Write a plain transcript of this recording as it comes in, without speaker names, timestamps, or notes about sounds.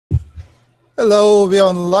Hello, we're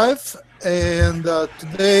on live, and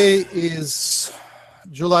today is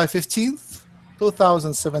July 15th,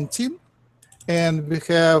 2017, and we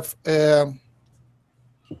have a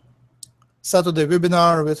Saturday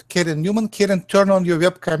webinar with Karen Neumann. Karen, turn on your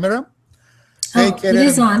web camera. Hey, Karen. It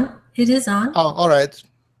is on. It is on. Oh, all right.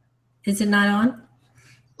 Is it not on?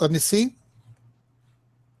 Let me see.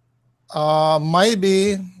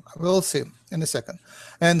 Maybe we'll see in a second.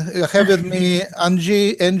 And I have with me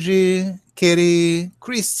Angie, Kerry,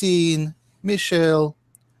 Christine, Michelle,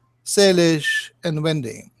 Salish, and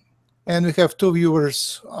Wendy. And we have 2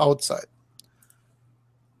 viewers outside.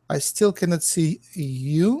 I still cannot see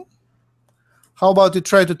you. How about you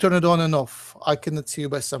try to turn it on and off? I cannot see you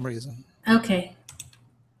by some reason. Okay.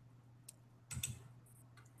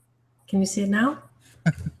 Can you see it now?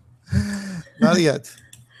 Not yet.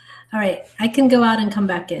 All right. I can go out and come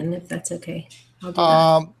back in if that's okay. I'll do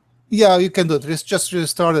that. Yeah, you can do it. Just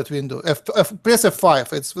restart that window. Press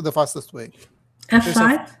F5. It's the fastest way.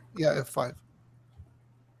 F5? Yeah, F5.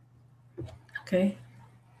 Okay.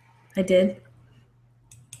 I did.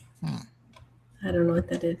 I don't know what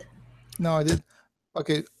that did. No, I did.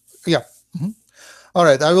 Okay. Yeah. All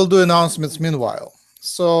right. I will do announcements meanwhile.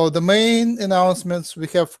 So the main announcements, we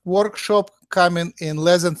have workshop coming in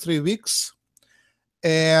less than 3 weeks.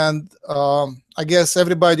 And I guess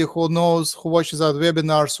everybody who watches our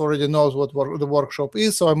webinars already knows what the workshop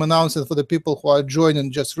is. So I'm announcing for the people who are joining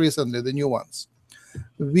just recently, the new ones.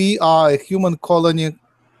 We are a human colony.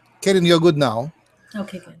 Karen, you're good now.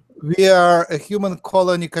 Okay, good. We are a human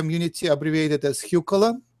colony community abbreviated as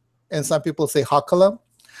Hucolo, and some people say Hucolo.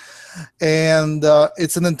 And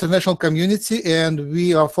it's an international community, and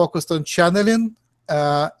we are focused on channeling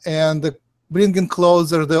and bringing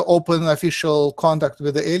closer the open official contact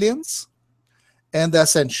with the aliens and the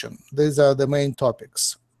ascension. These are the main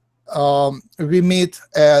topics. We meet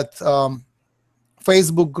at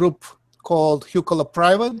Facebook group called Hucolo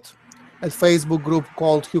Private, a Facebook group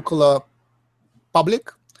called Hucolo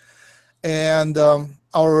Public. And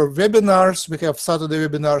our webinars, we have Saturday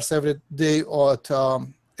webinars every day at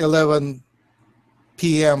 11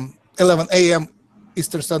 a.m.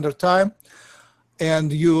 Eastern Standard Time.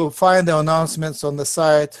 And you find the announcements on the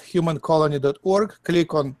site humancolony.org.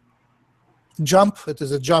 Click on Jump. It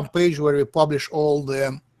is a Jump page where we publish all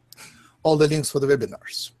the links for the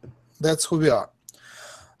webinars. That's who we are.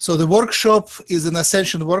 So the workshop is an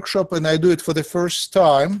Ascension workshop, and I do it for the first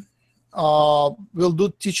time.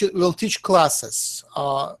 We'll teach classes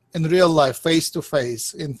in real life, face to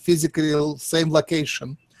face, in physical same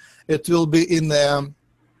location. It will be in a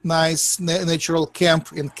nice natural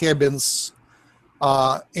camp in cabins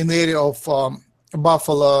in the area of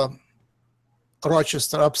Buffalo,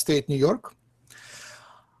 Rochester, upstate New York.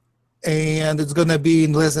 And it's going to be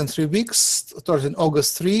in less than 3 weeks, starting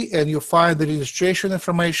August 3. And you find the registration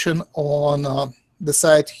information on the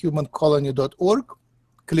site humancolony.org.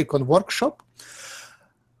 Click on workshop.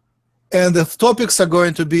 And the topics are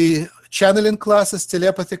going to be channeling classes,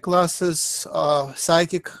 telepathy classes,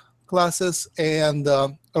 psychic classes, and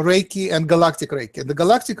Reiki and Galactic Reiki. The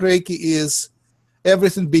Galactic Reiki is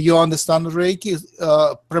everything beyond the standard Reiki,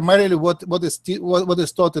 primarily what is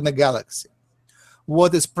taught in the galaxy,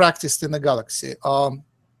 what is practiced in the galaxy.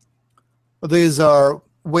 These are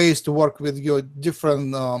ways to work with your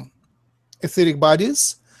different etheric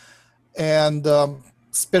bodies and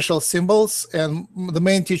special symbols. And the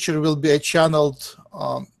main teacher will be a channeled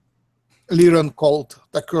Lyran called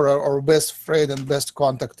Takura, or best friend and best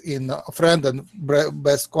contact in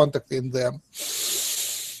best contact in the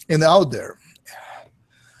out there.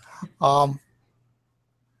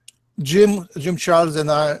 Jim Charles and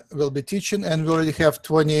I will be teaching, and we already have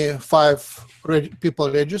 25 people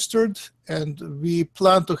registered, and we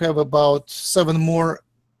plan to have about 7 more.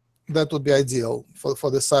 That would be ideal for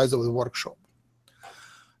the size of the workshop.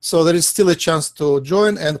 So there is still a chance to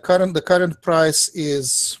join, and the current price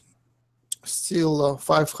is still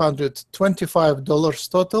 $525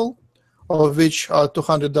 total, of which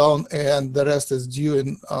 $200 down, and the rest is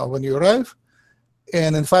due when you arrive.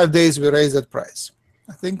 And in 5 days, we raise that price.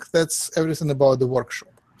 I think that's everything about the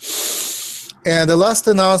workshop. And the last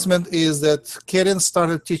announcement is that Karen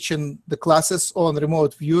started teaching the classes on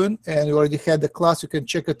remote viewing, and we already had the class. You can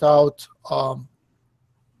check it out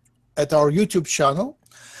at our YouTube channel.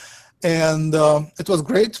 And it was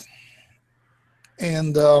great.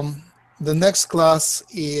 And the next class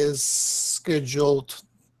is scheduled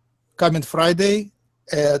coming Friday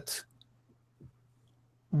at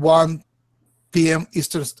 1 p.m.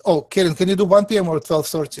 Eastern. Oh, Karen, can you do 1 p.m. or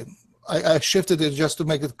 12:30? I shifted it just to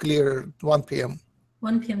make it clear. 1 p.m.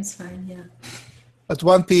 1 p.m. is fine, yeah. At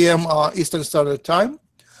 1 p.m. Eastern Standard Time.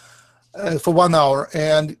 for 1 hour,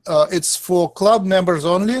 and it's for club members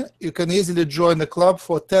only. You can easily join the club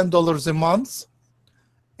for $10 a month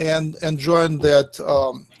and join that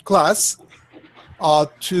class.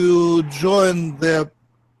 To join the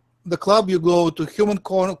club, you go to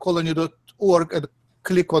humancolony.org and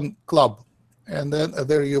click on club, and then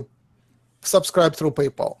there you subscribe through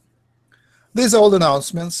PayPal. These are all the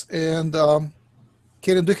announcements. And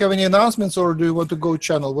Karen, do you have any announcements, or do you want to go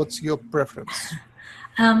channel? What's your preference?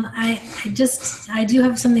 I do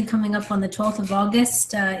have something coming up on the 12th of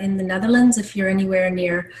August in the Netherlands. If you're anywhere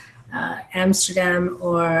near Amsterdam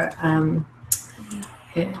or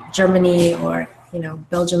Germany, or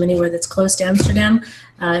Belgium, anywhere that's close to Amsterdam,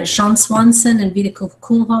 Sean Swanson and Vita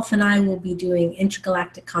Koolhoff and I will be doing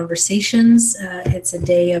intergalactic conversations. It's a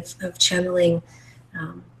day of channeling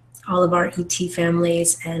all of our ET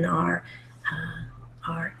families and our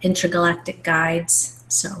intergalactic guides.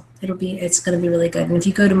 So it's going to be really good. And if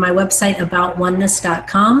you go to my website,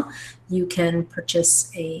 aboutoneness.com, you can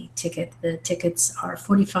purchase a ticket. The tickets are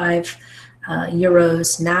 45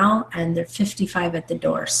 euros now, and they're 55 at the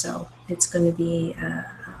door. So it's going to be a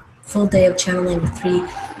full day of channeling with 3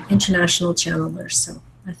 international channelers. So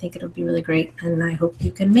I think it'll be really great, and I hope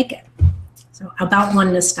you can make it. So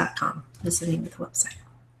aboutoneness.com is the name of the website.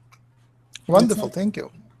 Wonderful. Thank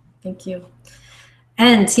you. Thank you.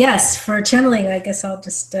 And yes, for channeling, I guess I'll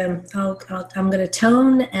just, I'm going to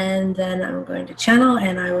tone, and then I'm going to channel,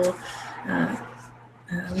 and I will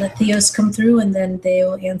let Theos come through, and then they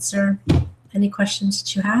will answer any questions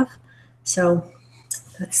that you have. So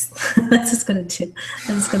that's what's going to do.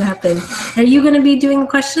 That's going to happen. Are you going to be doing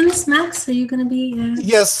questions, Max? Are you going to be?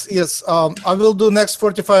 Yes. I will do next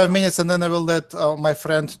 45 minutes, and then I will let my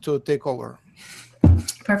friend to take over.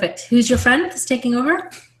 Perfect. Who's your friend that's taking over?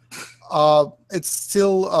 It's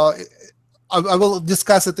still. I will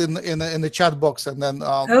discuss it in the chat box, and then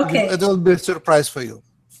okay. It will be a surprise for you.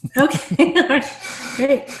 Okay. All right.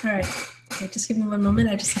 Great. All right. Okay, just give me 1 moment.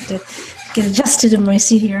 I just have to get adjusted in my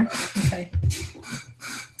seat here. Okay.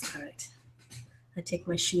 All right. I take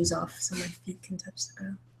my shoes off so my feet can touch the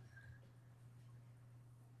ground.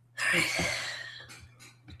 All right.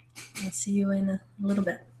 I'll see you in a little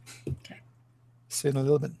bit. Okay. See you in a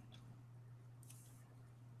little bit.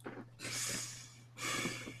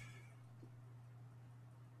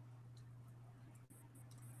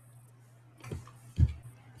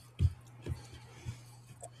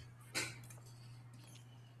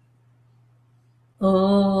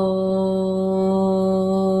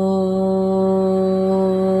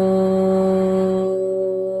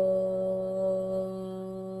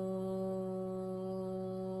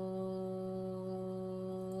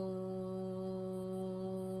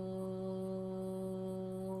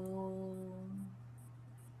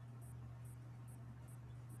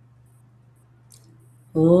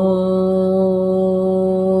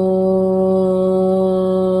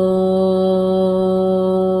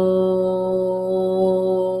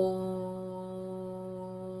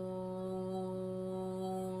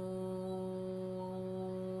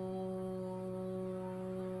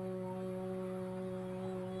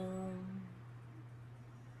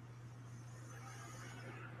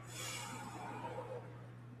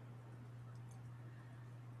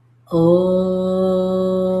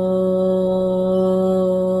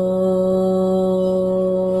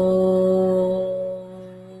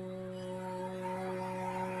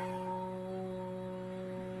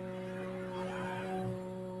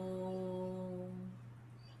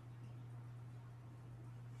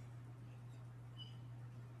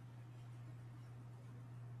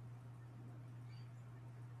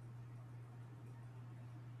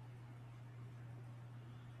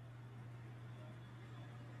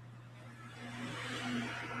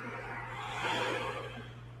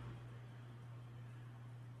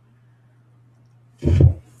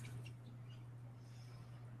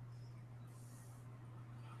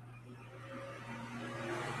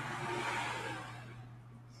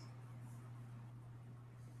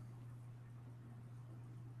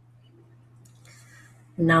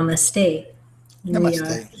 Namaste. Namaste. We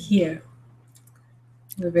are here.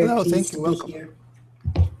 We're very Hello, pleased thank you. to Welcome. be here.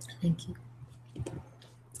 Thank you.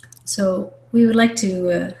 So we would like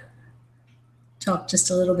to talk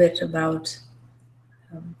just a little bit about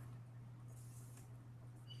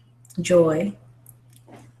joy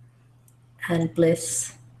and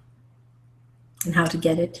bliss and how to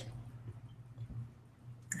get it,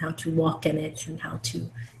 how to walk in it, and how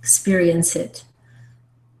to experience it.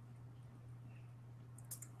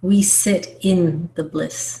 We sit in the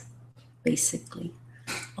bliss, basically,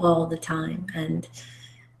 all the time. And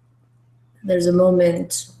there's a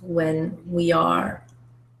moment when we are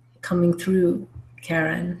coming through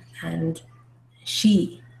Karen, and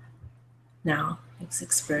she now is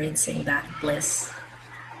experiencing that bliss.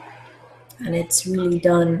 And it's really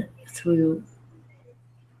done through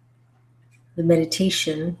the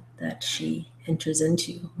meditation that she enters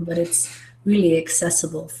into, but it's really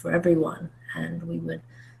accessible for everyone. And we would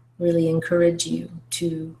really encourage you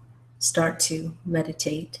to start to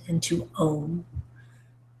meditate and to Om.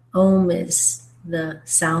 Om is the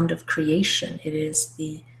sound of creation. It is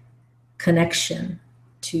the connection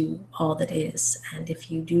to all that is. And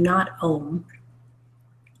if you do not Om,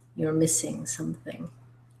 you're missing something.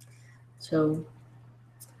 So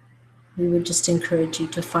we would just encourage you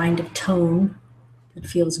to find a tone that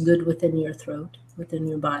feels good within your throat, within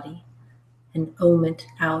your body, and Om it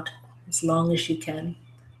out as long as you can.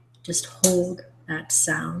 Just hold that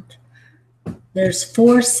sound. There's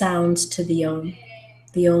 4 sounds to the Om.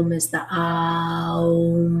 The Om is the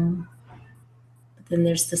Aum. But then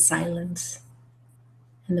there's the silence.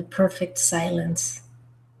 And the perfect silence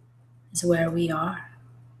is where we are.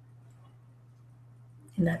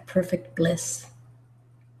 In that perfect bliss.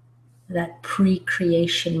 That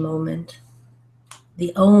pre-creation moment.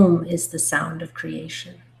 The Om is the sound of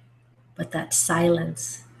creation. But that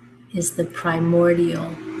silence is the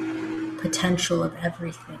primordial potential of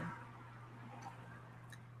everything.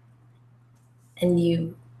 And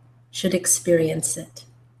you should experience it.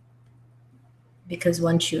 Because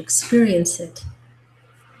once you experience it,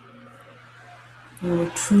 you will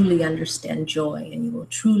truly understand joy, and you will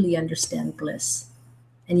truly understand bliss.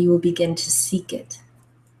 And you will begin to seek it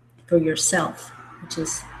for yourself, which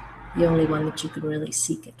is the only one that you can really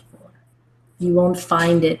seek it for. You won't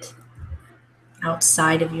find it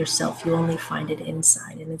outside of yourself. You only find it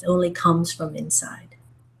inside, and it only comes from inside.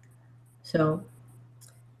 So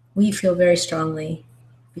we feel very strongly,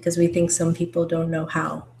 because we think some people don't know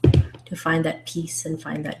how to find that peace and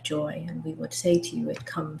find that joy. And we would say to you, it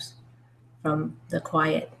comes from the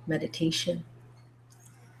quiet meditation.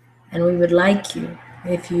 And we would like you,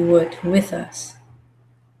 if you would, with us,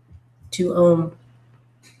 to Om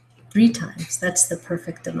 3 times. That's the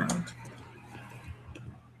perfect amount.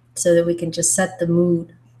 So that we can just set the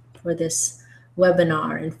mood for this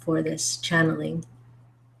webinar and for this channeling.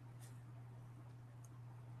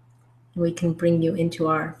 We can bring you into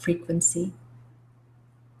our frequency.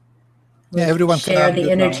 Yeah, everyone can share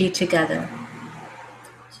the energy now. Together.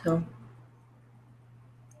 So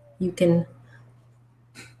you can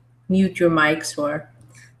mute your mics, or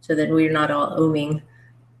so that we're not all oming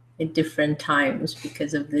at different times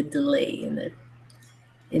because of the delay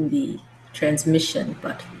in the transmission.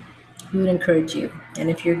 But we would encourage you. And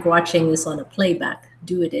if you're watching this on a playback,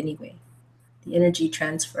 do it anyway. The energy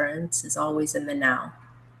transference is always in the now.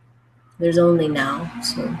 There's only now.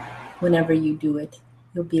 So whenever you do it,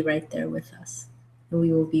 you'll be right there with us. And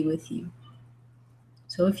we will be with you.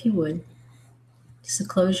 So if you would, just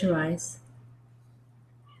close your eyes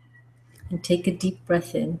and take a deep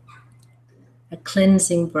breath in, a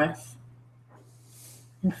cleansing breath.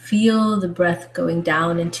 And feel the breath going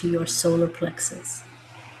down into your solar plexus.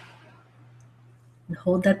 And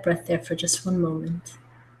hold that breath there for just 1 moment.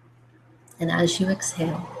 And as you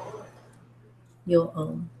exhale, you'll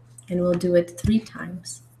Om. And we'll do it 3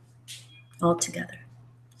 times all together.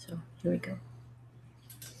 So here we go.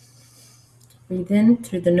 Breathe in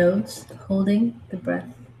through the nose, holding the breath.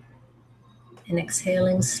 And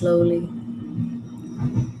exhaling slowly.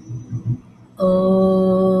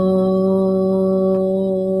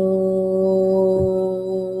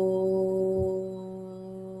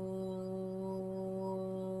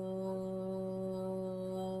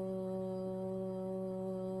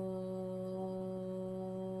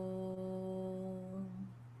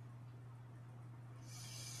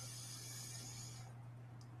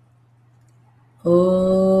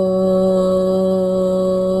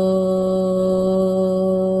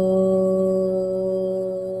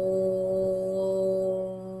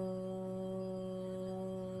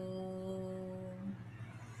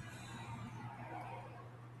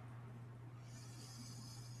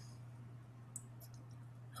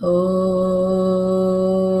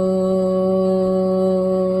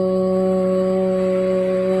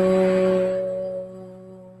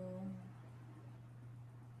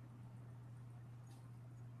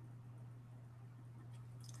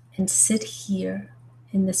 And sit here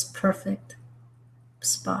in this perfect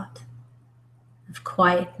spot of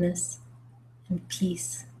quietness and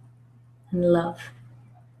peace and love.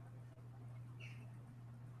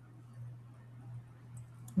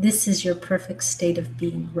 This is your perfect state of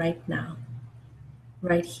being right now,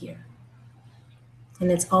 right here.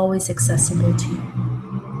 And it's always accessible to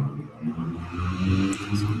you.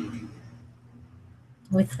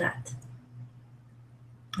 With that,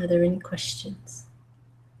 Are there any questions?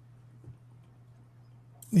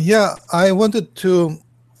 Yeah, I wanted to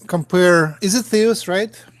compare. Is it Theos,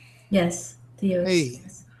 right? Yes, Theos. Hey,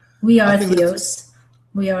 Yes. We I are think Theos.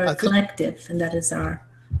 We are I a think- collective, and that is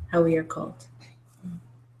how we are called.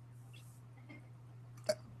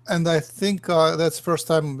 and I think that's the first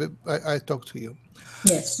time I talked to you.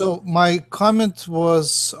 Yes. So my comment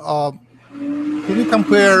was, can you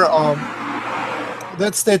compare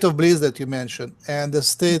that state of bliss that you mentioned and the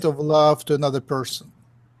state of love to another person?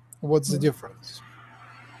 What's the difference?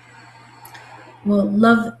 Well,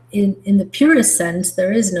 love in the purest sense,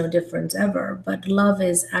 there is no difference ever, but love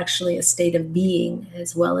is actually a state of being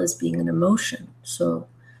as well as being an emotion. So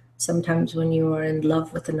sometimes when you are in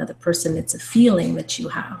love with another person, it's a feeling that you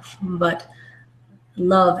have, but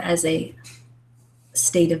love as a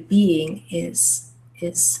state of being is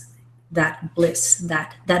that bliss,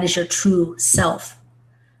 that is your true self.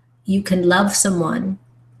 You can love someone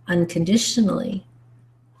unconditionally,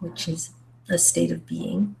 which is a state of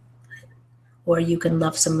being, or you can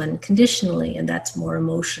love someone conditionally, and that's more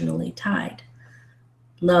emotionally tied.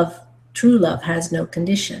 Love, true love, has no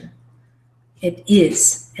condition. It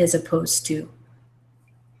is, as opposed to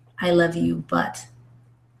I love you but,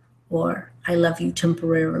 or I love you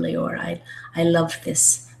temporarily, or I love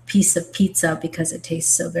this piece of pizza because it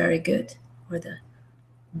tastes so very good, or the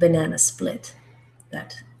banana split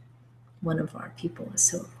that one of our people is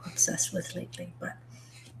so obsessed with lately. But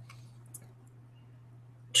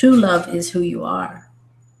true love is who you are.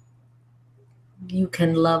 You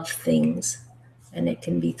can love things and it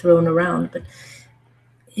can be thrown around, but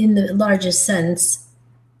in the largest sense,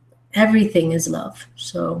 everything is love.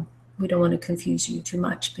 So we don't want to confuse you too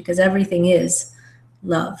much, because everything is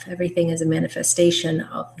love. Everything is a manifestation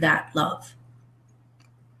of that love.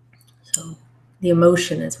 So the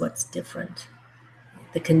emotion is what's different.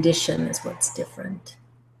 The condition is what's different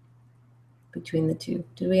between the two.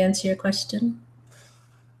 Did we answer your question?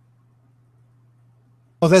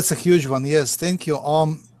 Oh, that's a huge one. Yes, thank you.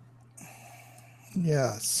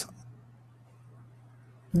 Yes.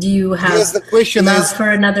 Do you have Yes, the question love is for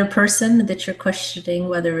another person that you're questioning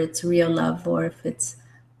whether it's real love or if it's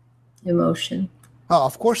emotion? Oh,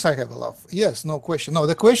 of course I have a love. Yes, no question. No,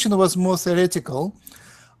 the question was more theoretical.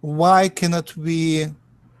 Why cannot we?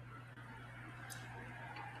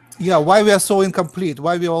 Yeah, why we are so incomplete?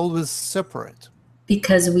 Why we are always separate?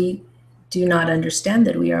 Because we do not understand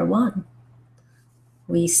that we are one.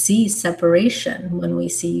 We see separation when we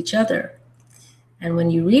see each other. And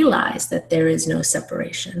when you realize that there is no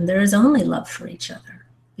separation, there is only love for each other,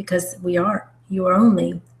 because we are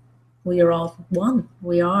all one.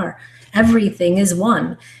 Everything is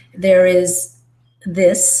one. There is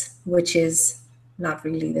this, which is not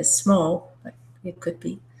really this small, but it could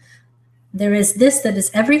be. There is this that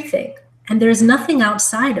is everything, and there is nothing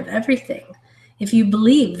outside of everything. If you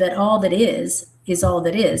believe that all that is all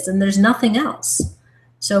that is, then there's nothing else.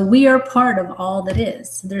 So we are part of all that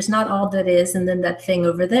is. There's not all that is and then that thing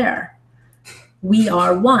over there. We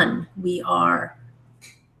are one. We are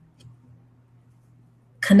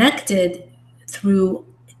connected through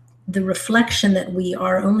the reflection that we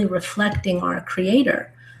are only reflecting our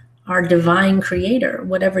creator, our divine creator,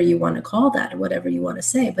 whatever you want to call that, whatever you want to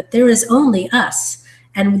say. But there is only us,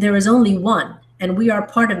 and there is only one, and we are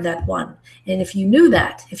part of that one. And if you knew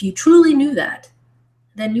that, if you truly knew that,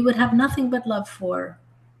 then you would have nothing but love for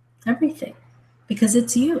everything, because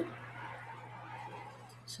it's you.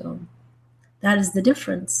 So that is the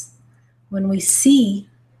difference. When we see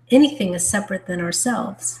anything as separate than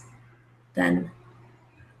ourselves, then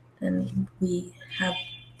we have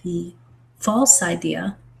the false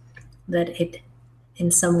idea that it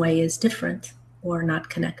in some way is different or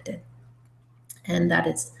not connected. And that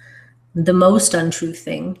is the most untrue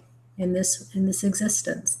thing in this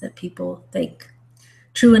existence, that people think.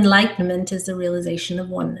 True enlightenment is the realization of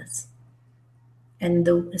oneness. And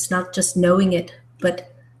it's not just knowing it,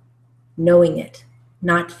 but knowing it.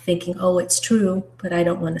 Not thinking, oh, it's true, but I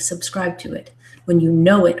don't want to subscribe to it. When you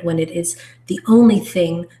know it, when it is the only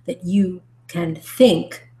thing that you can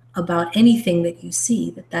think about anything that you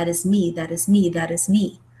see, that is me, that is me, that is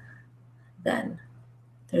me, then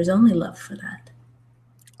there's only love for that.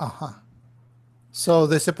 So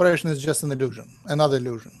the separation is just an illusion, another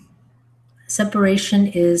illusion. Separation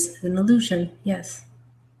is an illusion, yes.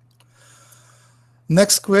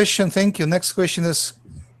 Next question, thank you. Next question is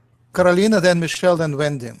Carolina, then Michelle, then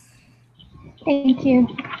Wendy. Thank you.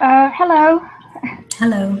 Hello.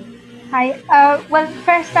 Hello. Hi. Well,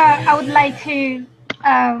 first, I would like to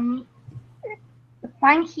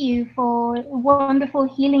thank you for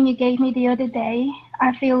wonderful healing you gave me the other day.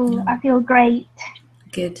 I feel great.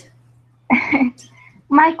 Good.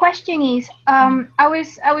 My question is, I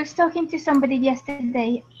was talking to somebody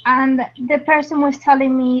yesterday, and the person was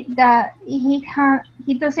telling me that he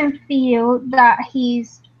doesn't feel that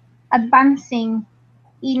he's advancing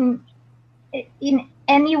in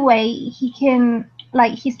any way he can.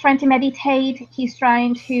 Like, he's trying to meditate, he's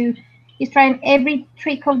trying every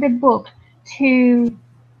trick of the book to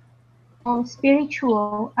go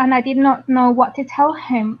spiritual, and I did not know what to tell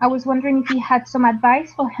him. I was wondering if you had some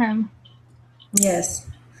advice for him. Yes,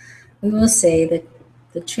 we will say that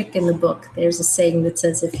the trick in the book, there's a saying that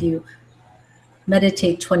says if you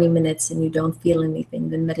meditate 20 minutes and you don't feel anything,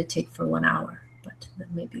 then meditate for 1 hour. But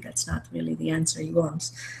maybe that's not really the answer he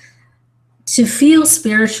wants. To feel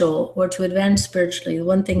spiritual or to advance spiritually, the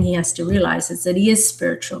one thing he has to realize is that he is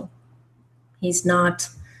spiritual. He's not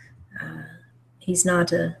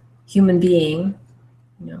a human being,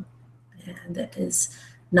 that is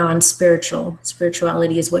non-spiritual.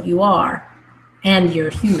 Spirituality is what you are, and you're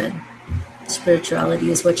human. Spirituality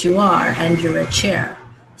is what you are, and you're a chair.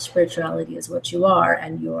 Spirituality is what you are,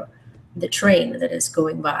 and you're the train that is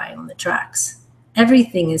going by on the tracks.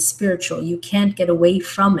 Everything is spiritual. You can't get away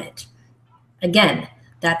from it. Again,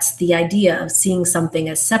 that's the idea of seeing something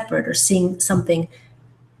as separate or seeing something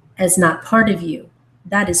as not part of you.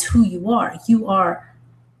 That is who you are. You are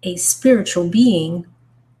a spiritual being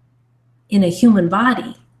in a human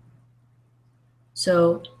body.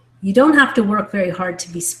 So you don't have to work very hard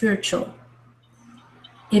to be spiritual.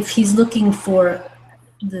 If he's looking for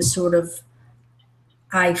the sort of,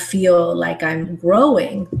 I feel like I'm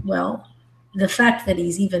growing, well, the fact that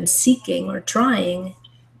he's even seeking or trying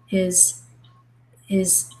is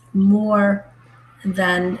more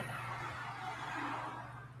than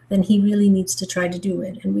he really needs to try to do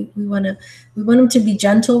it. And we want him to be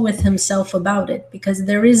gentle with himself about it, because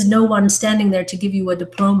there is no one standing there to give you a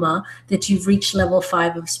diploma that you've reached level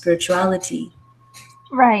 5 of spirituality.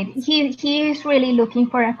 Right. He is really looking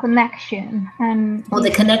for a connection, and well,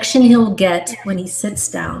 the connection he'll get when he sits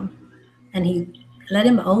down and he let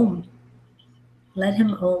him own,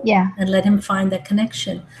 and let him find that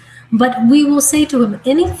connection. But we will say to him,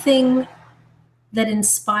 anything that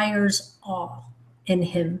inspires awe in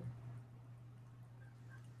him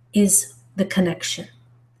is the connection.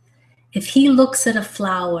 If he looks at a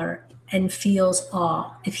flower and feels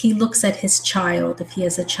awe, if he looks at his child, if he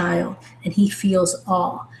has a child, and he feels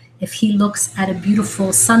awe, if he looks at a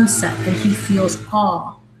beautiful sunset and he feels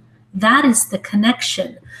awe, that is the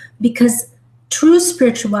connection. Because true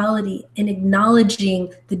spirituality in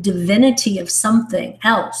acknowledging the divinity of something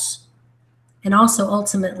else, and also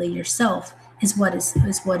ultimately yourself, is what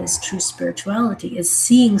is true spirituality, is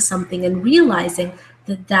seeing something and realizing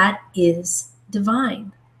that that is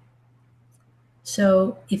divine.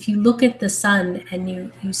 So if you look at the sun and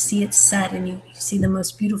you see it set and you see the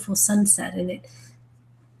most beautiful sunset, and it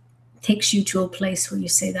takes you to a place where you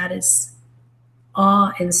say that is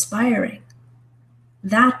awe-inspiring,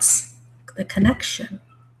 that's the connection.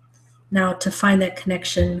 Now, to find that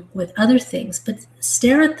connection with other things, but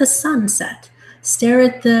stare at the sunset, stare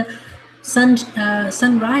at the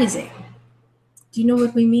sun rising. Do you know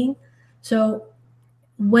what we mean? So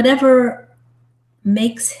whatever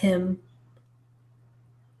makes him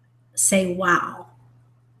say, wow,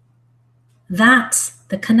 that's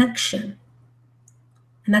the connection.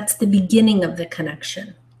 And that's the beginning of the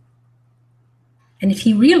connection. And if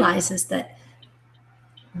he realizes that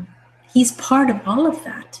he's part of all of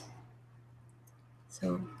that,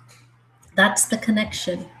 so that's the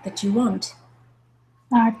connection that you want.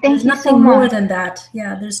 There's nothing more than that.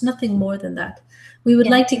 Yeah, there's nothing more than that. We would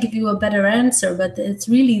like to give you a better answer, but it's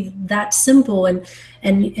really that simple. And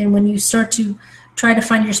when you start to try to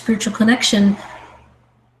find your spiritual connection,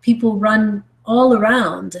 people run all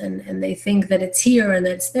around and they think that it's here and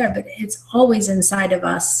that it's there, but it's always inside of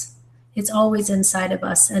us. It's always inside of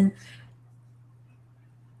us. And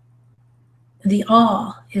the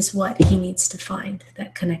awe is what he needs to find,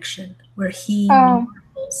 that connection, where he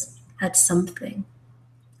marvels at something.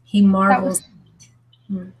 He marvels.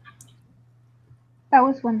 That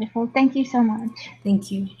was wonderful. Thank you so much.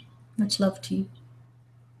 Thank you. Much love to you.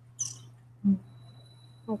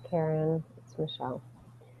 Hi, Karen. It's Michelle.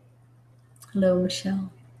 Hello,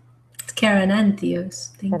 Michelle. It's Karen and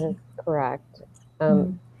Theos. Thank you. That is correct.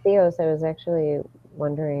 Theos, I was actually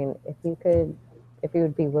wondering if you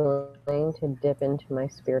would be willing to dip into my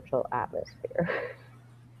spiritual atmosphere.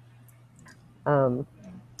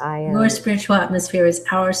 Your spiritual atmosphere is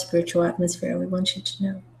our spiritual atmosphere. We want you to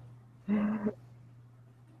know.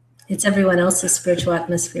 It's everyone else's spiritual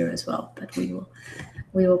atmosphere as well, but we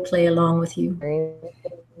will play along with you.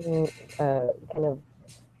 Kind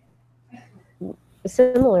of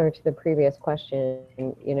similar to the previous question,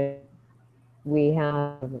 you know, we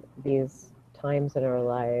have these times in our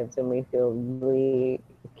lives and we feel really,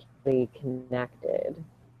 really connected,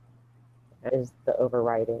 is the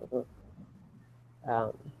overriding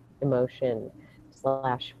emotion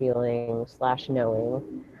 / feeling /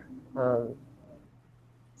 knowing,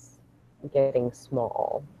 getting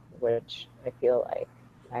small, which I feel like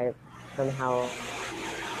I somehow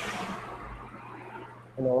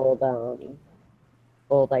an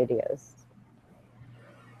old ideas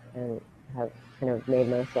and have kind of made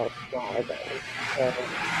myself small again. So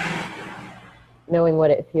knowing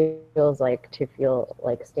what it feels like to feel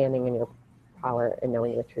like standing in your power and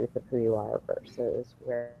knowing the truth of who you are versus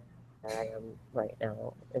where I am right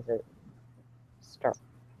now is a start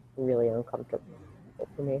really uncomfortable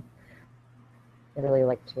for me. I really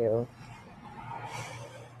like to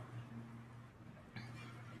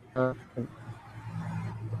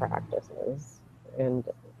practices, and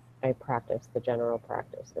I practice the general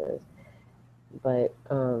practices, but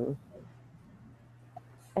I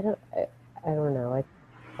don't know. I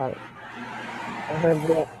thought I heard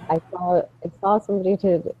that I saw somebody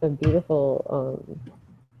did a beautiful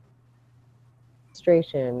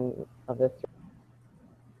illustration of the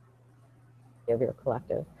three of your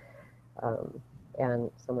collective,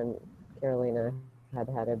 and someone, Carolina,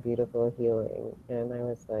 had a beautiful healing, and I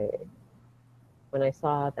was like, when I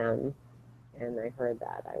saw them and I heard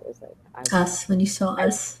that, I was like, Us, when you saw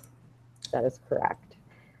us. That is correct.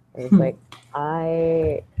 I was like,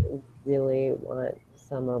 I really want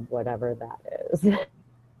some of whatever that is.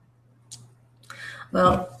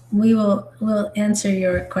 Well, we'll answer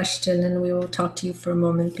your question and we will talk to you for a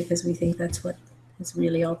moment because we think that's what is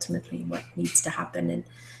really ultimately what needs to happen.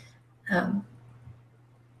 And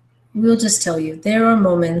we'll just tell you, there are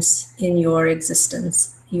moments in your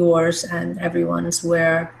existence, yours and everyone's,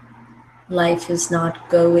 where life is not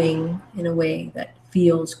going in a way that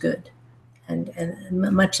feels good. And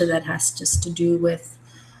much of that has just to do with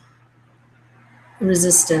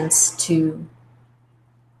resistance to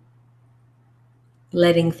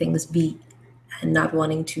letting things be and not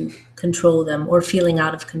wanting to control them or feeling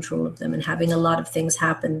out of control of them and having a lot of things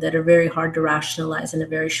happen that are very hard to rationalize in a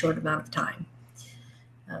very short amount of time.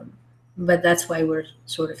 But that's why we're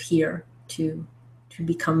sort of here to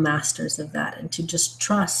become masters of that and to just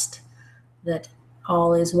trust that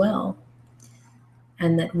all is well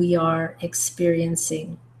and that we are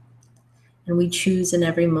experiencing and we choose in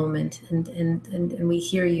every moment. And we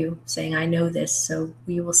hear you saying, I know this, so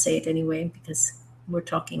we will say it anyway because we're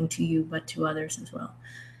talking to you, but to others as well.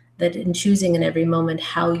 That in choosing in every moment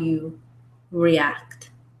how you react.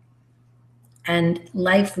 And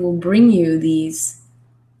life will bring you these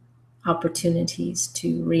opportunities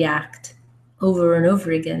to react over and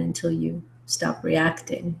over again until you stop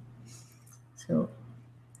reacting. So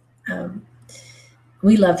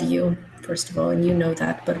we love you, first of all, and you know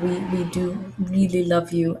that, but we do really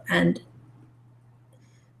love you. And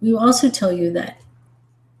we will also tell you that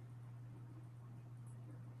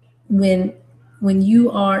when you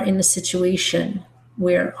are in a situation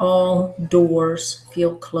where all doors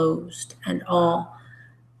feel closed and all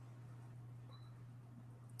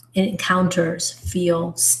encounters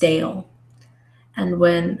feel stale, and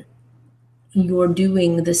when you're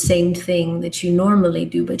doing the same thing that you normally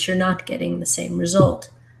do, but you're not getting the same result,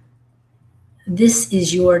 this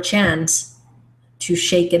is your chance to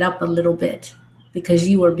shake it up a little bit because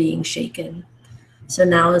you are being shaken. So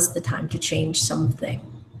now is the time to change something.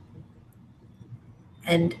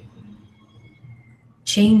 And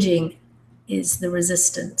changing is the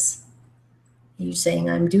resistance. You saying,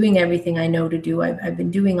 I'm doing everything I know to do. I've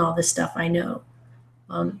been doing all this stuff I know.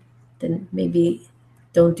 Then maybe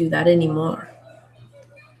don't do that anymore.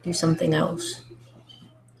 Do something else.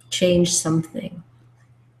 Change something.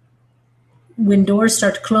 When doors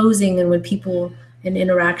start closing and when people and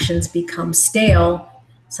interactions become stale,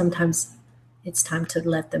 sometimes it's time to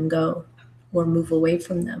let them go or move away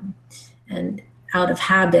from them. And out of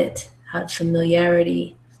habit, out of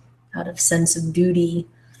familiarity, out of sense of duty,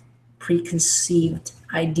 preconceived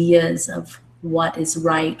ideas of what is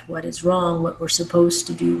right, what is wrong, what we're supposed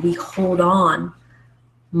to do, we hold on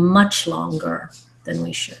much longer than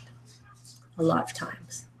we should, a lot of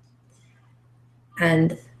times.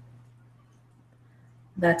 And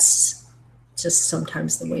that's just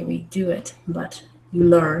sometimes the way we do it. But you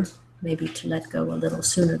learn maybe to let go a little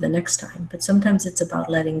sooner the next time. But sometimes it's about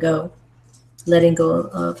letting go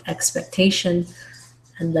of expectation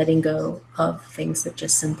and letting go of things that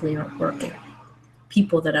just simply aren't working,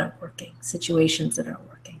 people that aren't working, situations that aren't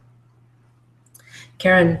working.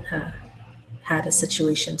 Karen had a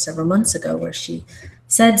situation several months ago where she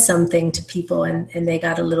said something to people and they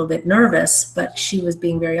got a little bit nervous, but she was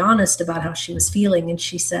being very honest about how she was feeling. And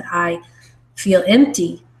she said, I feel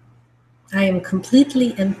empty. I am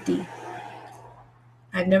completely empty.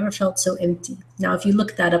 I've never felt so empty. Now, if you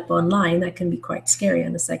look that up online, that can be quite scary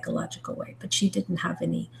in a psychological way, but she didn't have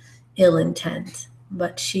any ill intent,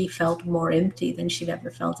 but she felt more empty than she'd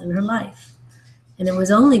ever felt in her life. And it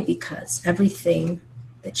was only because everything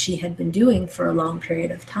that she had been doing for a long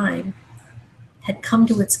period of time had come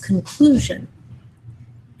to its conclusion.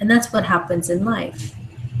 And that's what happens in life.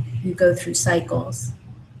 You go through cycles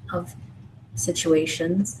of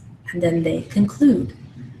situations and then they conclude.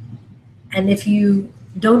 And if you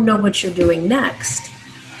don't know what you're doing next,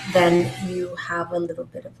 then you have a little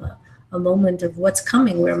bit of a moment of what's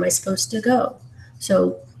coming, where am I supposed to go?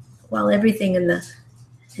 So while everything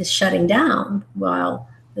is shutting down, while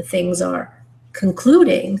the things are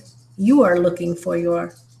concluding, you are looking for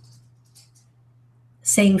your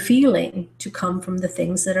same feeling to come from the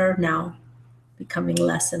things that are now becoming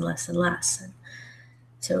less and less and less. And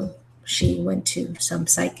so she went to some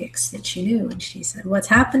psychics that she knew, and she said, what's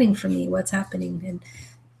happening for me? What's happening?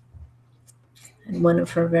 And one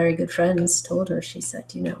of her very good friends told her, she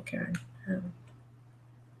said, you know, Karen,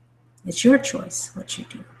 it's your choice what you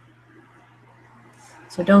do.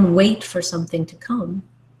 So don't wait for something to come,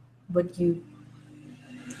 but you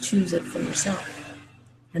choose it for yourself.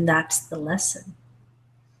 And that's the lesson.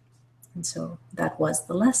 And so that was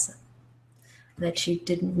the lesson, that she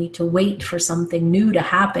didn't need to wait for something new to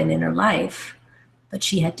happen in her life, but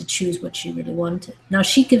she had to choose what she really wanted. Now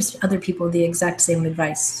she gives other people the exact same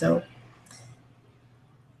advice, so,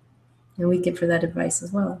 and we give her that advice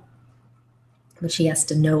as well. But she has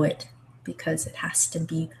to know it, because it has to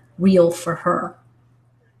be real for her.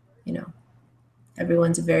 You know,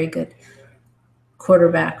 everyone's a very good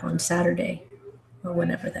quarterback on Saturday, or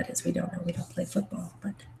whenever that is. We don't know, we don't play football,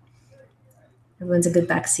 but everyone's a good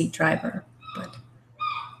backseat driver. But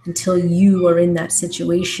until you are in that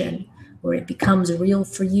situation where it becomes real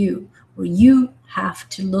for you, where you have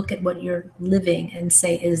to look at what you're living and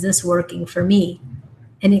say, is this working for me?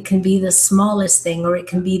 And it can be the smallest thing or it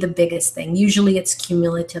can be the biggest thing. Usually it's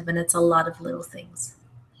cumulative and it's a lot of little things.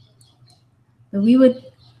 But we would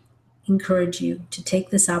encourage you to take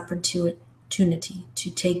this opportunity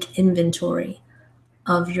to take inventory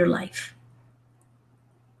of your life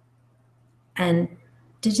and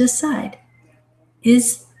to decide,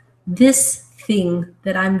 is this thing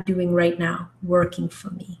that I'm doing right now working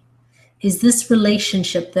for me? Is this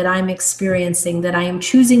relationship that I'm experiencing, that I am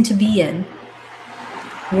choosing to be in,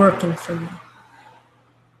 working for me?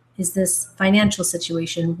 Is this financial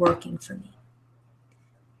situation working for me?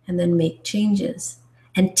 And then make changes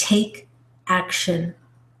and take action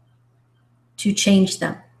to change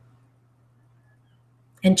them.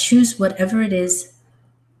 And choose whatever it is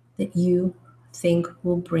that you think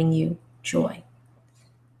will bring you joy.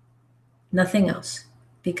 Nothing else.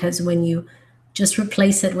 Because when you just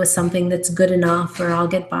replace it with something that's good enough, or I'll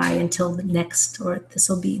get by until the next, or this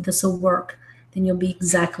will work, then you'll be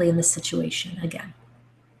exactly in the situation again.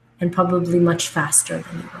 And probably much faster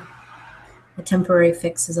than you were. A temporary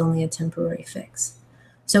fix is only a temporary fix.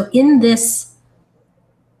 So in this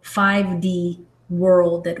 5D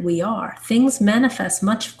world that we are, things manifest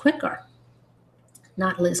much quicker.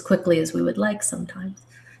 Not as quickly as we would like sometimes,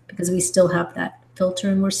 because we still have that filter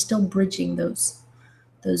and we're still bridging those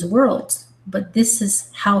worlds. But this is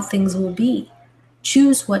how things will be.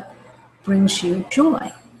 Choose what brings you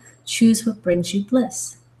joy. Choose what brings you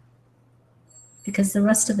bliss. Because the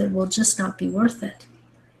rest of it will just not be worth it.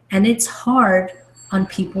 And it's hard on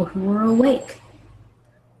people who are awake,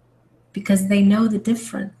 because they know the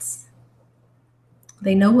difference.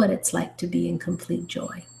 They know what it's like to be in complete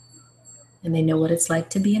joy. And they know what it's like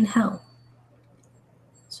to be in hell.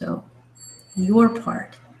 So your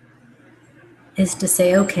part is to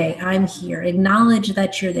say, okay, I'm here. Acknowledge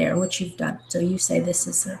that you're there, which you've done. So you say, this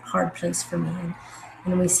is a hard place for me.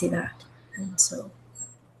 And we see that. And so,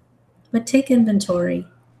 but take inventory,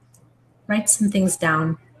 write some things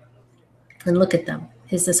down, and look at them.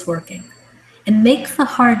 Is this working? And make the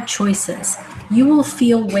hard choices. You will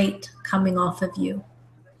feel weight coming off of you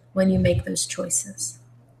when you make those choices.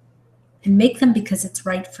 And make them because it's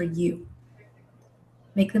right for you.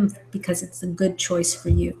 Make them because it's a good choice for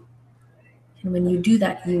you. And when you do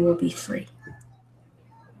that, you will be free.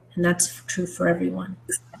 And that's true for everyone.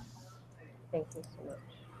 Thank you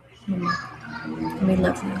so much. We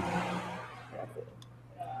love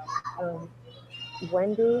you.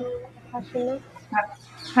 Wendy, question next?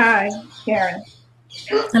 Hi, Karen.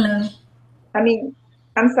 Hello.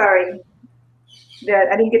 I'm sorry that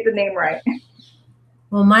I didn't get the name right.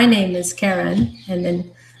 Well, my name is Karen, and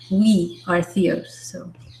then we are Theos.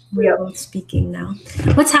 So we're both speaking now.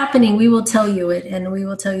 What's happening, we will tell you it, and we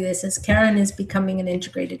will tell you this, as Karen is becoming an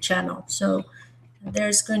integrated channel. So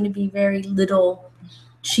there's going to be very little,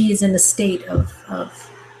 she is in a state of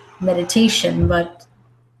meditation, but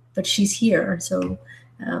she's here. So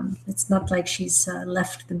it's not like she's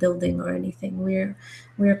left the building or anything.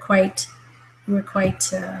 We're quite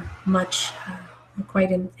much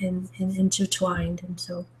quite intertwined, and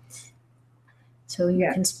so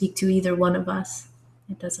you can speak to either one of us.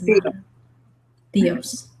 It doesn't matter.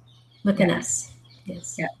 Theos, with an S.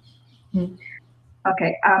 Yes. Yeah.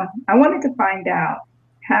 Okay. I wanted to find out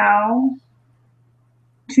how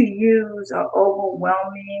to use an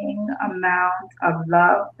overwhelming amount of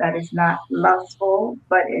love that is not lustful,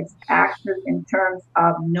 but it's active in terms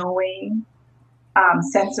of knowing.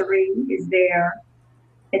 Sensory is there.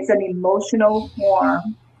 It's an emotional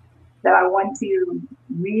form that I want to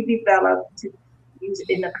redevelop, to use it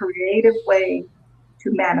in a creative way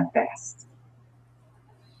to manifest.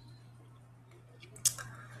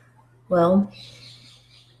 Well,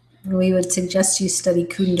 we would suggest you study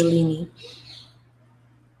Kundalini,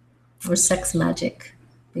 or sex magic,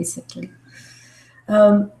 basically.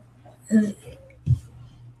 Love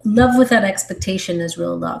without expectation is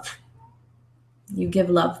real love. You give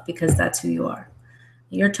love because that's who you are.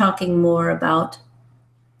 You're talking more about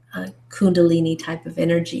a Kundalini type of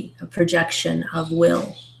energy, a projection of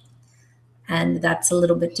will. And that's a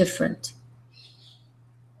little bit different.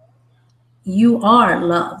 You are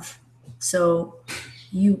love. So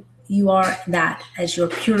you are that as your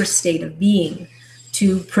pure state of being.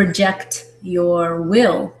 To project your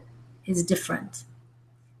will is different.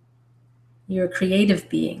 You're a creative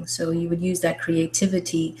being, so you would use that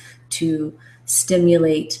creativity to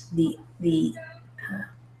stimulate the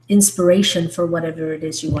inspiration for whatever it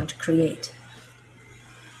is you want to create.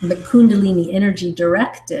 The Kundalini energy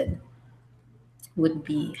directed would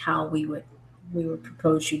be how we would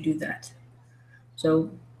propose you do that.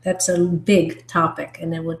 So that's a big topic,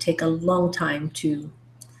 and it would take a long time to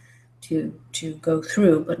go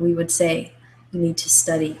through, but we would say you need to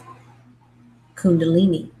study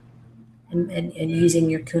Kundalini and using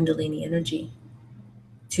your Kundalini energy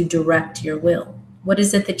to direct your will. What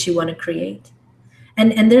is it that you want to create?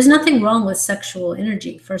 And there's nothing wrong with sexual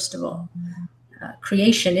energy, first of all.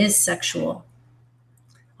 Creation is sexual.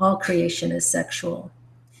 All creation is sexual.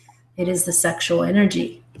 It is the sexual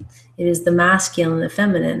energy. It is the masculine and the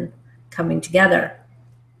feminine coming together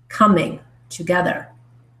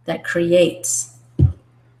that creates.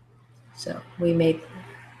 So we made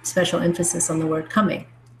special emphasis on the word coming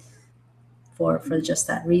for just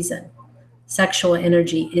that reason. Sexual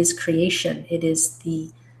energy is creation. It is the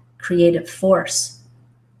creative force.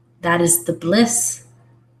 That is the bliss.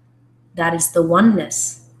 That is the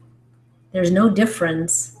oneness. There's no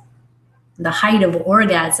difference. The height of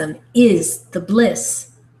orgasm is the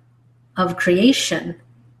bliss of creation.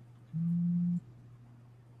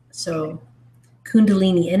 So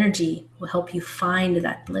Kundalini energy will help you find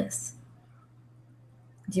that bliss.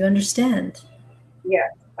 Do you understand?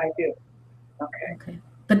 Yes, I do. Okay.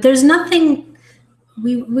 But there's nothing,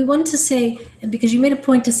 we want to say, and because you made a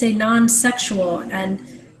point to say non-sexual,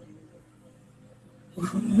 and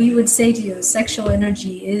we would say to you, sexual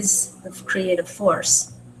energy is the creative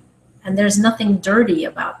force. And there's nothing dirty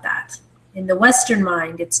about that. In the Western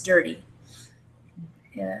mind, it's dirty.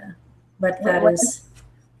 Yeah, but that is,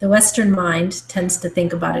 the Western mind tends to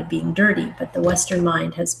think about it being dirty, but the Western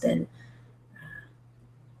mind has been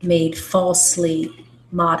made falsely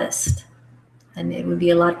modest. And it would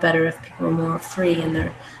be a lot better if people were more free in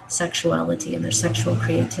their sexuality and their sexual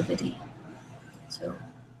creativity. So,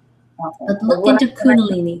 but look into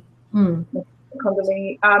Kundalini.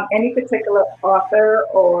 Kundalini. Any particular author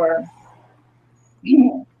or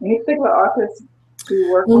any particular authors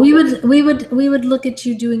to work with? Well, we would look at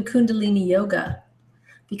you doing Kundalini yoga,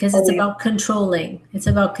 because it's about controlling. It's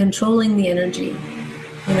about controlling the energy.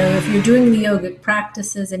 You know, if you're doing the yogic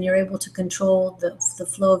practices and you're able to control the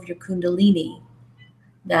flow of your Kundalini,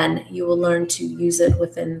 then you will learn to use it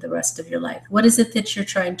within the rest of your life. What is it that you're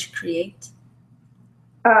trying to create?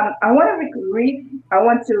 I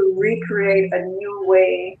want to recreate a new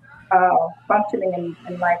way of functioning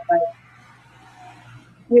in life. Like,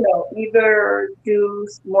 you know, either do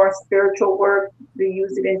more spiritual work to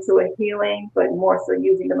use it into a healing, but more so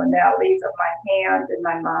using the modalities of my hands and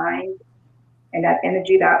my mind and that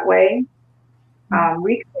energy that way,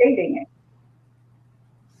 recreating it.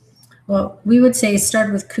 Well, we would say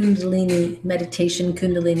start with Kundalini meditation,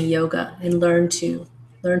 Kundalini yoga, and learn to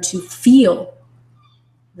feel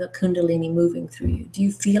the Kundalini moving through you. Do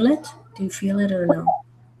you feel it? Do you feel it or no?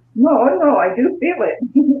 No, I do feel it.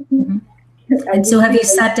 Mm-hmm. And so have you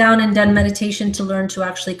sat down and done meditation to learn to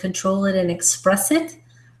actually control it and express it?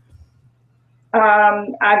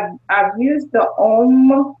 I've used the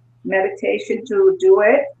Om meditation to do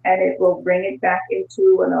it, and it will bring it back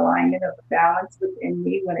into an alignment of balance within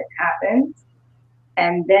me when it happens.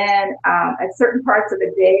 And then at certain parts of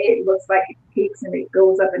the day, it looks like it peaks and it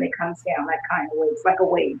goes up and it comes down, that kind of way. It's like a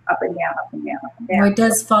wave, up and down, up and down, up and down. Well, it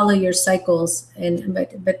does follow your cycles,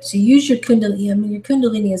 but to use your Kundalini, I mean, your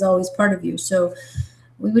Kundalini is always part of you. So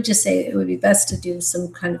we would just say it would be best to do some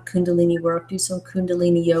kind of Kundalini work, do some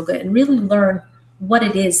Kundalini yoga, and really learn what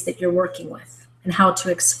it is that you're working with and how to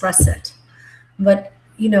express it. But,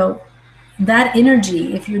 you know, that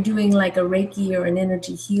energy, if you're doing like a Reiki or an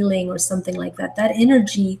energy healing or something like that, that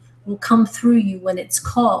energy will come through you when it's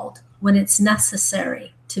called, when it's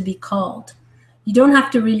necessary to be called. You don't have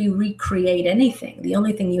to really recreate anything. The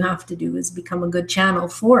only thing you have to do is become a good channel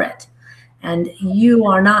for it. And you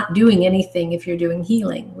are not doing anything if you're doing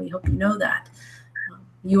healing. We hope you know that.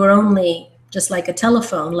 You are only just like a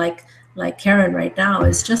telephone, like Karen right now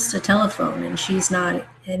is just a telephone, and she's not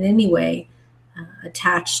in any way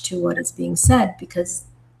attached to what is being said, because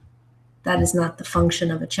that is not the function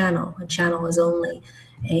of a channel. A channel is only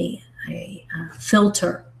a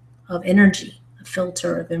filter of energy, a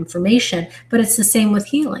filter of information, but it's the same with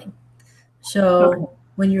healing. So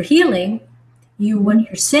when you're healing, what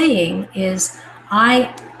you're saying is,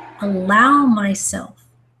 I allow myself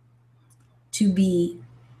to be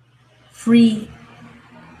free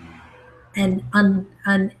and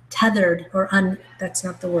untethered, or that's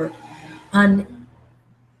not the word.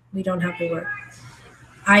 We don't have the word.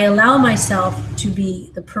 I allow myself to be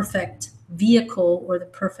the perfect vehicle or the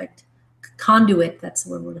perfect conduit, that's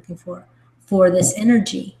the word we're looking for this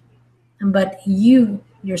energy. But you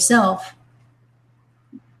yourself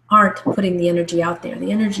aren't putting the energy out there.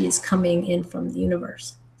 The energy is coming in from the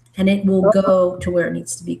universe, and it will go to where it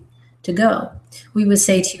needs to go. We would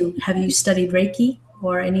say to you, have you studied Reiki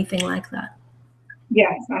or anything like that?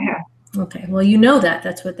 Yes, I have. Okay, well, you know that.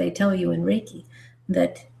 That's what they tell you in Reiki,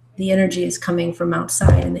 that the energy is coming from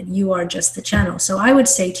outside and that you are just the channel. So I would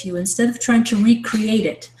say to you, instead of trying to recreate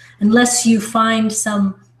it, unless you find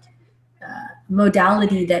some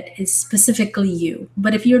modality that is specifically you,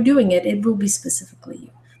 but if you're doing it, it will be specifically you.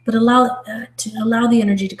 But allow the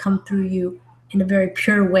energy to come through you in a very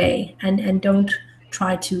pure way, and don't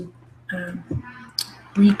try to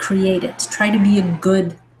recreate it. Try to be a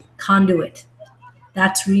good conduit.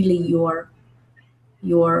 That's really your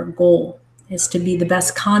goal, is to be the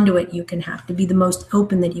best conduit you can have, to be the most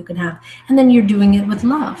open that you can have. And then you're doing it with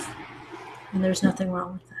love. And there's nothing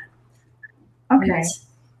wrong with that. Okay.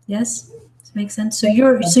 Yes? Does it make sense? So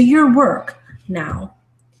your work now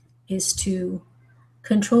is to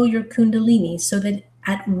control your Kundalini so that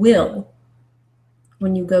at will,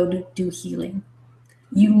 when you go to do healing,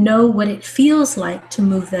 you know what it feels like to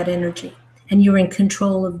move that energy, and you're in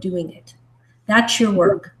control of doing it. That's your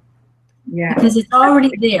work. Yeah. Because it's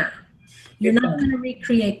already there. You're not going to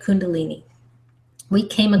recreate Kundalini. We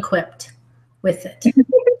came equipped with it.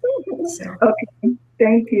 So, okay.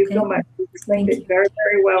 Thank you so much. You explained it very,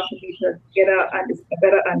 very well for me to get a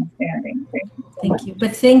better understanding. Thank you.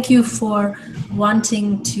 But thank you for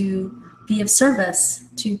wanting to be of service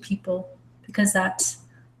to people, because that's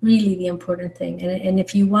really the important thing. And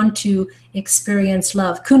if you want to experience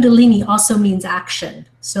love, Kundalini also means action.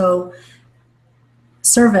 So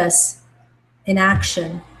service in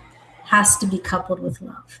action has to be coupled with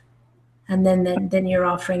love. And then you're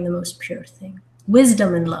offering the most pure thing.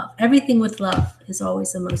 Wisdom and love. Everything with love is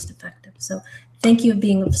always the most effective. So thank you for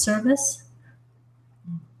being of service.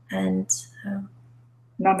 And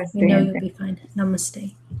Namaste. we know you'll be fine.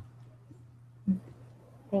 Namaste.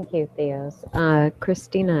 Thank you, Theos.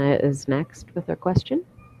 Christina is next with her question.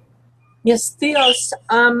 Yes, Theos.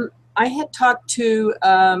 I had talked to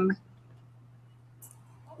an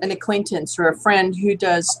acquaintance or a friend who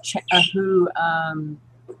does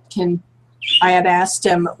I had asked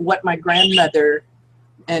him what my grandmother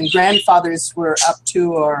and grandfathers were up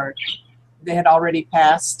to, or they had already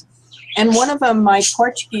passed. And one of them, my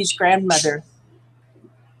Portuguese grandmother,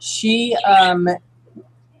 she,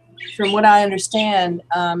 from what I understand,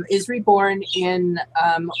 is reborn in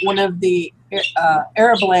one of the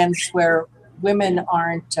Arab lands where women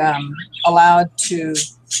aren't allowed to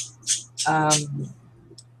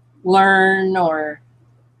learn or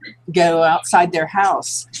go outside their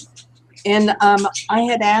house. And I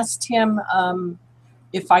had asked him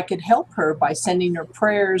if I could help her by sending her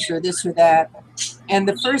prayers or this or that. And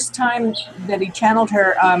the first time that he channeled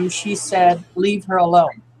her, she said, leave her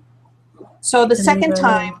alone. So the second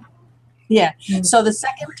time, Yeah. So the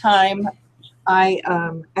second time I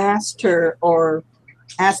asked her, or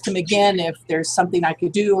asked him again if there's something I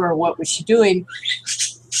could do or what was she doing,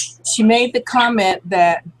 she made the comment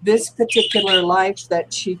that this particular life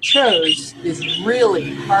that she chose is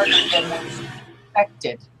really harder than what she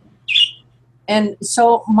expected. And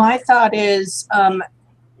so my thought is,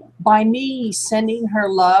 by me sending her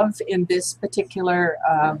love in this particular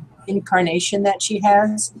incarnation that she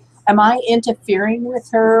has, am I interfering with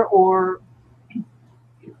her? Or,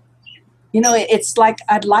 you know, it's like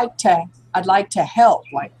I'd like to help,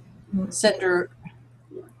 like send her.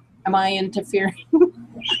 Am I interfering?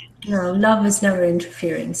 No, love is never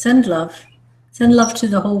interfering. Send love. Send love to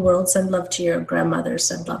the whole world. Send love to your grandmother.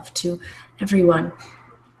 Send love to everyone.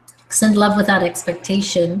 Send love without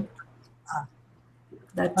expectation.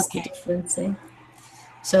 That's the difference. Eh?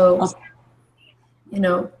 So, you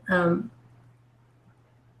know,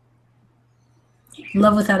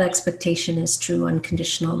 love without expectation is true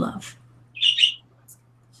unconditional love.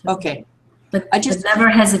 So, Okay. But never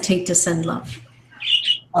hesitate to send love.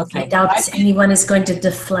 Okay. I doubt anyone is going to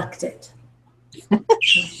deflect it.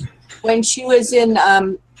 When she was in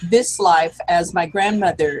this life as my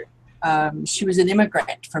grandmother, she was an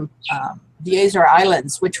immigrant from the Azores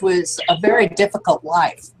Islands, which was a very difficult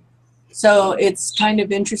life. So it's kind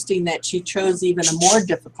of interesting that she chose even a more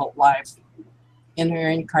difficult life in her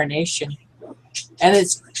incarnation. And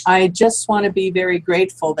I just want to be very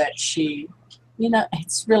grateful that she, you know,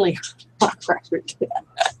 it's really hard.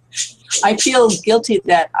 I feel guilty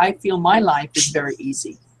that I feel my life is very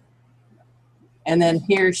easy. And then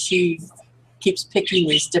here she keeps picking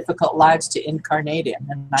these difficult lives to incarnate in.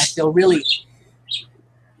 And I feel really,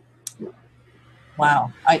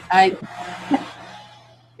 wow.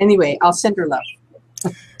 Anyway, I'll send her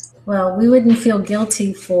love. Well, we wouldn't feel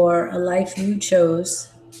guilty for a life you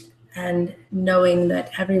chose, and knowing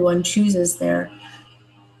that everyone chooses their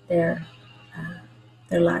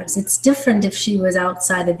lives. It's different if she was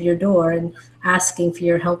outside of your door and asking for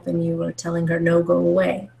your help and you were telling her, no, go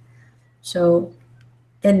away. So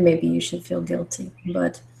then maybe you should feel guilty.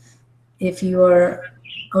 But if you are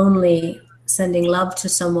only sending love to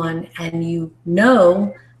someone and you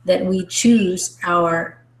know that we choose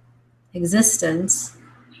our existence,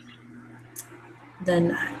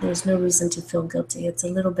 then there's no reason to feel guilty. It's a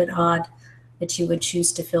little bit odd that you would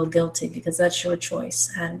choose to feel guilty because that's your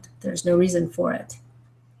choice and there's no reason for it.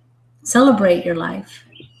 Celebrate your life.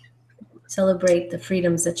 Celebrate the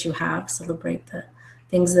freedoms that you have. Celebrate the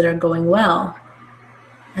things that are going well.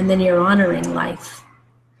 And then you're honoring life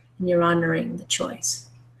and you're honoring the choice.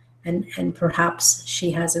 And perhaps she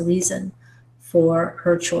has a reason for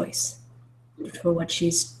her choice, for what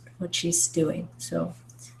she's doing. So,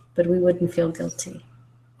 but we wouldn't feel guilty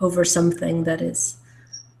over something that is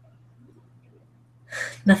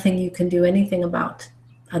nothing you can do anything about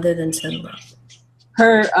other than send love.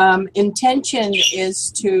 Her intention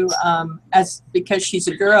is to, because she's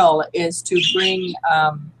a girl, is to bring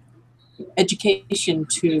education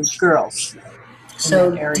to girls.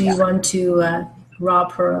 So do you want to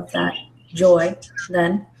rob her of that joy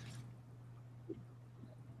then?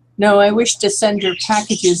 No, I wish to send her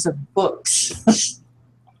packages of books.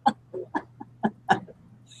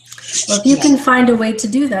 Well, if you can find a way to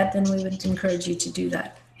do that, then we would encourage you to do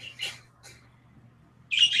that.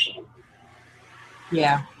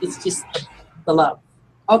 Yeah, it's just the love.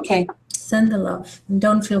 Okay. Send the love and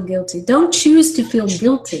don't feel guilty. Don't choose to feel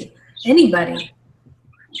guilty. Anybody.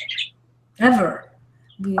 Ever.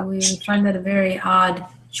 We find that a very odd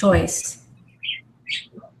choice.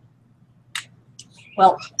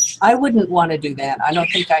 Well, I wouldn't want to do that. I don't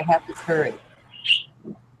think I have the courage.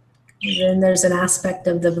 And then there's an aspect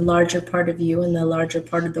of the larger part of you and the larger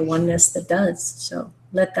part of the oneness that does. So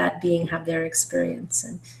let that being have their experience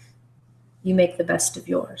and you make the best of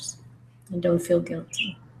yours and don't feel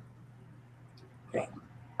guilty. Okay.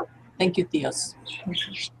 Thank you, Theos.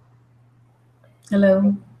 Okay.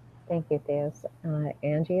 Hello. Thank you, Theos.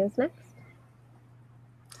 Angie is next.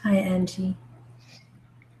 Hi, Angie.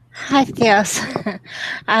 Hi, Theos.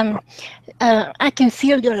 I can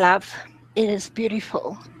feel your love. It is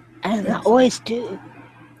beautiful. And I always do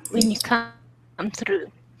when you come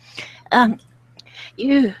through.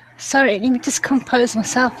 Sorry, let me just compose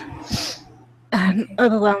myself. I'm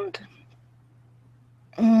overwhelmed.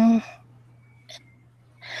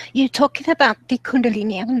 You're talking about the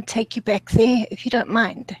Kundalini. I'm going to take you back there, if you don't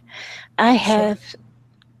mind. It's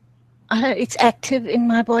active in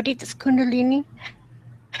my body, this Kundalini.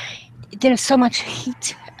 There's so much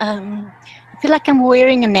heat. I feel like I'm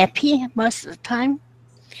wearing a nappy most of the time.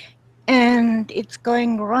 And it's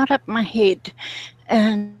going right up my head.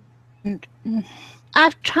 And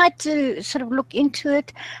I've tried to sort of look into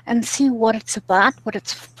it and see what it's about, what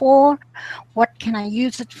it's for, what can I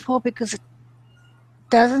use it for, because it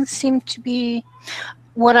doesn't seem to be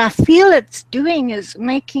what I feel it's doing is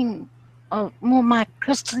making more my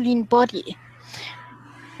crystalline body.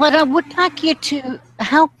 But I would like you to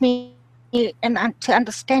help me and to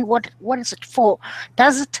understand what is it for.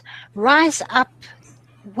 Does it rise up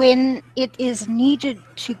when it is needed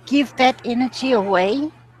to give that energy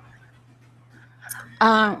away?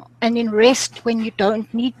 And then rest when you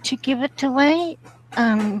don't need to give it away?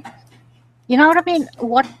 You know what I mean?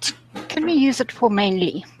 What can we use it for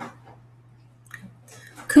mainly?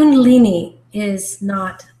 Kundalini is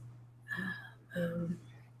not,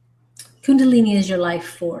 Kundalini is your life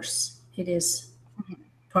force. It is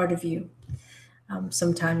part of you.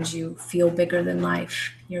 Sometimes you feel bigger than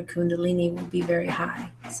life. Your Kundalini will be very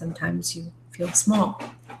high. Sometimes you feel small.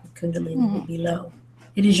 Your Kundalini will be low.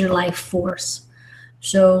 It is your life force.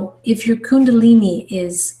 So if your Kundalini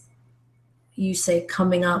is, you say,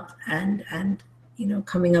 coming up and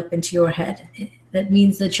coming up into your head, that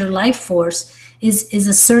means that your life force is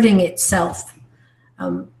asserting itself.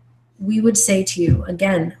 We would say to you,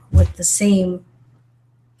 again, with the same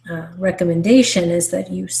recommendation, is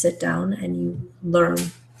that you sit down and you learn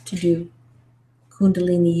to do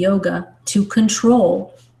Kundalini yoga to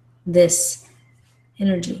control this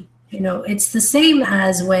energy. It's the same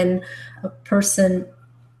as when a person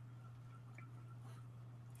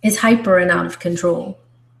is hyper and out of control,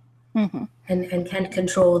 and can't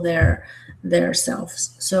control their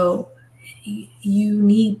selves. So you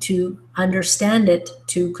need to understand it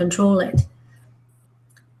to control it.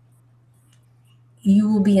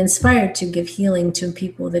 You will be inspired to give healing to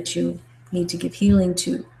people that you need to give healing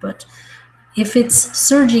to. But if it's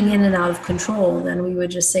surging in and out of control, then we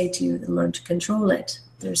would just say to you, learn to control it.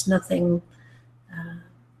 There's nothing,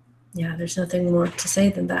 there's nothing more to say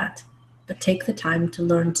than that. But take the time to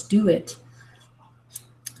learn to do it.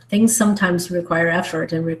 Things sometimes require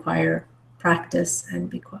effort and require practice,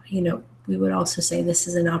 and we would also say this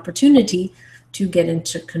is an opportunity to get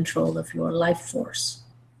into control of your life force,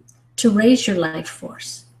 to raise your life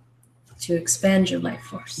force, to expand your life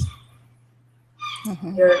force.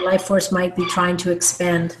 Your life force might be trying to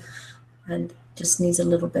expand and just needs a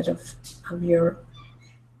little bit of your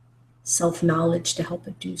self-knowledge to help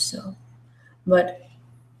it do so. But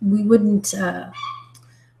we wouldn't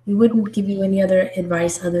give you any other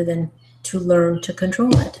advice other than to learn to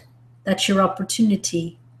control it. That's your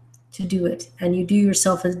opportunity to do it, and you do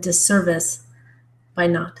yourself a disservice by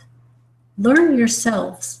not. Learn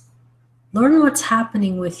yourselves. Learn what's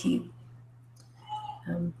happening with you,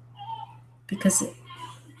 because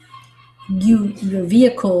your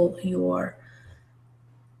vehicle, your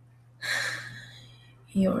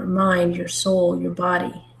mind, your soul, your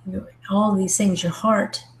body, all these things, your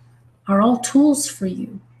heart, are all tools for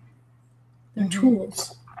you. They're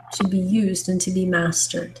tools to be used and to be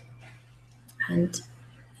mastered. And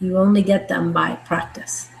you only get them by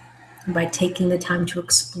practice, and by taking the time to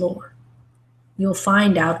explore. You'll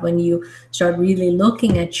find out when you start really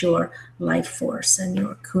looking at your life force and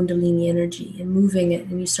your Kundalini energy and moving it,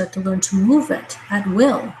 and you start to learn to move it at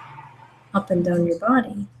will up and down your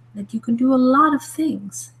body, that you can do a lot of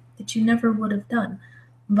things that you never would have done.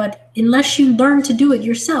 But unless you learn to do it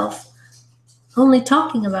yourself, only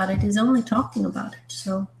talking about it is only talking about it.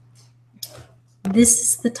 So this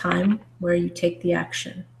is the time where you take the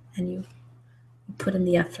action and you put in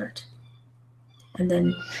the effort. And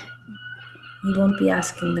then you won't be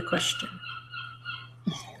asking the question,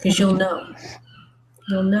 because you'll know.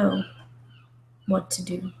 You'll know what to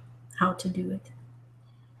do, how to do it.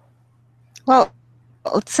 Well,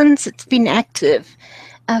 since it's been active,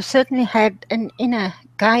 I've certainly had an inner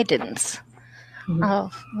guidance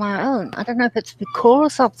of my own. I don't know if it's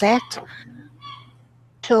because of that,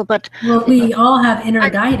 sure, but well, we all have inner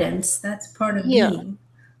guidance. That's part of being.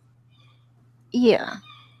 Yeah,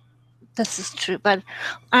 this is true. But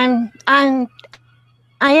I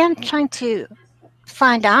am trying to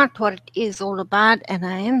find out what it is all about, and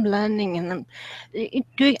I am learning, and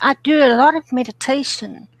I do a lot of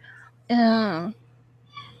meditation.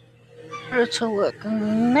 Spiritual work.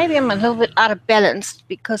 Maybe I'm a little bit out of balance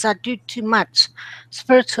because I do too much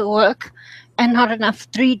spiritual work and not enough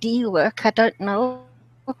 3D work. I don't know.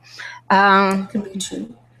 That could be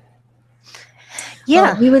true.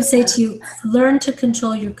 Yeah. Well, we would say to you, learn to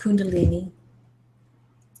control your Kundalini,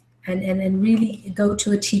 and really go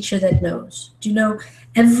to a teacher that knows. Do you know,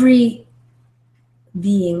 every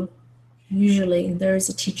being, usually there is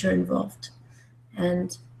a teacher involved,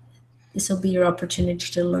 and this will be your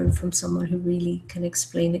opportunity to learn from someone who really can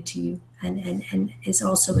explain it to you and is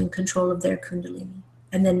also in control of their kundalini.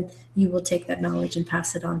 And then you will take that knowledge and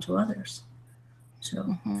pass it on to others.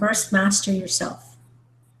 So first master yourself,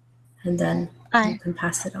 and then you can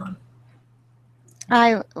pass it on.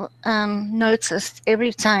 I noticed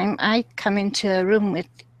every time I come into a room with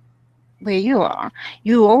where you are,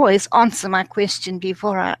 you always answer my question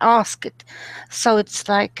before I ask it. So it's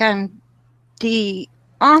like the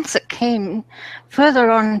answer came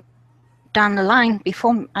further on down the line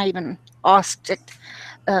before I even asked it.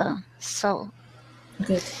 So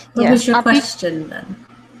good. What was your question then?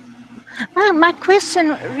 My question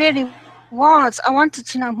really was, I wanted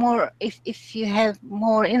to know more if you have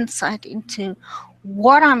more insight into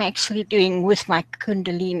what I'm actually doing with my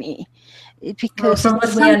kundalini. Because from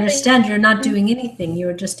what we understand, you're not doing anything.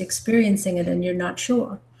 You're just experiencing it and you're not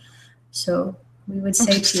sure. So we would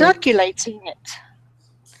say to circulating it.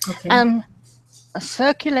 Okay. I'm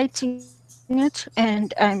circulating it,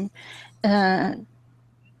 and I'm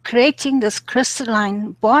creating this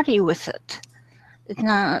crystalline body with it.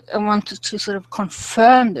 Now I wanted to sort of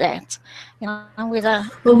confirm that, whether.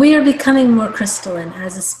 Well, we are becoming more crystalline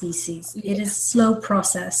as a species. It is a slow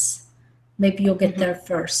process. Maybe you'll get there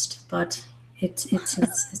first, but it's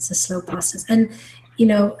a slow process. And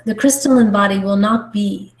the crystalline body will not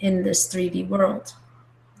be in this 3D world.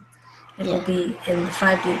 It will be in the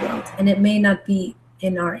 5D world, and it may not be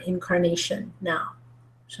in our incarnation now.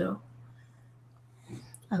 So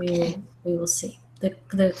we will see. The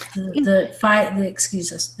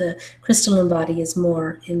crystalline body is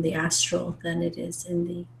more in the astral than it is in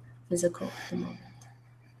the physical at the moment.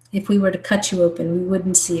 If we were to cut you open, we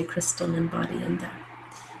wouldn't see a crystalline body in there.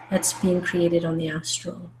 That's being created on the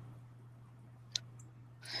astral.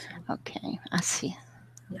 Okay, I see.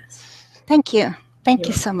 Yes. Thank you. Thank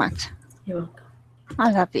you so much. You're welcome.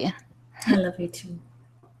 I love you. I love you too.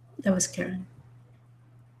 That was Karen.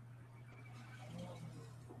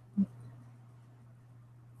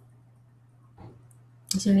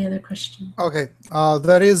 Is there any other question? Okay.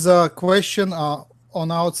 There is a question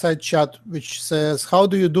on outside chat which says, how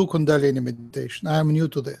do you do Kundalini meditation? I am new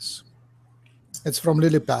to this. It's from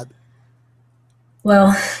𝗪𝗧𝗧𝗧𝗧.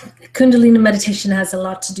 Well, Kundalini meditation has a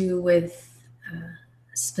lot to do with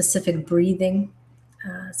specific breathing,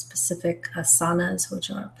 specific asanas,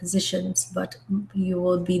 which are positions, but you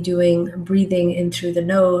will be doing breathing in through the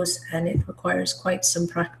nose, and it requires quite some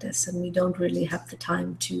practice, and we don't really have the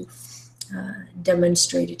time to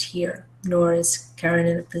demonstrate it here, nor is Karen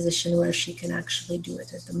in a position where she can actually do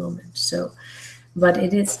it at the moment. So, but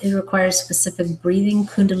it requires specific breathing.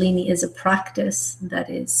 Kundalini is a practice that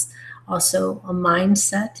is also a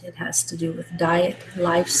mindset. It has to do with diet,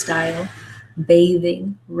 lifestyle,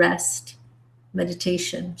 bathing, rest,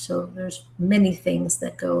 meditation. So there's many things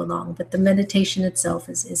that go along, but the meditation itself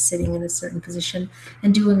is sitting in a certain position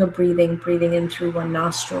and doing a breathing in through one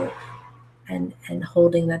nostril and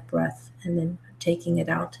holding that breath and then taking it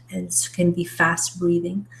out. And it can be fast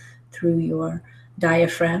breathing through your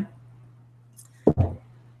diaphragm.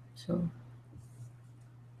 So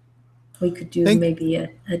we could do maybe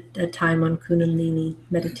a time on Kundalini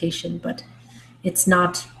meditation, but it's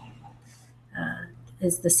not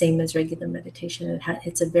is the same as regular meditation.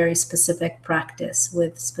 It's a very specific practice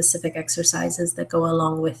with specific exercises that go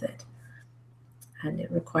along with it. And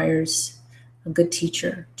it requires a good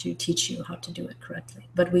teacher to teach you how to do it correctly.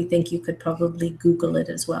 But we think you could probably Google it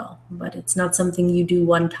as well. But it's not something you do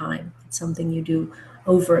one time. It's something you do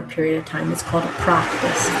over a period of time. It's called a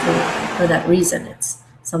practice for that reason. It's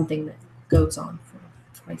something that goes on for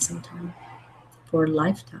quite some time, for a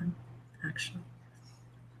lifetime, actually.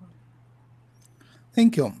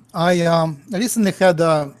 Thank you. I recently had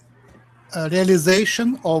a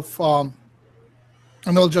realization of,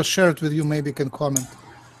 and I'll just share it with you, maybe you can comment.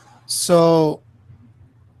 So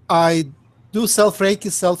I do self-Reiki,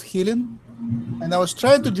 self-healing, and I was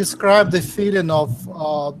trying to describe the feeling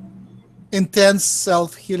of intense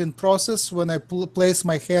self-healing process when I place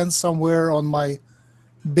my hands somewhere on my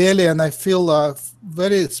belly and I feel a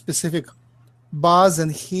very specific buzz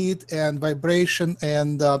and heat and vibration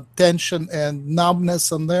and tension and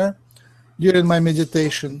numbness on there during my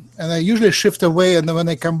meditation. And I usually shift away, and then when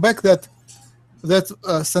I come back, that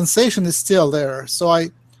sensation is still there. So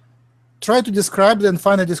I try to describe it and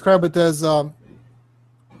finally describe it as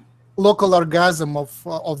local orgasm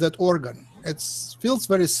of that organ. It feels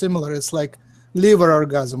very similar. It's like liver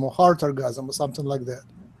orgasm or heart orgasm or something like that.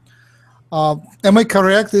 Am I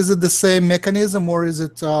correct? Is it the same mechanism, or is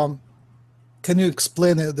it? Can you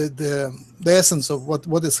explain the essence of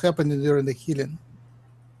what is happening during the healing?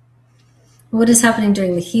 What is happening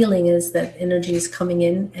during the healing is that energy is coming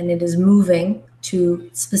in and it is moving to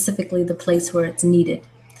specifically the place where it's needed.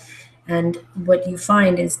 And what you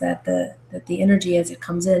find is that the energy as it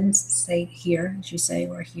comes in, say here, as you say,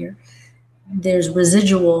 or here, there's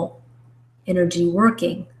residual energy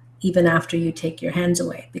working even after you take your hands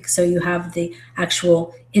away. So you have the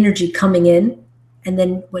actual energy coming in, and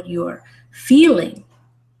then what you're feeling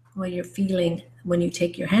when you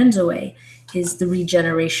take your hands away is the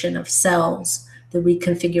regeneration of cells, the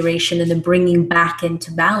reconfiguration, and the bringing back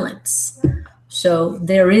into balance. So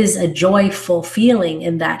there is a joyful feeling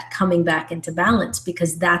in that coming back into balance,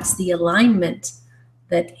 because that's the alignment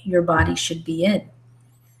that your body should be in.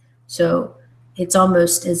 So it's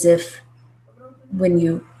almost as if when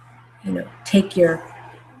you take your,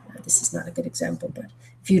 this is not a good example, but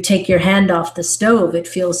if you take your hand off the stove, it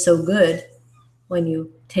feels so good when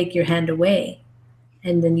you take your hand away,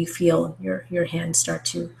 and then you feel your hand start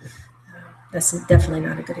to, that's definitely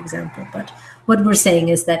not a good example, but what we're saying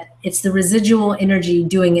is that it's the residual energy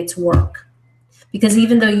doing its work. Because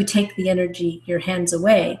even though you take the energy, your hands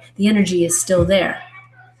away, the energy is still there.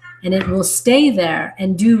 And it will stay there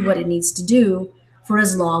and do what it needs to do for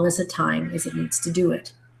as long as the time as it needs to do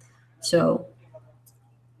it. So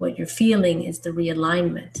what you're feeling is the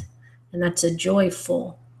realignment, and that's a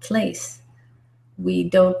joyful place. We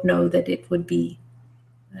don't know that it would be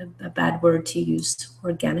a bad word to use,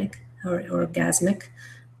 organic or orgasmic.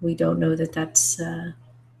 We don't know that that's the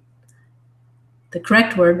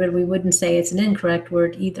correct word, but we wouldn't say it's an incorrect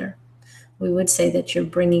word either. We would say that you're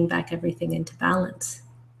bringing back everything into balance,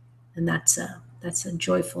 and that's a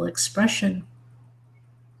joyful expression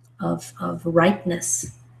of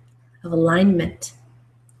rightness, of alignment,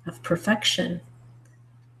 of perfection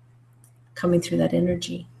coming through that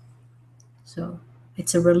energy. So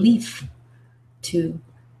it's a relief to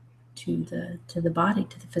the body,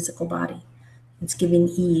 to the physical body. It's giving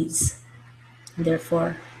ease, and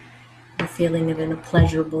therefore you're feeling it in a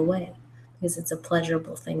pleasurable way, because it's a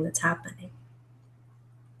pleasurable thing that's happening.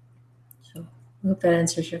 So I hope that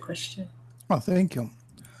answers your question. Oh, thank you.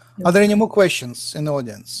 Are there any more questions in the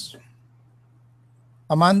audience?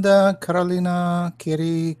 Amanda, Carolina,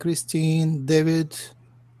 Kerry, Christine, David,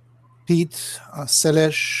 Pete,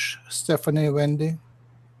 Selesh, Stephanie, Wendy?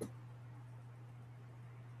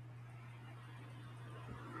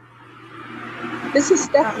 This is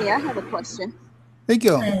Stephanie. I have a question. Thank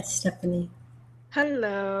you. Hi, Stephanie.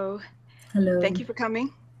 Hello. Hello. Thank you for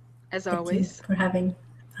coming, as Thank always. you for having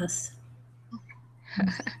us.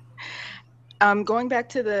 Going back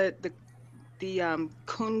to the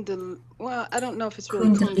Kundalini. Well, I don't know if it's really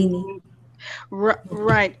Kundalini.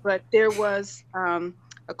 Right, but there was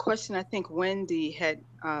a question I think Wendy had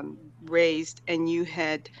raised, and you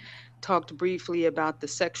had talked briefly about the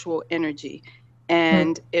sexual energy,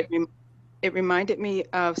 and it reminded me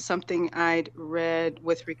of something I'd read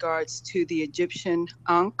with regards to the Egyptian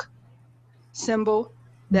Ankh symbol,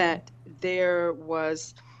 that there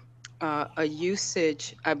was a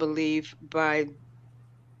usage, I believe, by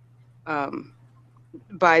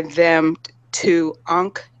them to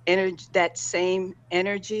Ankh energy, that same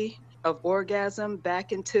energy of orgasm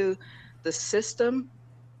back into the system.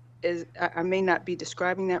 I may not be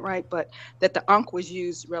describing that right, but that the Ankh was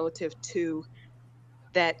used relative to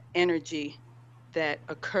that energy that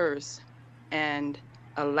occurs and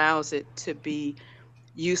allows it to be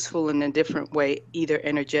useful in a different way, either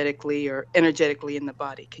energetically or energetically in the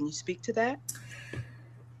body. Can you speak to that?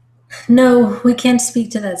 No, we can't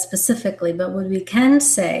speak to that specifically, but what we can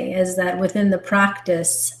say is that within the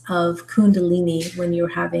practice of Kundalini, when you're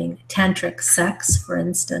having tantric sex, for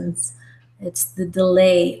instance, it's the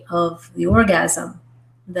delay of the orgasm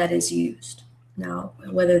that is used. Now,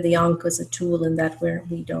 whether the Ankh is a tool in that,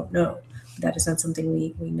 we don't know. That is not something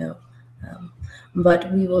we know.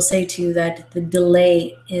 But we will say to you that the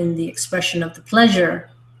delay in the expression of the pleasure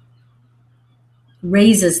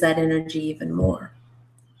raises that energy even more.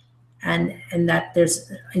 And that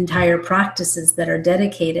there's entire practices that are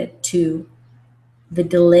dedicated to the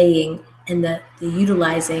delaying and the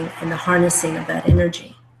utilizing and the harnessing of that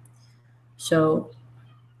energy. So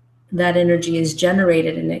that energy is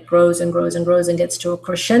generated, and it grows and grows and grows and gets to a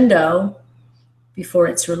crescendo before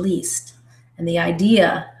it's released. And the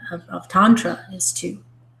idea of Tantra is to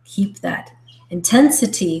keep that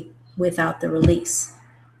intensity without the release.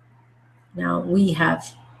 Now we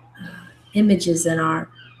have images in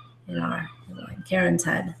Karen's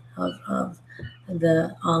head of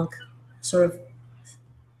the Ankh sort of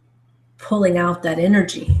pulling out that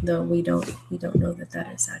energy, though we don't know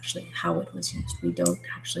that is actually how it was used. We don't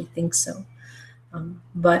actually think so.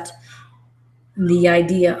 But the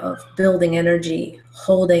idea of building energy,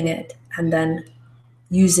 holding it, and then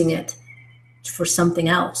using it for something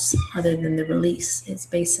else other than the release. It's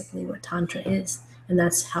basically what Tantra is. And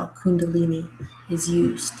that's how Kundalini is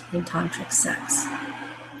used in Tantric sex.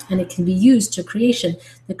 And it can be used to creation.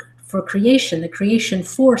 For creation, the creation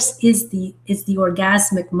force is the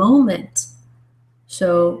orgasmic moment.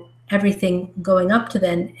 So everything going up to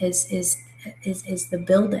then is the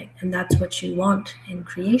building, and that's what you want in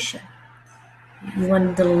creation. You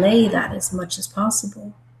want to delay that as much as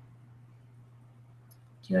possible.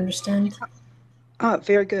 Do you understand?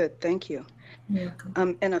 Very good. Thank you. You're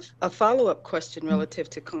welcome. And a follow-up question relative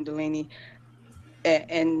to Kundalini,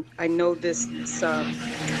 and I know this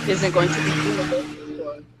isn't going to be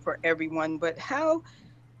universal for everyone, but how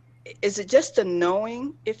is it just a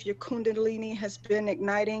knowing if your Kundalini has been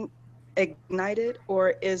ignited,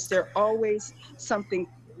 or is there always something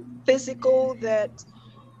physical that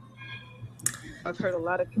I've heard a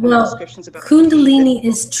lot of descriptions about? Kundalini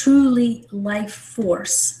is truly life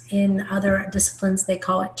force. In other disciplines, they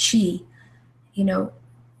call it chi. You know,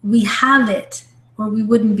 we have it or we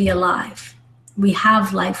wouldn't be alive. We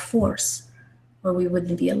have life force or we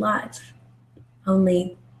wouldn't be alive.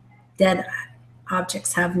 Only dead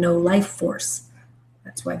objects have no life force.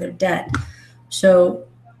 That's why they're dead. So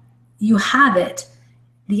you have it.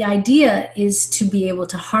 The idea is to be able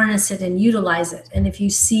to harness it and utilize it. And if you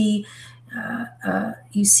see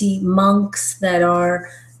monks that are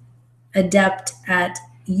adept at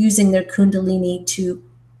using their Kundalini to,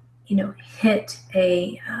 hit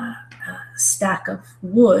a stack of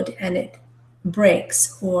wood and it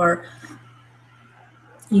breaks, or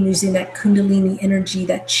using that Kundalini energy,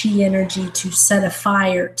 that chi energy, to set a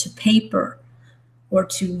fire to paper, or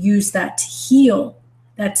to use that to heal.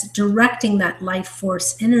 That's directing that life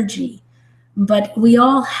force energy. But we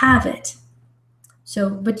all have it. So,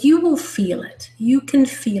 but you will feel it. You can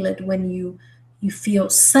feel it when you feel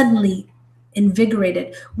suddenly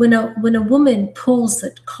invigorated. When a woman pulls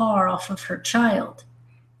the car off of her child,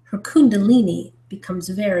 her Kundalini becomes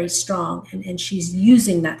very strong, and she's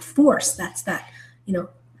using that force. That's that,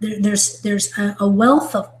 there's a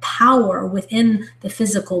wealth of power within the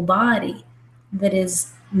physical body that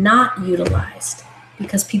is not utilized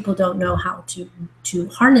because people don't know how to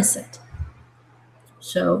harness it.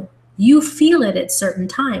 So you feel it at certain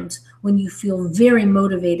times when you feel very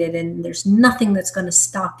motivated and there's nothing that's going to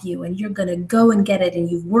stop you, and you're going to go and get it, and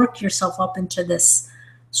you've worked yourself up into this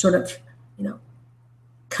sort of,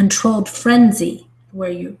 controlled frenzy where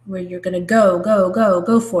you're going to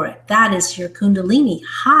go for it. That is your Kundalini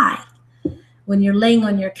high. When you're laying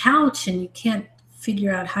on your couch and you can't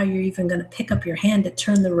figure out how you're even going to pick up your hand to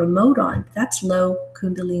turn the remote on, that's low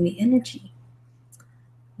Kundalini energy.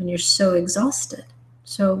 When you're so exhausted.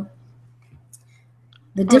 So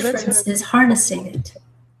the difference is harnessing it,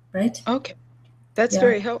 right? Okay. That's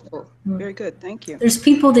very helpful. Very good. Thank you. There's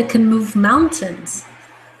people that can move mountains.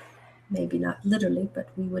 Maybe not literally, but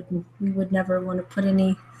we would never want to put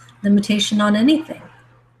any limitation on anything.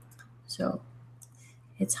 So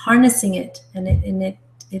it's harnessing it, and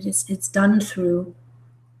it's done through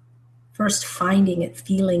first finding it,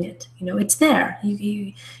 feeling it. It's there.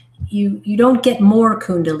 You don't get more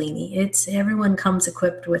Kundalini. Everyone comes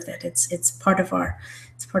equipped with it. It's part of our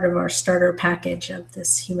starter package of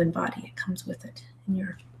this human body. It comes with it in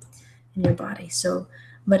your body. So,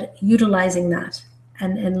 but utilizing that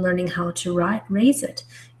and learning how to raise it.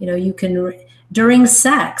 You can during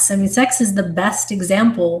sex. I mean, sex is the best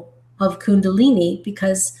example of Kundalini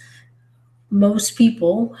because most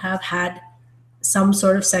people have had some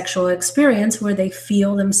sort of sexual experience where they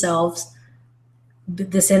feel themselves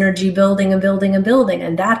this energy building and building and building,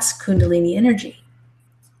 and that's Kundalini energy.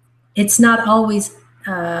 It's not always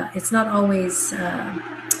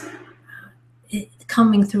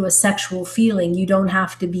coming through a sexual feeling. You don't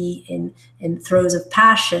have to be in throes of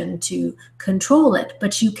passion to control it,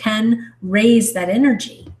 but you can raise that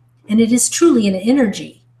energy, and it is truly an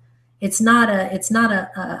energy. It's not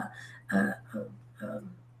a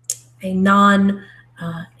non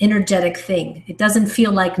energetic thing. It doesn't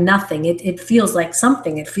feel like nothing. It feels like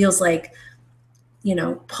something. It feels like,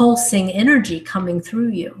 pulsing energy coming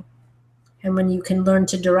through you. And when you can learn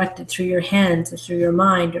to direct it through your hands or through your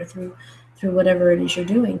mind or through whatever it is you're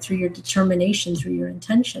doing, through your determination, through your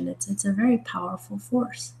intention, it's a very powerful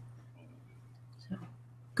force. So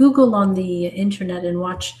Google on the internet and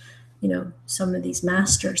watch, some of these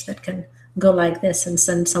masters that can go like this and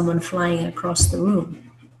send someone flying across the room.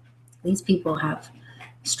 These people have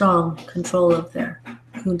strong control of their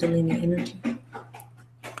Kundalini energy.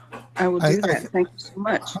 I will do that. Thank you so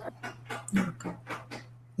much. Okay.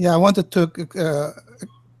 Yeah, I wanted to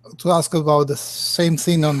ask about the same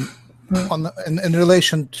thing on in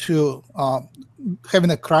relation to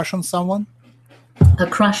having a crush on someone. A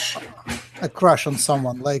crush. A crush on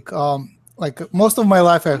someone. Like most of my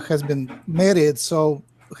life has been married, so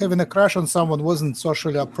having a crush on someone wasn't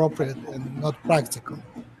socially appropriate and not practical.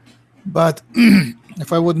 But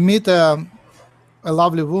if I would meet a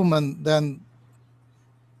lovely woman, then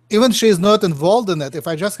even she is not involved in it, if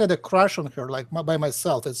I just had a crush on her, like by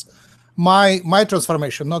myself, it's my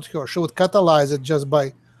transformation, not her. She would catalyze it just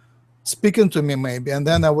by speaking to me, maybe, and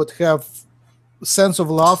then I would have a sense of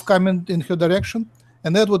love coming in her direction,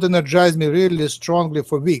 and that would energize me really strongly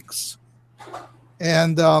for weeks.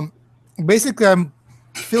 And basically, I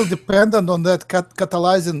feel dependent on that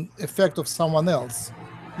catalyzing effect of someone else.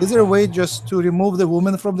 Is there a way just to remove the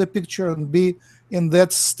woman from the picture and be in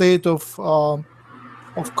that state of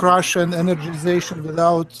crush and energization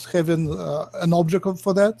without having an object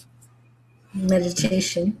for that?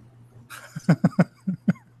 Meditation.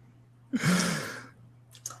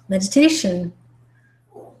 Meditation.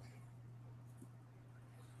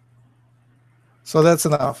 So that's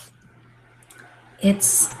enough.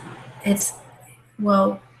 It's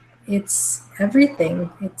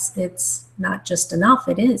everything. It's not just enough.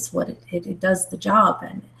 It is what it does the job.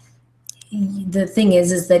 And the thing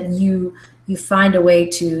is that you find a way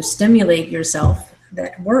to stimulate yourself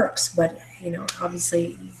that works. But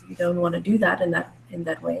obviously you don't want to do that in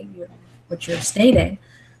that way. What you're stating.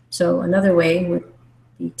 So another way would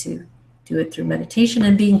be to do it through meditation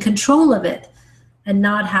and be in control of it, and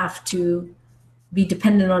not have to be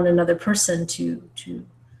dependent on another person to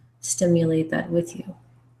stimulate that with you,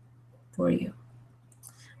 for you.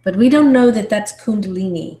 But we don't know that that's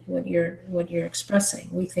Kundalini, what you're expressing.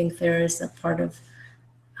 We think there is a part of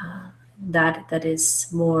that is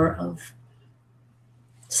more of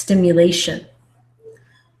stimulation,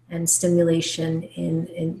 and stimulation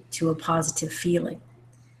into a positive feeling.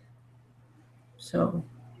 So,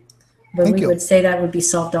 but we would say that would be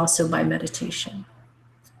solved also by meditation.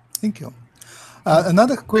 Thank you.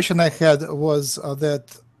 Another question I had was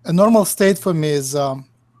that a normal state for me is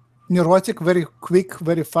neurotic, very quick,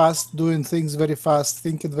 very fast, doing things very fast,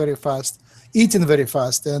 thinking very fast, eating very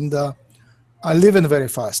fast, and living very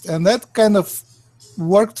fast. And that kind of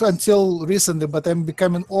worked until recently, but I'm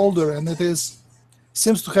becoming older, and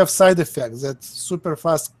seems to have side effects, that super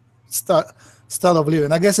fast style of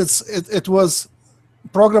living. I guess it was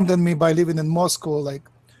programmed in me by living in Moscow,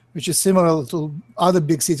 which is similar to other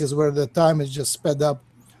big cities where the time is just sped up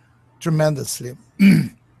tremendously.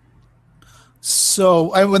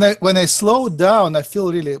 So when I slow down, I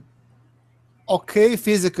feel really okay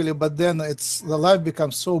physically, but then the life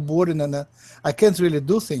becomes so boring, and I can't really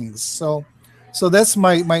do things. So that's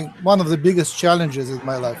my one of the biggest challenges in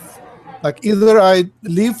my life. Like either I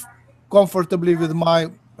live comfortably with my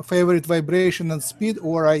favorite vibration and speed,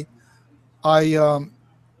 or I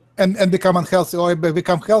become unhealthy, or I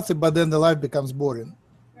become healthy, but then the life becomes boring.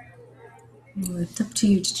 Well, it's up to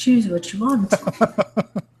you to choose what you want.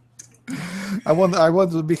 I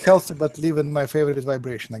want to be healthy, but live in my favorite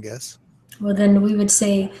vibration, I guess. Well, then we would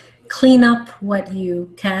say clean up what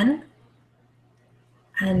you can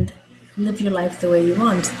and live your life the way you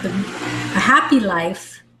want. A happy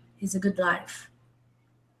life is a good life.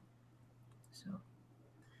 So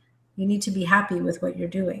you need to be happy with what you're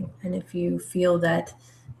doing. And if you feel that,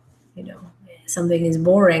 something is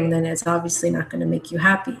boring, then it's obviously not going to make you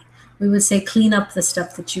happy. We would say clean up the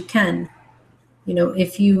stuff that you can.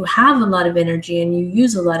 If you have a lot of energy and you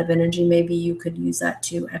use a lot of energy, maybe you could use that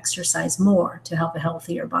to exercise more to help a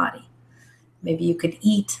healthier body. Maybe you could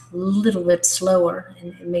eat a little bit slower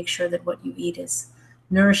and make sure that what you eat is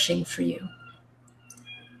nourishing for you.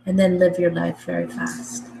 And then live your life very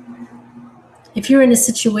fast. If you're in a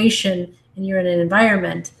situation and you're in an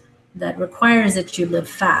environment that requires that you live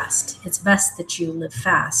fast, it's best that you live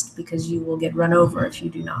fast, because you will get run over if you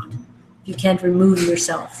do not. You can't remove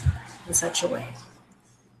yourself in such a way.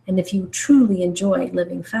 And if you truly enjoy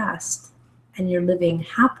living fast and you're living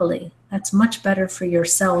happily, that's much better for your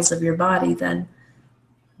cells of your body than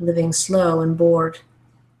living slow and bored,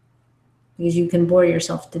 because you can bore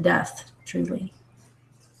yourself to death, truly.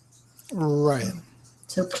 Right.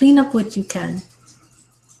 So clean up what you can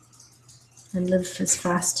and live as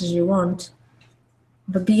fast as you want.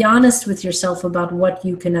 But be honest with yourself about what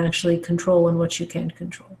you can actually control and what you can't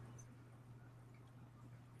control.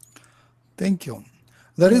 Thank you.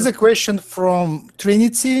 There is a question from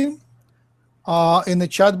Trinity in the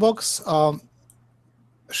chat box.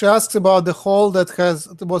 She asks about the hole that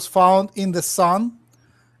was found in the sun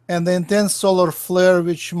and the intense solar flare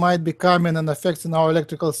which might be coming and affecting our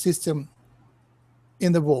electrical system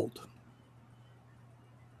in the world.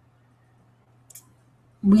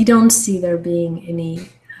 we don't see there being any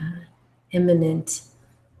imminent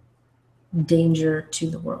danger to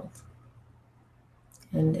the world.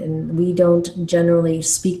 And we don't generally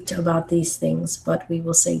speak about these things, but we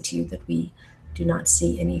will say to you that we do not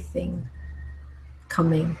see anything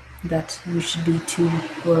coming that you should be too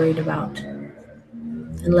worried about,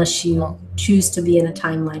 unless you choose to be in a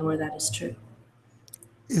timeline where that is true.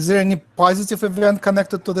 Is there any positive event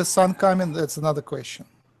connected to the sun coming? That's another question.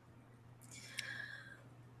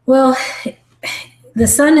 Well, the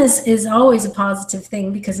sun is always a positive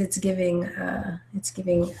thing because it's giving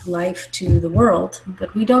life to the world,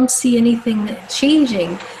 but we don't see anything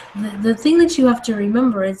changing. The thing that you have to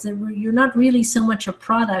remember is that you're not really so much a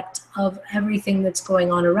product of everything that's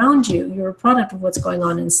going on around you. You're a product of what's going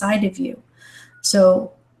on inside of you.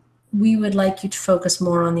 So we would like you to focus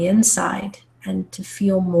more on the inside and to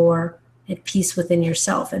feel more at peace within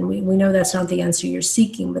yourself. And we know that's not the answer you're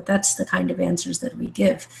seeking, but that's the kind of answers that we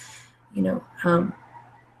give. You know,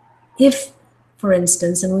 if, for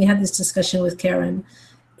instance, and we had this discussion with Karen,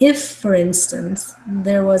 if, for instance,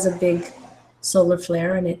 there was a big solar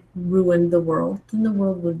flare and it ruined the world, then the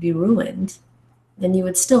world would be ruined. Then you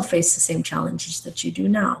would still face the same challenges that you do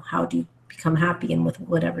now. How do you become happy in with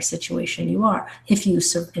whatever situation you are, if you,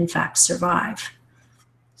 in fact, survive?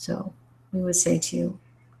 So we would say to you,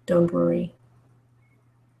 don't worry.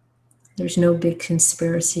 There's no big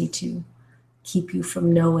conspiracy to keep you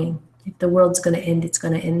from knowing. If the world's going to end, it's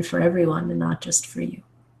going to end for everyone and not just for you.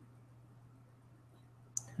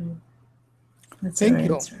 So that's Thank our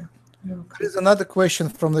you. answer. There's another question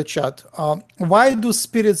from the chat. Why do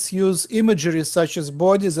spirits use imagery such as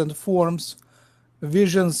bodies and forms,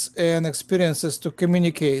 visions and experiences to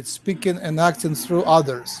communicate, speaking and acting through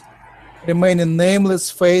others, remaining nameless,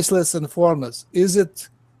 faceless, and formless? Is it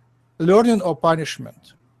learning or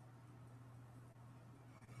punishment?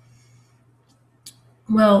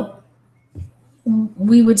 Well,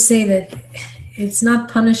 we would say that it's not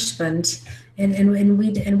punishment, and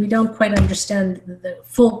we don't quite understand the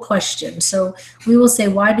full question. So we will say,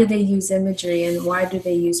 why do they use imagery and why do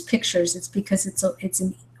they use pictures? It's because it's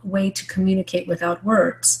a way to communicate without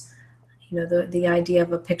words. You know, the idea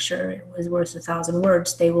of a picture is worth 1,000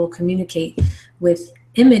 words. They will communicate with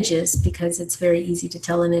images because it's very easy to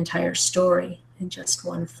tell an entire story in just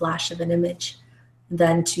one flash of an image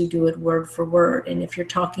than to do it word for word. And if you're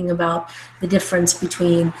talking about the difference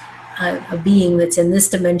between a being that's in this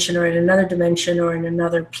dimension or in another dimension or in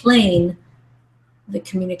another plane, the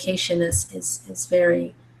communication is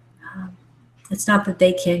very, it's not that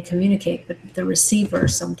they can't communicate, but the receiver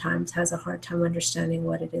sometimes has a hard time understanding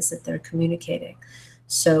what it is that they're communicating.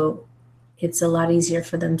 So it's a lot easier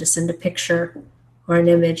for them to send a picture or an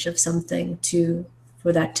image of something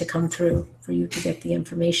for that to come through, for you to get the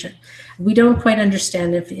information. We don't quite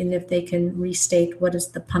understand if they can restate what is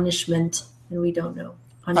the punishment, and we don't know.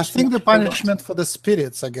 I think the punishment for the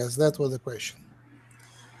spirits, I guess, that was the question.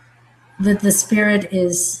 That the spirit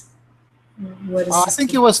is, what is I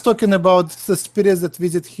think he was talking about the spirits that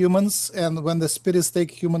visit humans, and when the spirits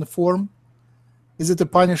take human form, is it a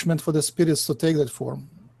punishment for the spirits to take that form?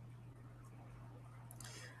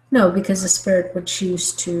 No, because the spirit would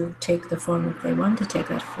choose to take the form if they want to take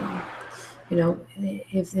that form. You know,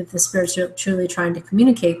 if the spirits are truly trying to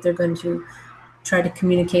communicate, they're going to try to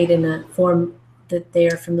communicate in a form that they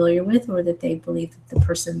are familiar with, or that they believe that the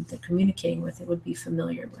person they're communicating with it would be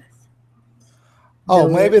familiar with. Oh,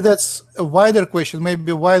 maybe that's a wider question.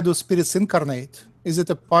 Maybe why do spirits incarnate? Is it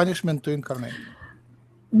a punishment to incarnate?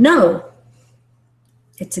 No,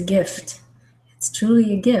 it's a gift. It's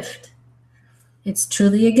truly a gift. It's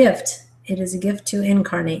truly a gift. It is a gift to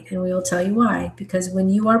incarnate, and we will tell you why. Because when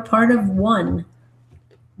you are part of one,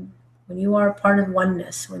 when you are part of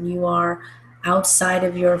oneness, when you are outside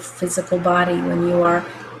of your physical body, when you are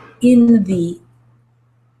in the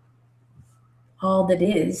all that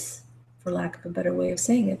is, for lack of a better way of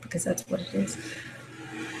saying it, because that's what it is,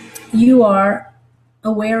 you are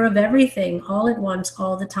aware of everything all at once,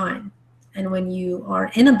 all the time. And when you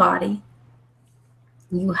are in a body,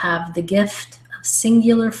 you have the gift of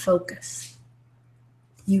singular focus.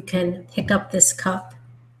 You can pick up this cup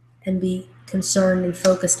and be concerned and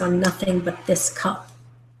focused on nothing but this cup.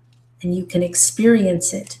 And you can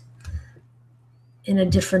experience it in a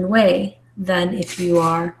different way than if you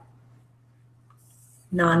are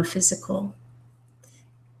non-physical.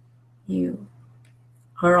 You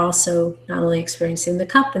are also not only experiencing the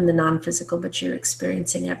cup in the non-physical, but you're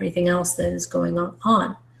experiencing everything else that is going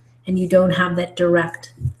on. And you don't have that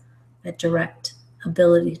direct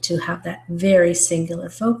ability to have that very singular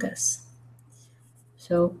focus.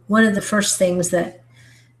 So one of the first things that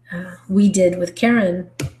we did with Karen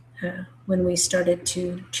when we started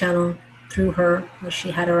to channel through her, where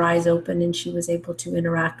she had her eyes open and she was able to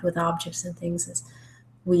interact with objects and things, is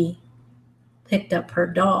we picked up her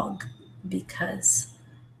dog because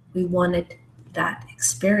we wanted that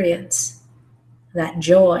experience, that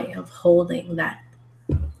joy of holding that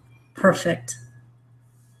perfect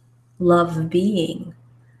love being.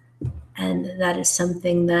 And that is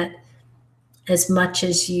something that, as much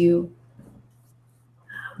as you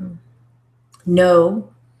know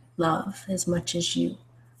love, as much as you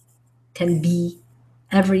can be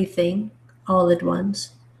everything all at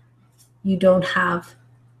once, you don't have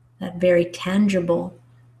that very tangible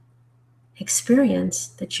experience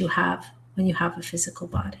that you have when you have a physical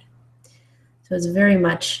body. So it's very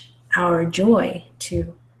much our joy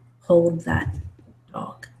to hold that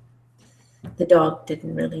dog. The dog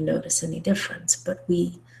didn't really notice any difference, but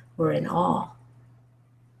we were in awe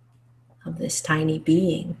of this tiny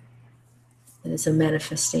being that is a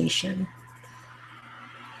manifestation.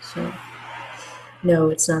 So no,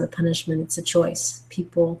 it's not a punishment, it's a choice.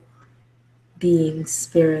 People, beings,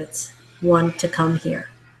 spirits want to come here.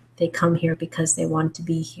 They come here because they want to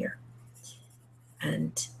be here.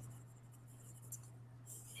 And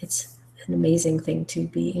it's an amazing thing to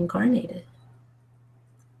be incarnated.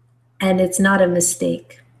 And it's not a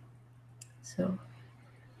mistake. So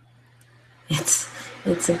it's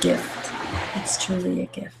a gift. It's truly a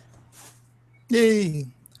gift. Yay.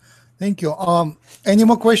 Thank you. Any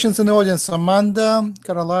more questions in the audience? Amanda,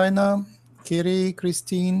 Carolina, Kiri,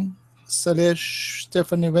 Christine, Salesh,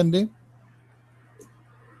 Stephanie, Wendy?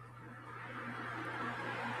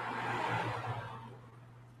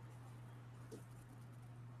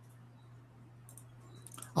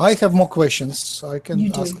 I have more questions, so I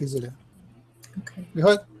can ask easily. Okay. Go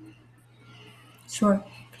ahead. Sure,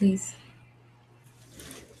 please.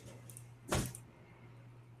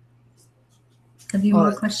 Have you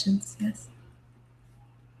more questions? Yes.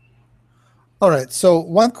 All right. So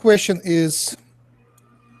one question is,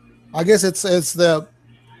 I guess it's the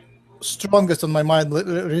strongest on my mind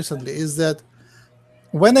recently, is that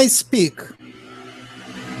when I speak,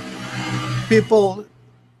 people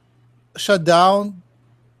shut down,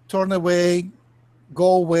 turn away,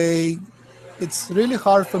 go away. It's really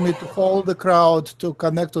hard for me to hold the crowd, to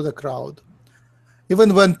connect to the crowd.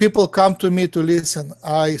 Even when people come to me to listen,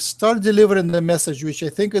 I start delivering the message, which I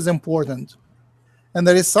think is important. And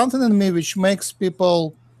there is something in me which makes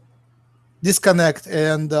people disconnect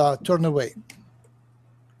and turn away.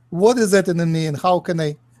 What is that in me and how can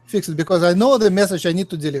I fix it? Because I know the message I need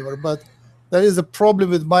to deliver, but there is a problem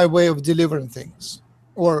with my way of delivering things.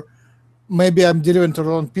 Or maybe I'm delivering to the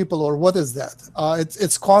wrong people, or what is that?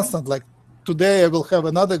 It's constant. Like today I will have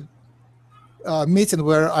another meeting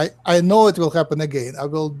where I know it will happen again. I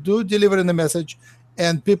will delivering the message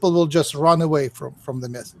and people will just run away from the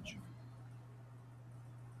message.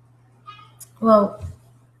 Well,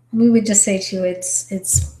 we would just say to you,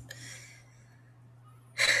 it's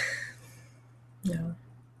no.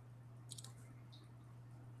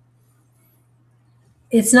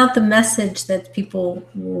 It's not the message that people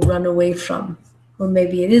will run away from, or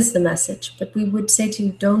maybe it is the message, but we would say to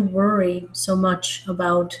you, don't worry so much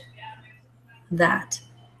about that.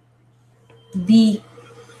 Be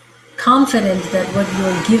confident that what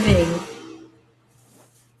you're giving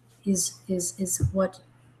is what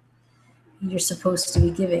you're supposed to be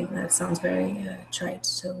giving. That sounds very trite,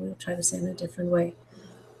 so we'll try to say it in a different way.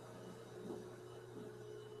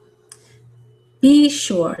 Be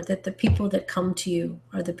sure that the people that come to you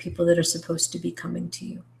are the people that are supposed to be coming to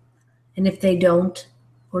you. And if they don't,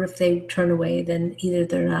 or if they turn away, then either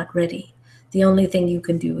they're not ready. The only thing you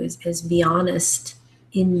can do is be honest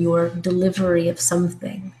in your delivery of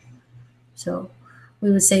something. So we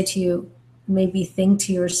would say to you, maybe think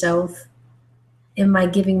to yourself, am I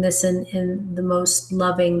giving this in the most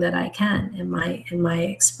loving that I can? Am I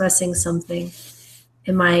expressing something?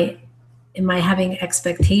 Am I having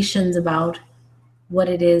expectations about what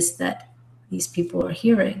it is that these people are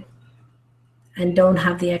hearing? And don't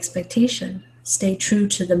have the expectation. Stay true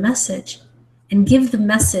to the message and give the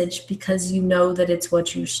message because you know that it's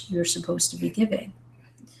what you're supposed to be giving.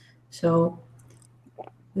 So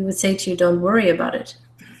we would say to you, don't worry about it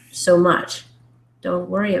so much. Don't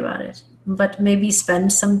worry about it. But maybe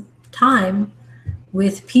spend some time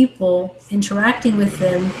with people, interacting with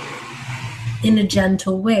them in a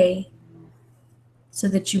gentle way so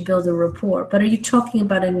that you build a rapport. But are you talking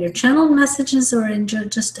about in your channeled messages or in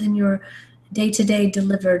just in your day-to-day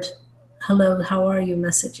delivered hello, how are you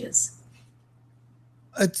messages?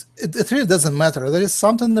 It really doesn't matter. There is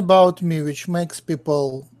something about me which makes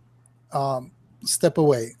people step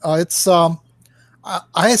away. I assume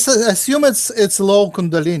it's low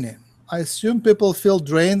Kundalini. I assume people feel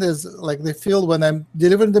drained as like they feel when I'm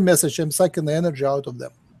delivering the message, I'm sucking the energy out of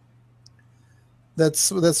them.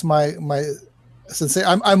 That's my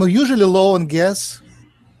sensation. I'm usually low on gas,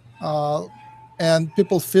 and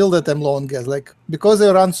people feel that I'm low on gas. Like because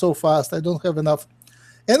I run so fast, I don't have enough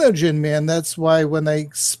energy in me, and that's why when I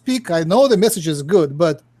speak, I know the message is good,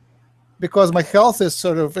 but because my health is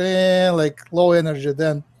sort of like low energy,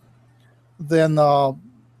 then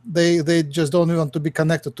they just don't want to be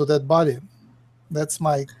connected to that body. That's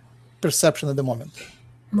my perception at the moment.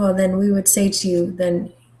 Well, then we would say to you,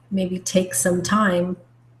 then maybe take some time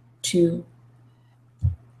to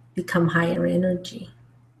become higher energy.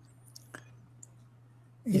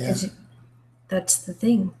 Because that's the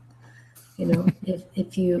thing. You know,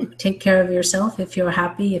 if you take care of yourself, if you're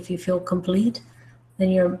happy, if you feel complete, then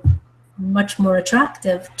you're much more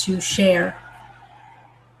attractive to share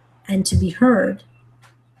and to be heard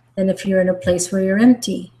than if you're in a place where you're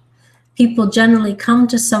empty. People generally come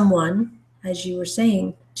to someone, as you were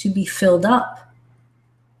saying, to be filled up.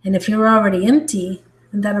 And if you're already empty,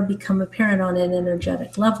 then that'll become apparent on an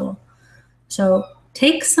energetic level. So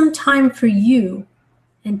take some time for you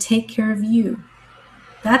and take care of you.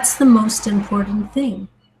 That's the most important thing.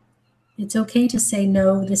 It's okay to say,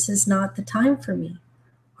 no, this is not the time for me,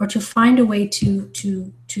 or to find a way to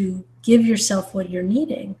give yourself what you're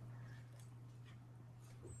needing.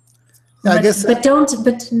 Yeah,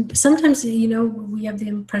 but sometimes, you know, we have the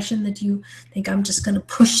impression that you think, I'm just going to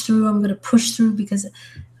push through. I'm going to push through, because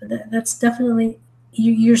that's definitely,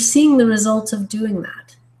 you're seeing the results of doing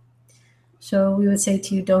that. So we would say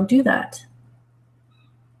to you, don't do that.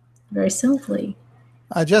 Very simply.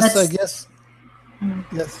 Yes.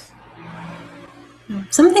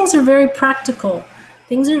 Some things are very practical.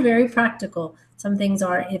 Things are very practical. Some things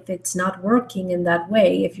are, if it's not working in that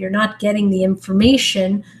way, if you're not getting the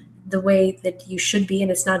information the way that you should be,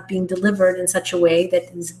 and it's not being delivered in such a way that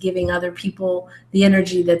is giving other people the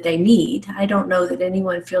energy that they need. I don't know that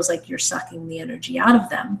anyone feels like you're sucking the energy out of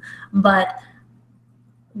them, but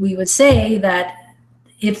we would say that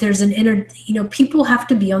if there's an people have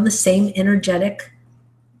to be on the same energetic,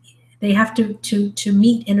 they have to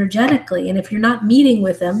meet energetically. And if you're not meeting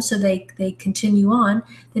with them so they continue on,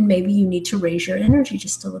 then maybe you need to raise your energy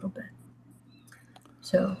just a little bit.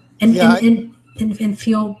 So, and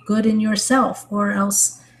feel good in yourself, or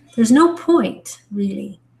else there's no point,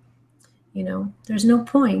 really. You know, there's no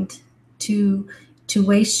point to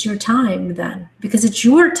waste your time then, because it's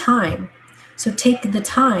your time. So take the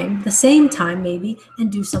time, the same time maybe,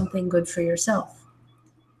 and do something good for yourself.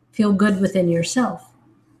 Feel good within yourself,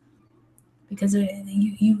 because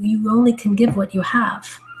you only can give what you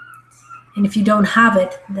have. And if you don't have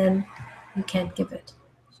it, then you can't give it.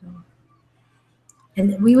 So,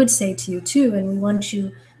 and we would say to you too, and we want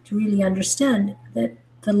you to really understand that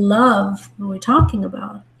the love that we're talking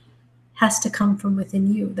about has to come from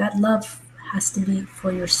within you. That love has to be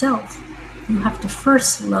for yourself. You have to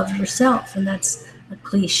first love yourself, and that's a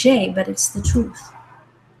cliche, but it's the truth.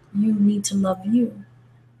 You need to love you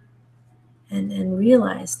and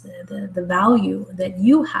realize the value that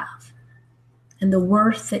you have and the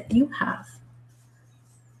worth that you have.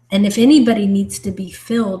 And if anybody needs to be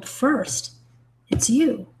filled first, it's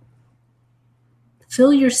you.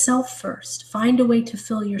 Fill yourself first. Find a way to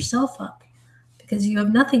fill yourself up, because you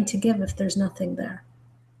have nothing to give if there's nothing there.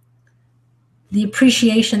 The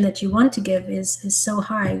appreciation that you want to give is so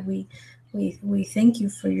high. We thank you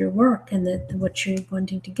for your work and what you're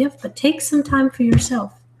wanting to give, but take some time for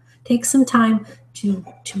yourself. Take some time to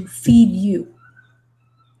feed you,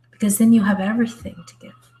 because then you have everything to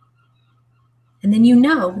give. And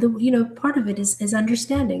then part of it is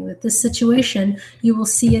understanding that this situation, you will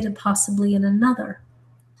see it possibly in another,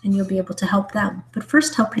 and you'll be able to help them. But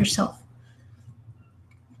first, help yourself.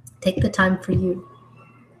 Take the time for you.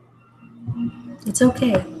 It's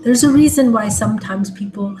okay. There's a reason why sometimes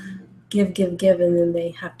people give, and then they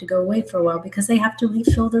have to go away for a while, because they have to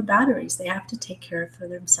refill their batteries. They have to take care of it for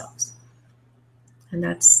themselves. And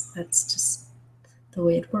that's just the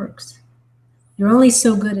way it works. You're only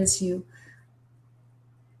so good as you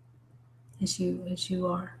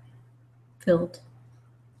are filled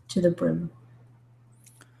to the brim.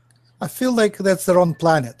 I feel like that's the wrong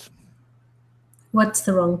planet. What's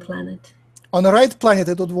the wrong planet? On the right planet,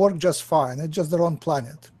 it would work just fine. It's just the wrong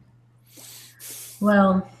planet.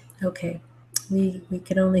 Well, okay. We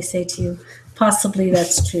can only say to you, possibly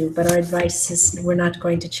that's true, but our advice is we're not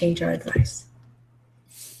going to change our advice.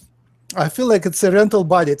 I feel like it's a rental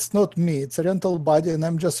body. It's not me. It's a rental body, and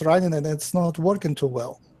I'm just running, and it's not working too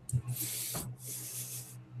well.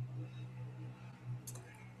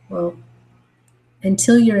 Well,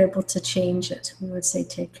 until you're able to change it, we would say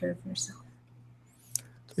take care of yourself.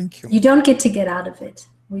 Thank you. You don't get to get out of it.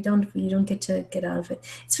 You don't get to get out of it.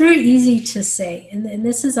 It's very easy to say, and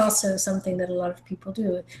this is also something that a lot of people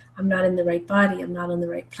do. I'm not in the right body. I'm not on the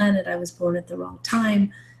right planet. I was born at the wrong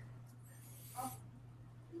time.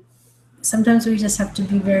 Sometimes we just have to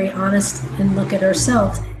be very honest and look at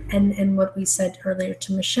ourselves. And what we said earlier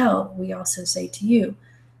to Michelle, we also say to you.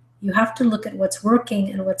 You have to look at what's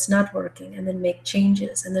working and what's not working and then make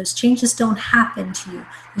changes. And those changes don't happen to you.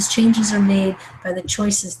 Those changes are made by the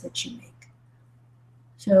choices that you make.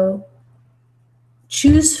 So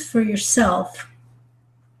choose for yourself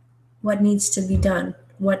what needs to be done,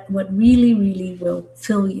 what really, really will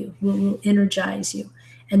fill you, will energize you.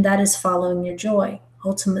 And that is following your joy.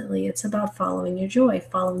 Ultimately, it's about following your joy,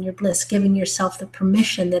 following your bliss, giving yourself the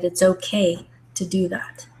permission that it's okay to do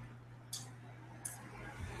that.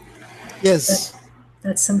 Yes.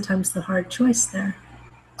 That's sometimes the hard choice there.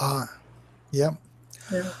 Yeah.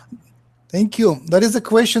 Thank you. That is a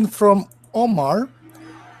question from Omar.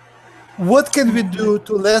 What can we do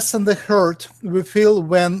to lessen the hurt we feel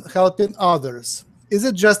when helping others? Is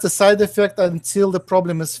it just a side effect until the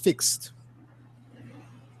problem is fixed?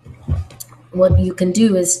 What you can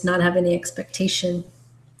do is not have any expectation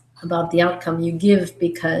about the outcome. You give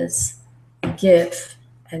because you give.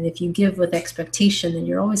 And if you give with expectation, then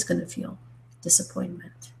you're always going to feel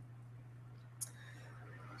disappointment.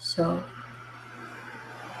 So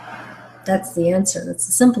that's the answer. That's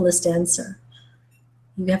the simplest answer.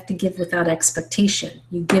 You have to give without expectation.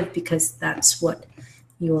 You give because that's what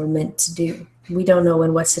you're meant to do. We don't know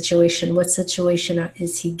in what situation. What situation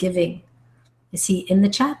is he giving? Is he in the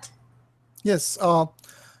chat? Yes.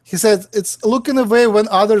 He said, it's looking away when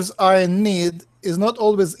others are in need is not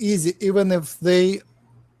always easy, even if they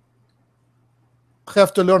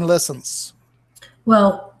have to learn lessons.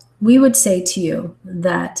 Well, we would say to you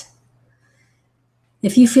that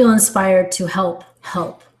if you feel inspired to help,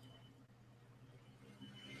 help.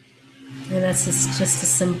 And that's just a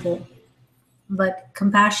simple, but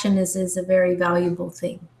compassion is a very valuable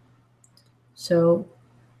thing. So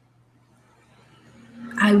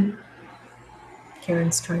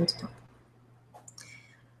Karen's trying to talk.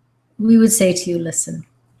 We would say to you, listen,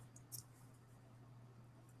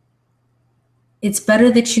 it's better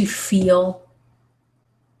that you feel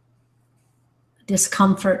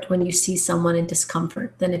discomfort when you see someone in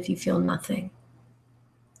discomfort than if you feel nothing.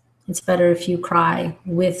 It's better if you cry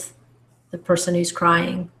with the person who's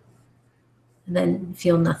crying than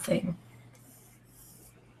feel nothing.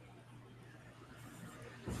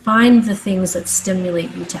 Find the things that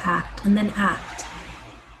stimulate you to act and then act.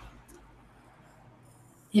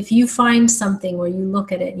 If you find something where you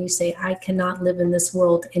look at it and you say, I cannot live in this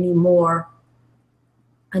world anymore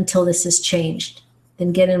until this is changed,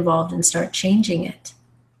 then get involved and start changing it.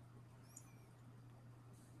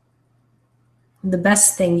 The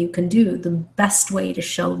best thing you can do, the best way to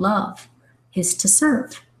show love is to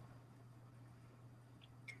serve.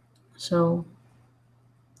 So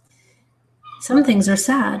some things are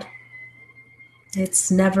sad. It's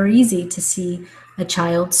never easy to see a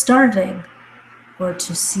child starving or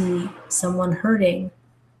to see someone hurting.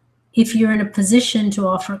 If you're in a position to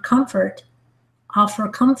offer comfort, offer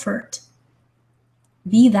comfort.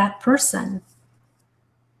 Be that person.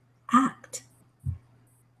 Act.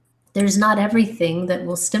 There's not everything that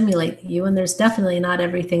will stimulate you, and there's definitely not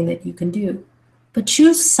everything that you can do. But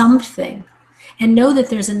choose something and know that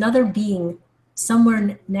there's another being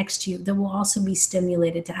somewhere next to you that will also be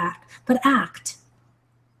stimulated to act. But act.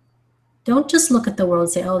 Don't just look at the world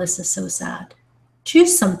and say, oh, this is so sad.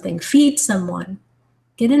 Choose something. Feed someone.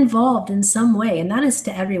 Get involved in some way. And that is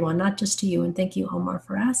to everyone, not just to you. And thank you, Omar,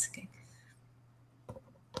 for asking.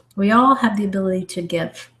 We all have the ability to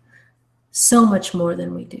give so much more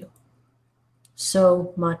than we do.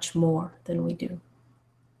 So much more than we do.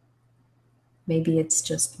 Maybe it's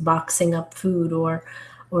just boxing up food or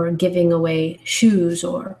giving away shoes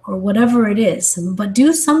or whatever it is. But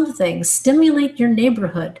do something. Stimulate your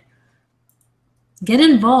neighborhood. Get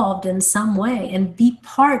involved in some way and be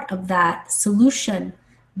part of that solution.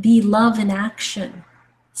 Be love in action.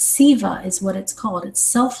 Siva is what it's called. It's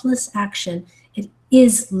selfless action. It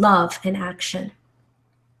is love in action.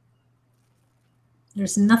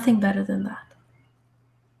 There's nothing better than that.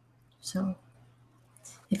 So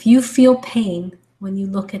if you feel pain when you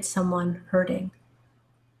look at someone hurting,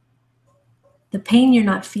 the pain you're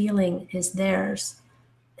not feeling is theirs,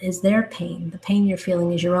 is their pain. The pain you're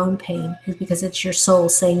feeling is your own pain, is because it's your soul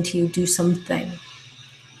saying to you, do something.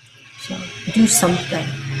 So do something.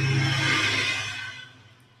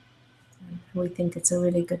 And we think it's a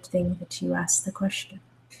really good thing that you asked the question.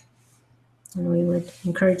 And we would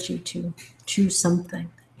encourage you to choose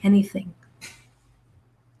something, anything.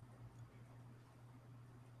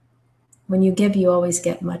 When you give, you always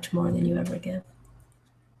get much more than you ever give.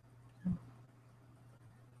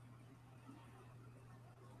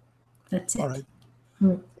 That's it. All right.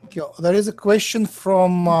 Thank you. There is a question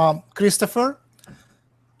from Christopher.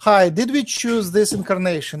 Hi, did we choose this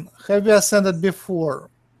incarnation? Have we ascended before?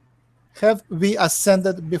 Have we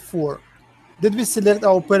ascended before? Did we select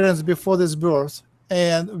our parents before this birth?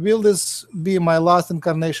 And will this be my last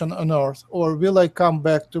incarnation on Earth, or will I come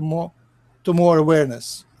back to more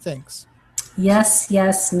awareness? Thanks. Yes,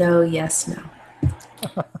 yes, no, yes, no.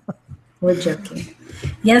 We're joking.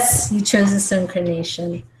 Yes, you chose this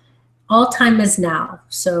incarnation. All time is now.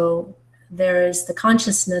 So there is the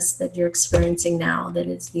consciousness that you're experiencing now that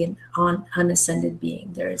is the unascended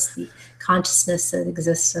being. There is the consciousness that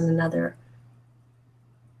exists in another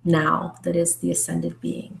now that is the ascended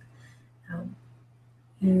being.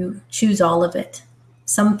 You choose all of it.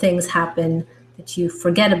 Some things happen that you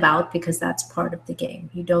forget about because that's part of the game.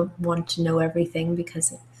 You don't want to know everything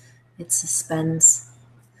because it suspends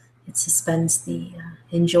the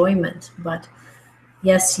enjoyment. But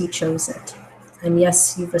yes, you chose it. And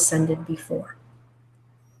yes, you've ascended before.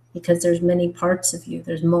 Because there's many parts of you.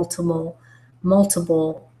 There's multiple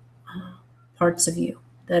parts of you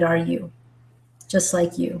that are you. Just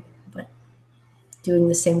like you, but doing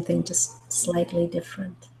the same thing, just slightly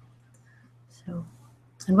different. So,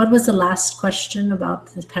 and what was the last question about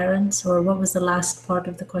the parents, or what was the last part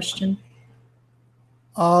of the question?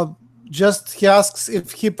 Just he asks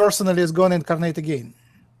if he personally is going to incarnate again.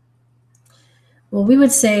 Well, we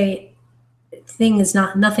would say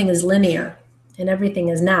nothing is linear and everything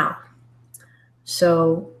is now.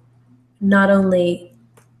 So not only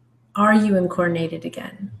are you incarnated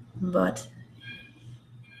again, but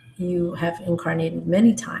you have incarnated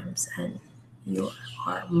many times and you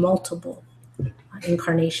are multiple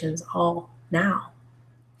incarnations all now.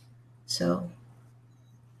 So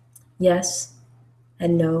yes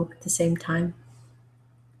and no at the same time,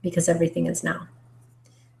 because everything is now.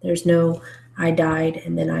 There's no I died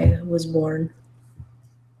and then I was born.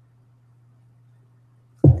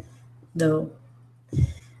 Though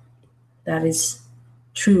that is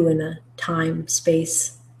true in a time,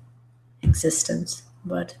 space existence,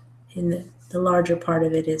 but in the larger part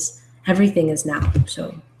of it is everything is now.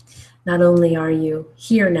 So not only are you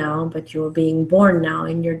here now, but you're being born now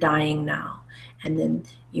and you're dying now. And then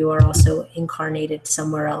you are also incarnated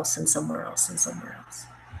somewhere else and somewhere else and somewhere else.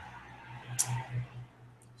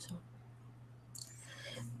 So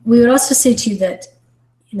we would also say to you that,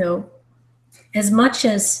 as much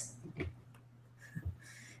as,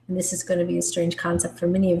 and this is going to be a strange concept for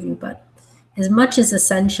many of you, but as much as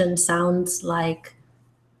ascension sounds like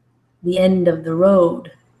the end of the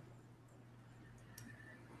road,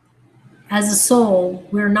 as a soul,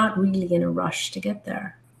 we're not really in a rush to get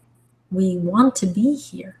there. We want to be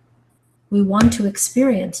here. We want to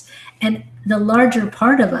experience. And the larger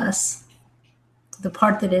part of us, the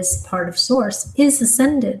part that is part of Source, is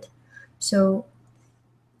ascended. So,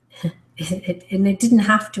 and it didn't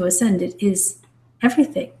have to ascend. It is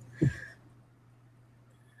everything.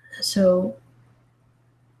 So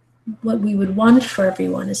what we would want for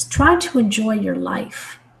everyone is try to enjoy your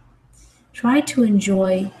life. Try to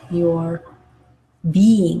enjoy your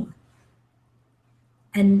being.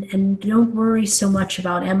 And don't worry so much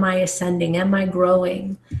about, am I ascending? Am I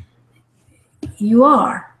growing? You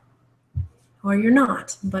are, or you're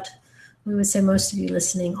not. But we would say most of you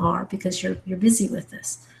listening are, because you're busy with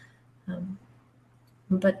this.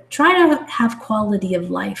 But try to have quality of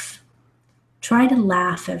life. Try to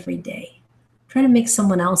laugh every day. Try to make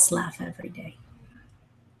someone else laugh every day.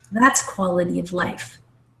 That's quality of life.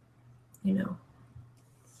 We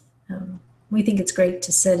think it's great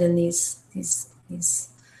to sit in these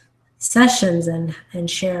sessions and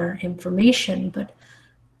share information, but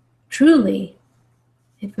truly,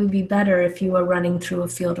 it would be better if you were running through a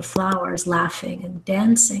field of flowers, laughing and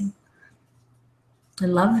dancing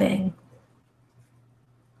and loving.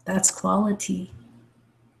 That's quality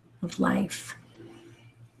of life,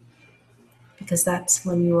 because that's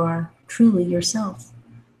when you are truly yourself.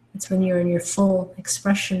 It's when you're in your full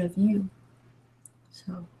expression of you.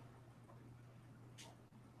 So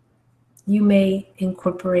you may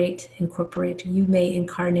incorporate, you may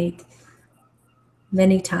incarnate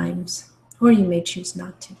many times, or you may choose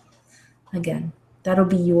not to. Again, that'll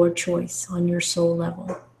be your choice on your soul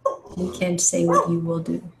level. We can't say what you will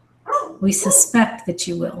do. We suspect that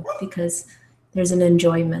you will, because there's an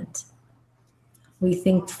enjoyment. We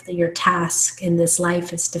think that your task in this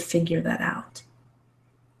life is to figure that out.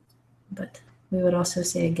 But we would also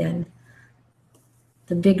say again,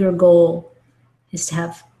 The bigger goal is to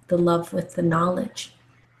have the love with the knowledge.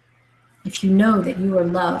 If you know that you are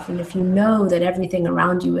love, and if you know that everything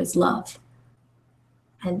around you is love,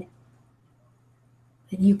 and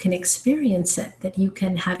that you can experience it, that you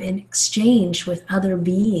can have an exchange with other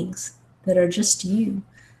beings that are just you,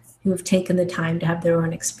 who have taken the time to have their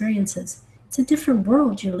own experiences, it's a different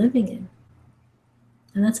world you're living in.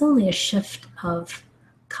 And that's only a shift of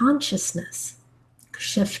consciousness, a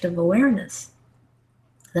shift of awareness.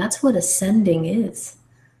 That's what ascending is.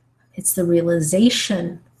 It's the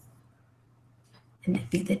realization, and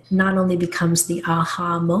it not only becomes the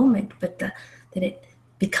aha moment, but that it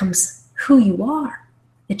becomes who you are,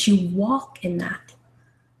 that you walk in that.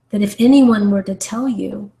 That if anyone were to tell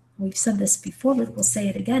you, we've said this before, but we'll say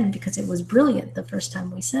it again because it was brilliant the first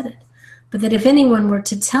time we said it, but that if anyone were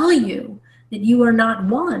to tell you that you are not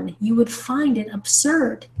one, you would find it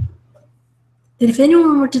absurd. That if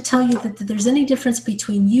anyone were to tell you that there's any difference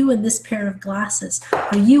between you and this pair of glasses,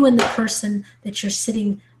 or you and the person that you're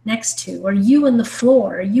sitting next to, or you and the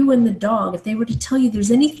floor, or you and the dog, if they were to tell you there's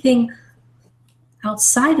anything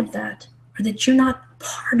outside of that, or that you're not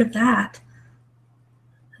part of that,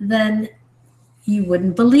 then you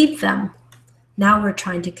wouldn't believe them. Now we're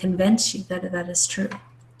trying to convince you that that is true.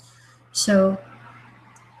 So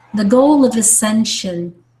the goal of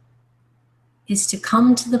ascension is to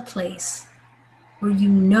come to the place where you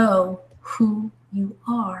know who you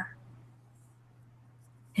are.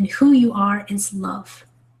 And who you are is love.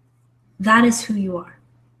 That is who you are.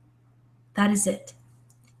 That is it.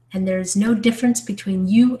 And there is no difference between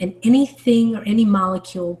you and anything or any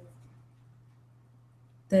molecule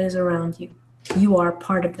that is around you. You are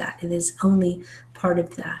part of that. It is only part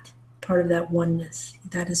of that oneness.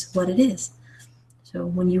 That is what it is. So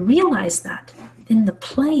when you realize that, then the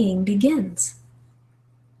playing begins.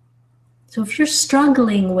 So if you're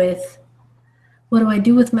struggling with, what do I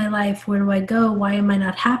do with my life? Where do I go? Why am I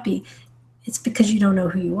not happy? It's because you don't know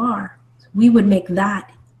who you are. We would make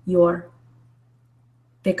that your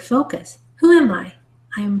big focus. Who am I?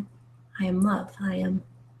 I am love. I am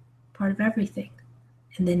part of everything.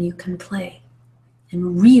 And then you can play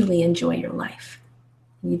and really enjoy your life.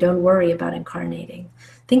 You don't worry about incarnating.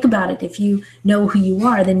 Think about it. If you know who you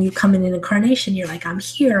are, then you come in an incarnation. You're like, I'm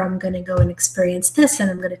here. I'm going to go and experience this, and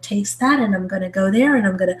I'm going to taste that, and I'm going to go there, and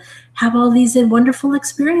I'm going to have all these wonderful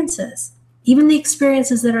experiences. Even the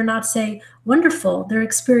experiences that are not, say, wonderful, they're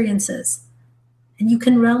experiences. And you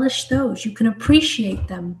can relish those. You can appreciate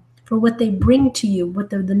them for what they bring to you,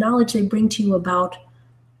 what the knowledge they bring to you about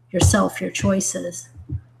yourself, your choices,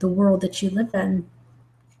 the world that you live in.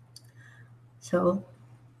 So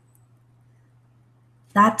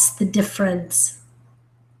that's the difference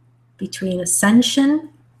between ascension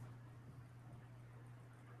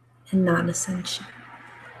and non-ascension.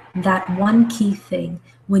 That one key thing,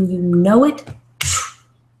 when you know it,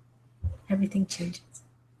 everything changes.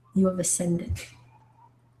 You have ascended.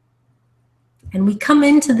 And we come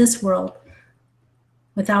into this world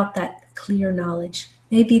without that clear knowledge,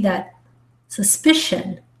 maybe that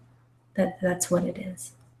suspicion that that's what it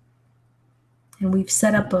is. And we've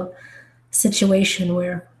set up a situation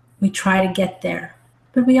where we try to get there,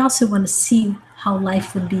 but we also want to see how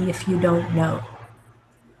life would be if you don't know.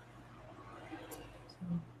 So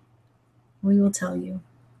we will tell you.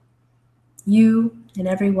 You and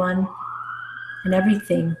everyone and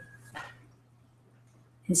everything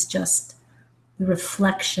is just the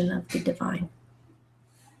reflection of the divine.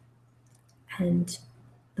 And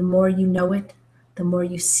the more you know it, the more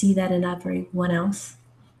you see that in everyone else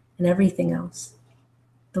and everything else,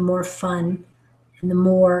 the more fun and the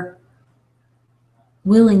more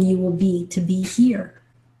willing you will be to be here.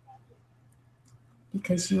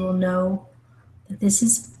 Because you will know that this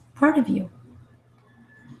is part of you.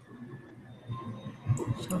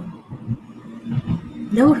 So,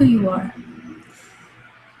 know who you are.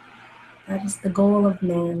 That is the goal of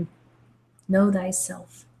man. Know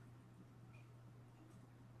thyself.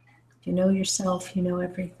 If you know yourself, you know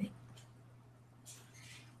everything.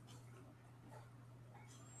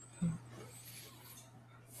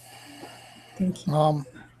 Thank you.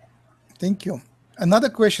 Thank you. Another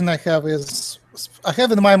question I have is, I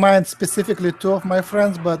have in my mind specifically two of my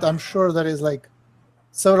friends, but I'm sure there is like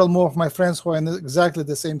several more of my friends who are in exactly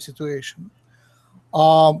the same situation.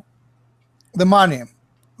 The money.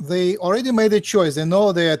 They already made a choice. They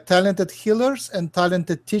know they are talented healers and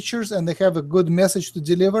talented teachers, and they have a good message to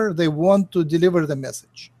deliver. They want to deliver the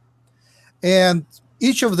message. And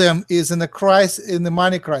each of them is in a crisis, in the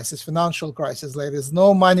money crisis, financial crisis. There is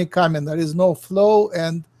no money coming, there is no flow,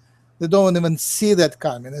 and they don't even see that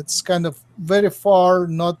coming. It's kind of very far,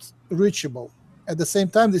 not reachable. At the same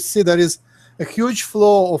time, they see there is a huge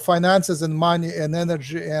flow of finances and money and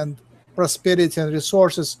energy and prosperity and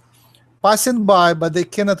resources passing by, but they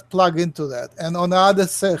cannot plug into that. And on the other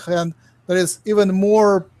hand, there is even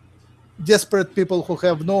more desperate people who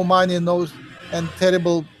have no money, and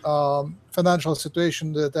terrible financial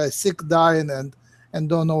situation, that are sick, dying, and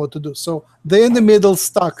don't know what to do. So they're in the middle,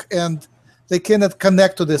 stuck, and they cannot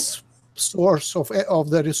connect to this source of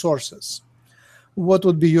the resources. What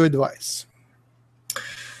would be your advice?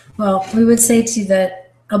 Well, we would say to you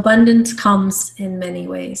that abundance comes in many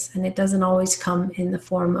ways, and it doesn't always come in the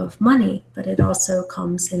form of money, but it also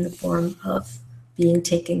comes in the form of being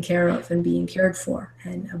taken care of and being cared for.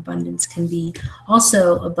 And abundance can be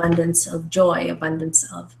also abundance of joy, abundance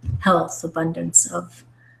of health, abundance of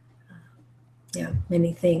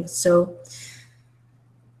many things. So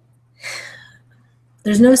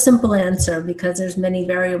there's no simple answer, because there's many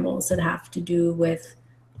variables that have to do with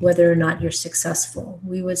whether or not you're successful.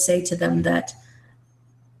 We would say to them that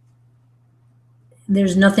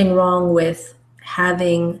there's nothing wrong with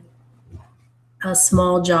having a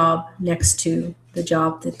small job next to the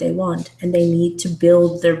job that they want, and they need to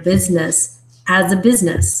build their business as a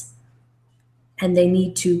business, and they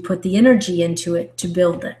need to put the energy into it to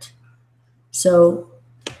build it. So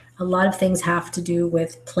a lot of things have to do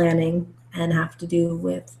with planning and have to do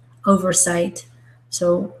with oversight.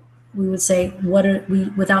 So we would say,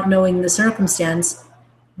 without knowing the circumstance,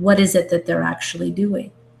 what is it that they're actually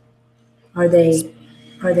doing? Are they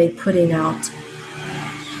putting out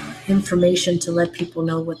information to let people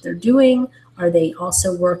know what they're doing? Are they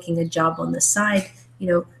also working a job on the side? You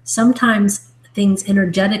know, sometimes things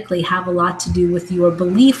energetically have a lot to do with your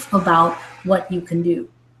belief about what you can do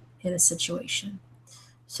in a situation.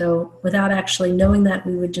 So without actually knowing that,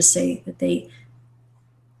 we would just say that they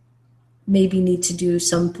maybe need to do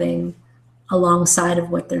something alongside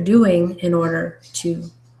of what they're doing in order to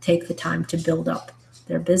take the time to build up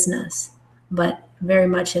their business. But very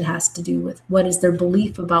much it has to do with what is their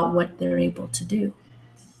belief about what they're able to do.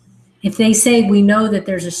 If they say, we know that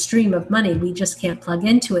there's a stream of money, we just can't plug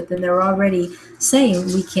into it, then they're already saying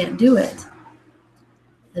we can't do it.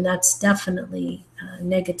 And that's definitely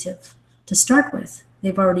negative to start with.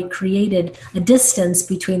 They've already created a distance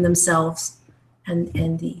between themselves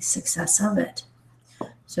and the success of it.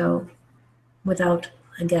 So without,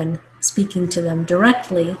 again, speaking to them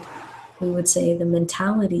directly, we would say the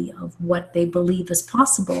mentality of what they believe is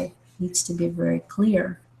possible needs to be very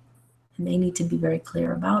clear, and they need to be very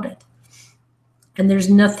clear about it. And there's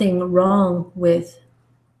nothing wrong with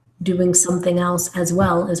doing something else as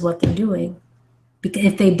well as what they're doing. Because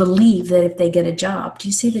if they believe that if they get a job, do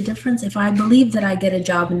you see the difference? If I believe that I get a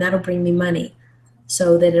job and that'll bring me money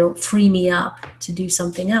so that it'll free me up to do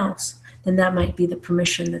something else, then that might be the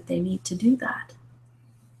permission that they need to do that.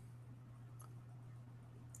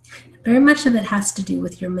 Very much of it has to do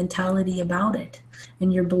with your mentality about it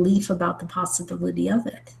and your belief about the possibility of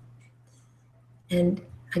it. And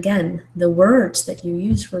again, the words that you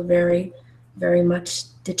use were very, very much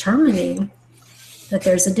determining that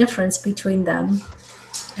there's a difference between them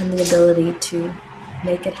and the ability to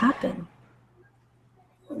make it happen.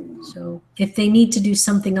 So if they need to do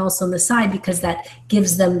something else on the side because that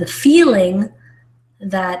gives them the feeling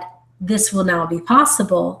that this will now be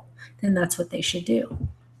possible, then that's what they should do.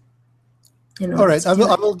 All right, I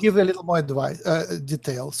will give a little more advice,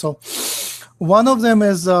 detail. So one of them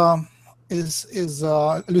is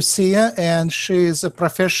Lucia, and she is a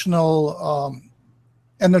professional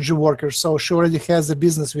energy worker. So she already has a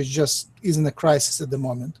business which just is in a crisis at the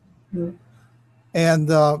moment. Mm-hmm.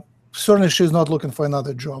 And certainly she's not looking for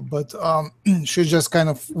another job, but she's just kind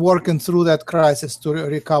of working through that crisis to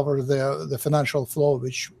recover the financial flow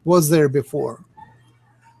which was there before.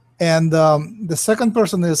 And the second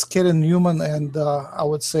person is Neumann, and I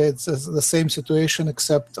would say it's the same situation,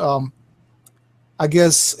 except I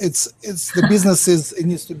guess it's the business it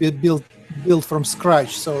needs to be built from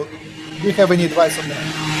scratch. So do you have any advice on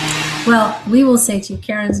that? Well, we will say to you,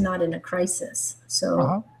 Karen's not in a crisis,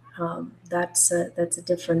 so that's a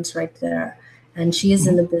difference right there. And she is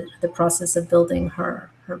in the process of building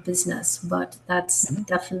her business, but that's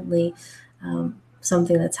definitely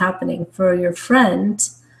something that's happening for your friend.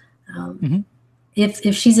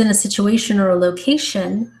 If she's in a situation or a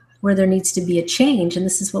location where there needs to be a change, and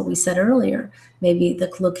this is what we said earlier, maybe the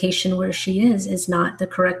location where she is not the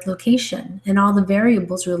correct location, and all the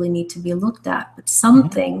variables really need to be looked at, but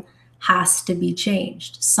something has to be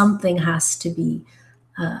changed. Something has to be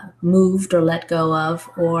moved or let go of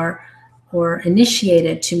or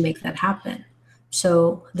initiated to make that happen.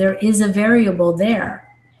 So there is a variable there,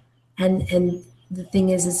 and the thing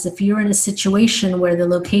is if you're in a situation where the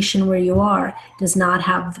location where you are does not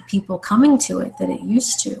have the people coming to it that it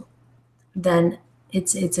used to, then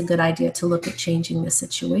it's a good idea to look at changing the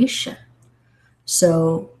situation.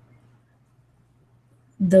 So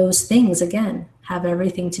those things, again, have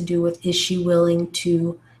everything to do with, is she willing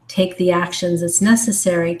to take the actions that's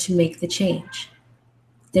necessary to make the change?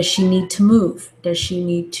 Does she need to move? Does she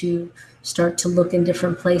need to start to look in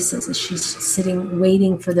different places? Is she sitting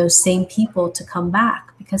waiting for those same people to come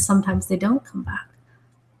back? Because sometimes they don't come back.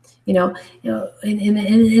 In an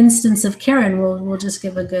instance of Karen, we'll just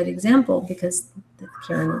give a good example, because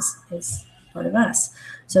Karen is part of us.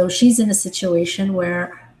 So she's in a situation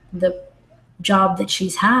where the job that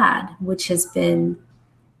she's had, which has been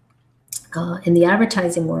in the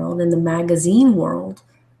advertising world, in the magazine world,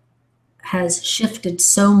 has shifted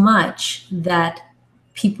so much that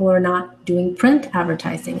people are not doing print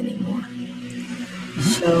advertising anymore.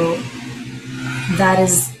 So that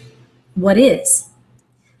is what is.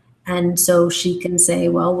 And so she can say,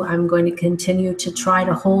 well, I'm going to continue to try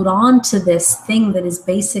to hold on to this thing that is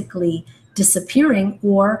basically disappearing,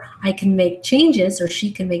 or I can make changes, or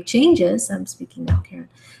she can make changes, I'm speaking now, Karen,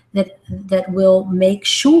 that will make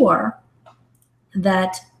sure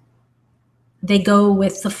that they go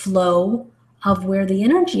with the flow of where the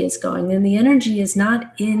energy is going. And the energy is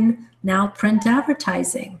not in now print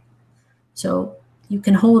advertising. So you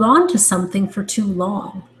can hold on to something for too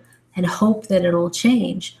long and hope that it'll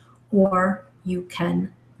change, or you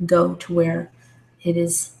can go to where it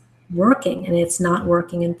is working and it's not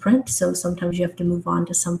working in print. So sometimes you have to move on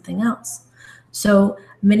to something else. So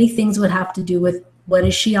many things would have to do with, what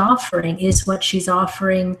is she offering? Is what she's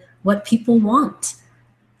offering what people want?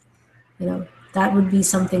 That would be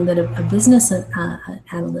something that a business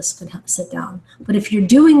analyst could sit down. But if you're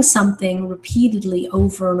doing something repeatedly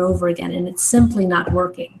over and over again and it's simply not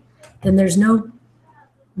working, then there's no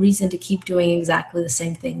reason to keep doing exactly the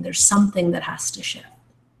same thing. There's something that has to shift.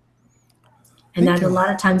 And that a lot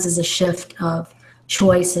of times is a shift of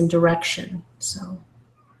choice and direction. So,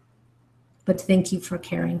 but thank you for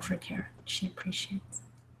caring for Karen. She appreciates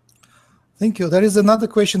it. Thank you. There is another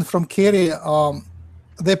question from Carrie.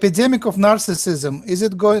 The epidemic of narcissism, is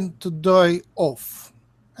it going to die off?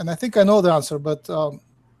 And I think I know the answer, but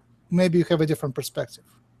maybe you have a different perspective.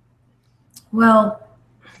 Well,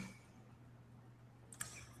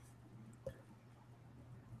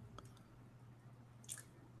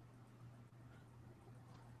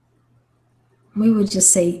 we would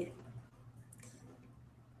just say,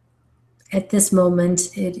 at this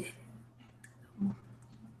moment,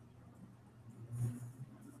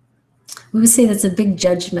 we would say that's a big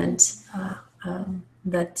judgment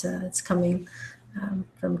that it's coming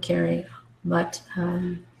from Carrie, but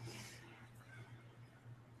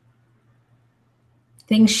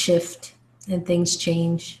things shift and things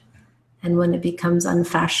change, and when it becomes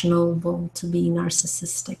unfashionable to be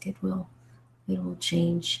narcissistic, it will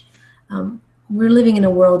change. We're living in a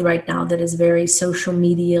world right now that is very social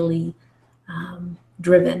medially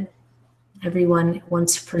driven. Everyone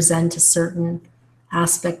wants to present a certain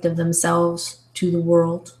aspect of themselves to the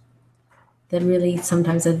world that really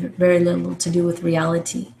sometimes have very little to do with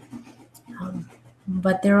reality.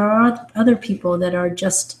 But there are other people that are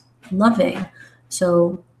just loving.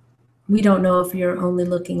 So we don't know if you're only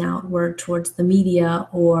looking outward towards the media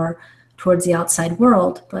or towards the outside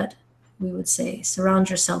world, but we would say surround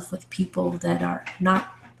yourself with people that are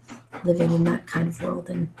not living in that kind of world,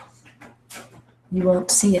 and you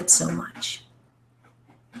won't see it so much.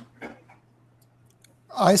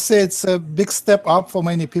 I say it's a big step up for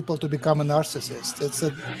many people to become a narcissist. It's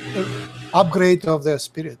an upgrade of their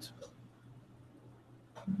spirit.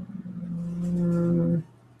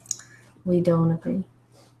 We don't agree.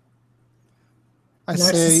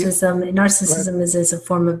 Narcissism is a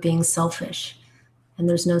form of being selfish, and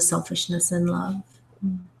there's no selfishness in love.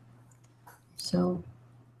 So.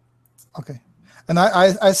 Okay. And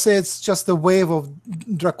I say it's just a wave of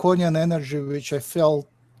draconian energy, which I felt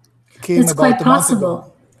came it's about quite a month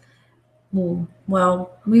possible. ago.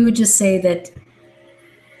 Well, we would just say that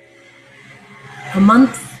a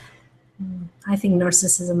month, I think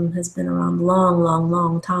narcissism has been around a long, long,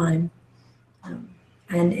 long time.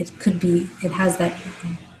 And it has that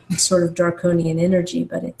sort of draconian energy,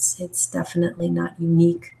 but it's definitely not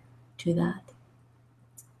unique to that.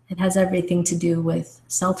 It has everything to do with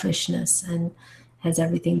selfishness and has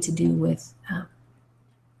everything to do with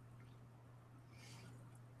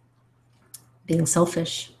being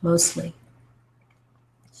selfish, mostly.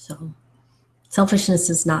 So selfishness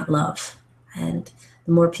is not love. And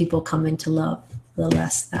the more people come into love, the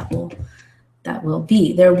less that will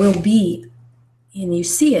be. There will be and you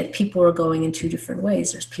see it, people are going in two different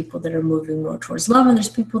ways. There's people that are moving more towards love, and there's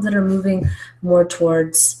people that are moving more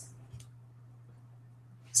towards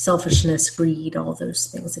selfishness, greed, all those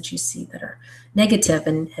things that you see that are negative.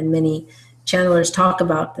 And many channelers talk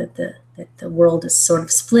about that the world is sort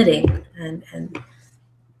of splitting, and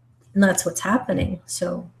that's what's happening.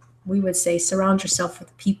 So we would say surround yourself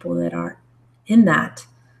with people that aren't in that,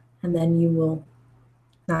 and then you will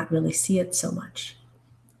not really see it so much.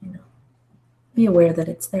 You know, be aware that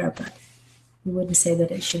it's there, but we wouldn't say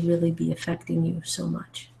that it should really be affecting you so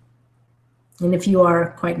much. And if you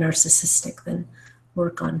are quite narcissistic, then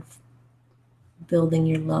work on building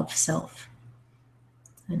your love self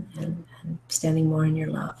and standing more in your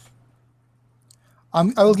love.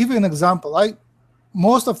 I will give you an example.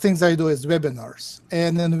 Most of things I do is webinars,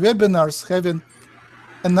 and in webinars, having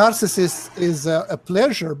a narcissist is a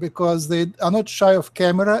pleasure because they are not shy of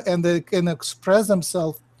camera and they can express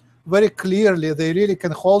themselves very clearly. They really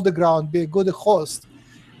can hold the ground, be a good host.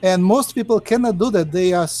 And most people cannot do that.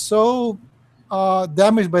 They are so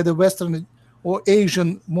damaged by the Western or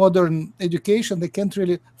Asian modern education, they can't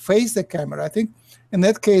really face the camera. I think in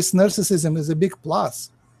that case, narcissism is a big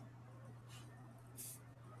plus.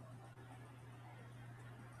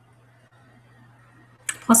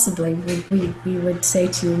 Possibly, we would say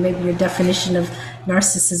to you, maybe your definition of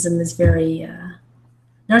narcissism is very,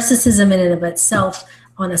 narcissism in and of itself,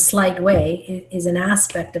 on a slight way, is an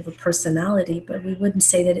aspect of a personality, but we wouldn't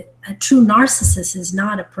say that a true narcissist is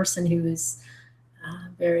not a person who is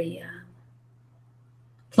very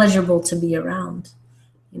pleasurable to be around,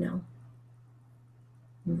 you know.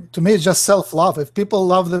 To me, it's just self-love. If people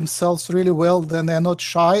love themselves really well, then they're not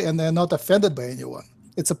shy and they're not offended by anyone.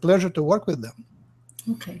 It's a pleasure to work with them.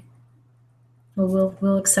 Okay. Well,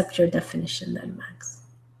 we'll accept your definition then, Max.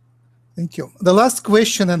 Thank you. The last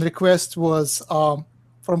question and request was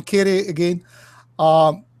from Kerry again.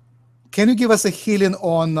 Can you give us a healing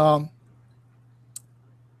on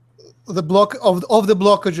the block of the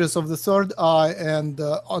blockages of the third eye and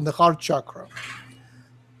on the heart chakra?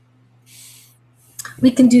 We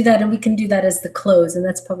can do that, and we can do that as the close, and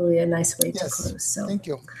that's probably a nice way to close. So, thank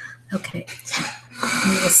you. Okay, we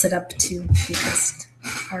will sit up to because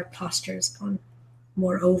our posture has gone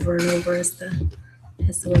more over and over as the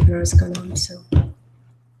webinar has gone on. So,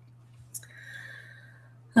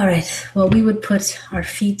 all right. Well, we would put our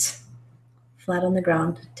feet flat on the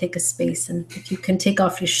ground, take a space, and if you can take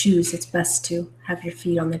off your shoes, it's best to have your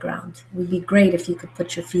feet on the ground. It would be great if you could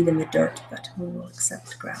put your feet in the dirt, but we will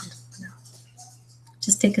accept ground now.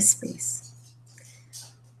 Just take a space.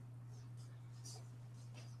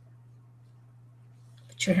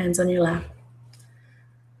 Put your hands on your lap.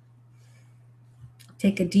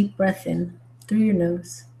 Take a deep breath in through your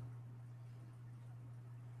nose.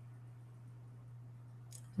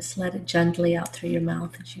 Just let it gently out through your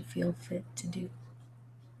mouth as you feel fit to do.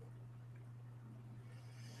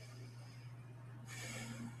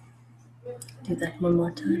 Do that one more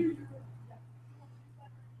time.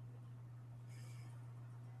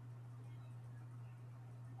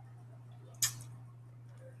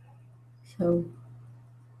 So,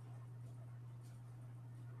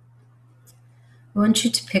 I want you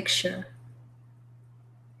to picture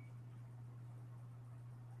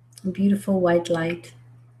a beautiful white light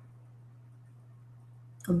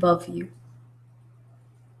above you,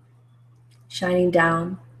 shining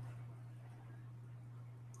down,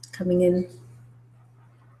 coming in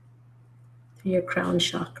through your crown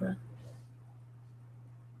chakra.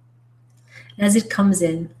 As it comes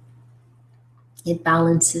in, it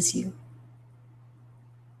balances you.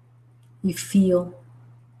 You feel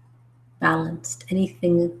balanced.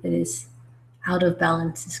 Anything that is out of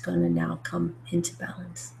balance is going to now come into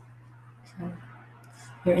balance. So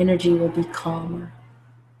your energy will be calmer.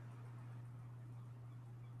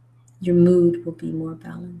 Your mood will be more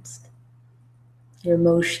balanced. Your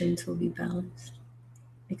emotions will be balanced.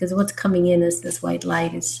 Because what's coming in as this white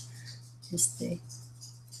light is the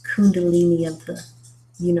kundalini of the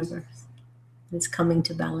universe. It's coming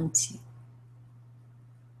to balance you.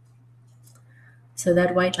 So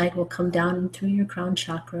that white light will come down through your crown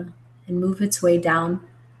chakra and move its way down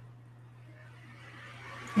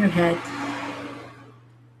your head,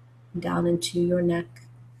 down into your neck,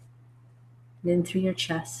 and then through your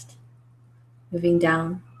chest, moving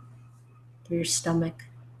down through your stomach,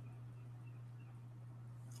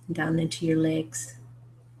 down into your legs,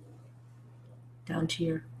 down to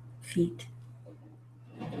your feet.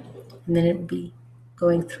 And then it will be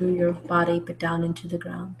going through your body, but down into the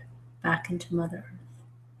ground, back into Mother Earth.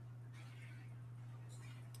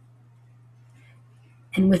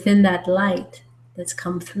 And within that light that's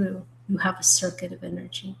come through, you have a circuit of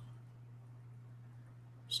energy.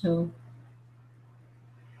 So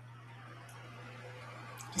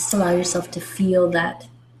just allow yourself to feel that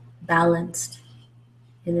balanced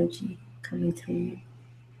energy coming through you.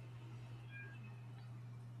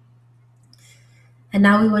 And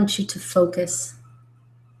now we want you to focus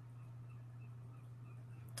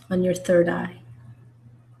on your third eye.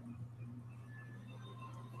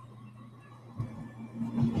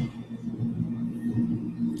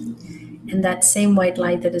 And that same white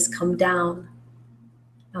light that has come down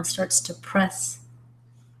now starts to press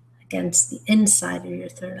against the inside of your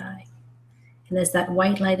third eye. And as that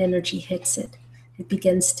white light energy hits it, it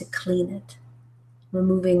begins to clean it,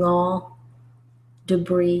 removing all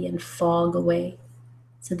debris and fog away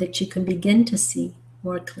so that you can begin to see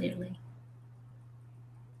more clearly.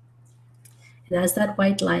 And as that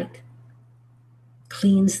white light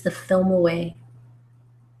cleans the film away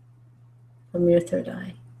from your third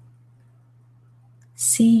eye,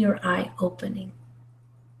 see your eye opening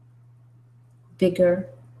bigger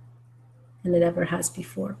than it ever has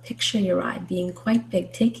before. Picture your eye being quite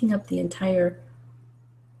big, taking up the entire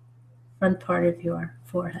front part of your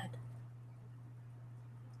forehead.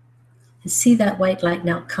 And see that white light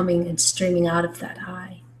now coming and streaming out of that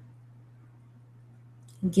eye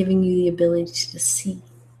and giving you the ability to see.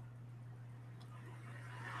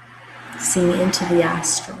 Seeing into the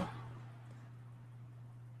astral.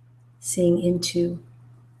 Seeing into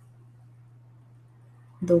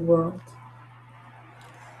the world.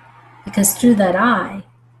 Because through that eye,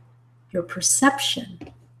 your perception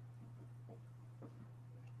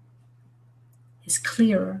is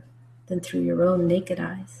clearer than through your own naked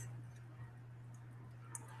eyes.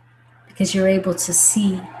 Because you're able to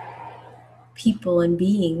see people and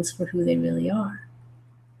beings for who they really are.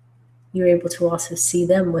 You're able to also see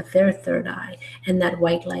them with their third eye and that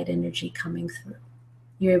white light energy coming through.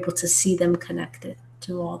 You're able to see them connected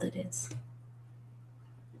to all that is.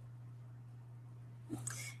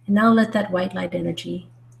 And now let that white light energy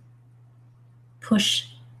push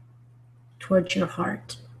towards your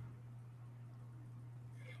heart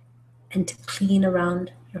and to clean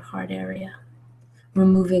around your heart area,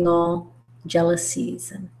 removing all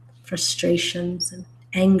jealousies and frustrations and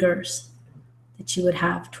angers that you would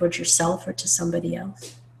have towards yourself or to somebody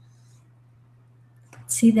else.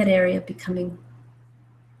 See that area becoming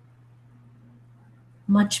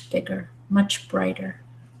much bigger, much brighter.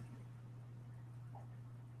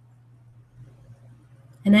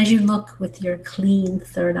 And as you look with your clean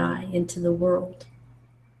third eye into the world,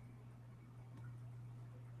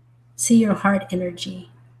 see your heart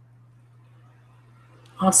energy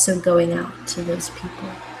also going out to those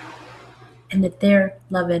people, and that their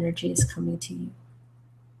love energy is coming to you.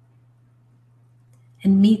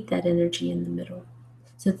 And meet that energy in the middle,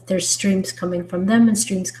 so that there's streams coming from them and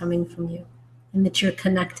streams coming from you, and that you're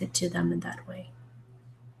connected to them in that way.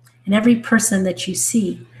 And every person that you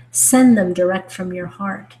see, send them direct from your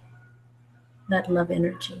heart that love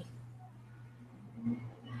energy. And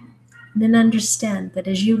then understand that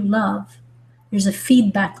as you love, there's a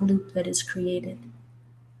feedback loop that is created.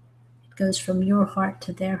 It goes from your heart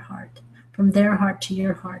to their heart, from their heart to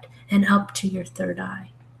your heart, and up to your third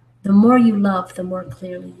eye. The more you love, the more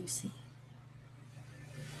clearly you see.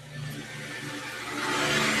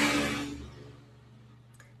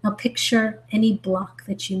 Now picture any block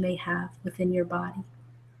that you may have within your body.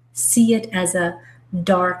 See it as a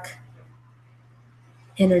dark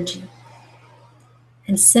energy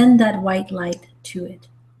and send that white light to it,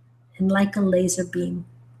 and like a laser beam,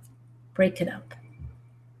 break it up.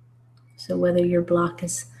 So whether your block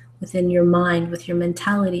is within your mind, with your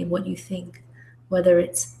mentality of what you think, whether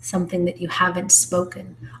it's something that you haven't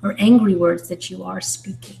spoken or angry words that you are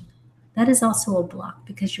speaking, that is also a block,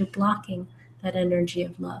 because you're blocking that energy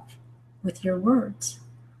of love with your words.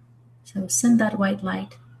 So send that white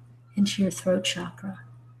light into your throat chakra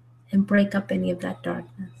and break up any of that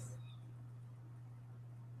darkness.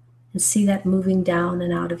 And see that moving down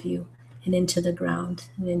and out of you and into the ground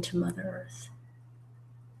and into Mother Earth.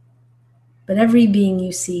 But every being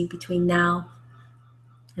you see between now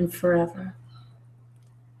and forever,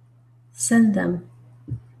 send them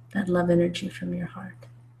that love energy from your heart,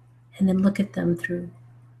 and then look at them through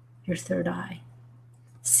your third eye.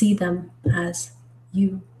 See them as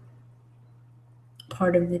you,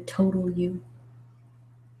 part of the total you,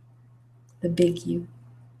 the big you,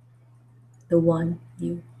 the one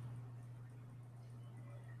you.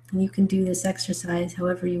 And you can do this exercise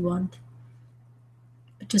however you want.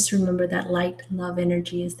 But just remember that light, love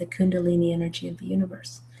energy is the Kundalini energy of the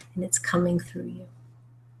universe, and it's coming through you.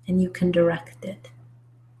 And you can direct it.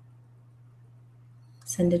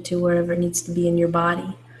 Send it to wherever it needs to be in your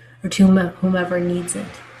body, or to whomever needs it.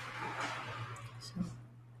 So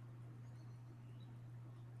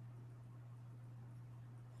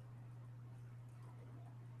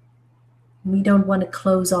We don't want to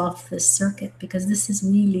close off this circuit because this is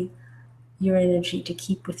really your energy to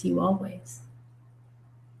keep with you always.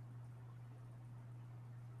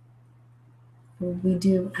 What we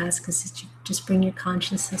do ask is that you just bring your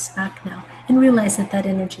consciousness back now and realize that that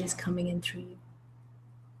energy is coming in through you.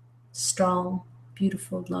 Strong,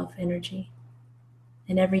 beautiful love energy.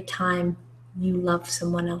 And every time you love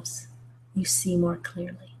someone else, you see more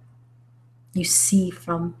clearly. You see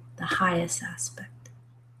from the highest aspect.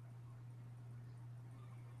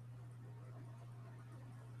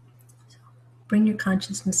 So bring your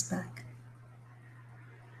consciousness back.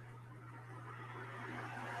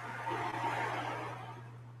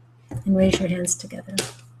 And raise your hands together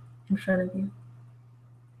in front of you.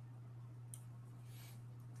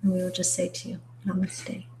 And we will just say to you,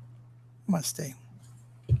 Namaste. Namaste.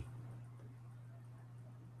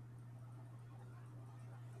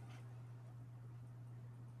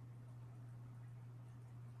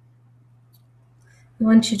 We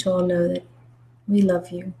want you to all know that we love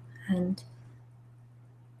you, and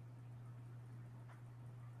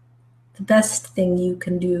the best thing you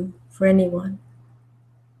can do for anyone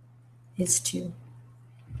is to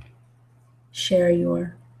share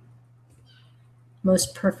your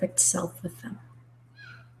most perfect self with them.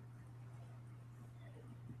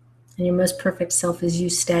 And your most perfect self is you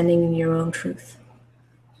standing in your own truth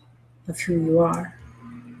of who you are.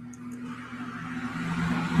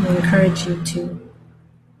 We encourage you to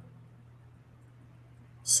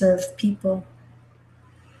serve people,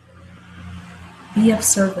 be of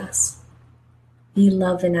service, be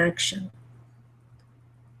love in action.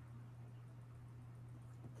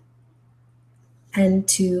 And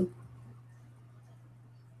to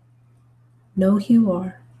know who you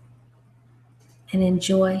are and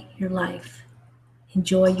enjoy your life,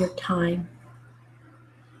 enjoy your time,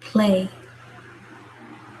 play,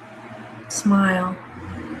 smile,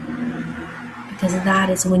 because that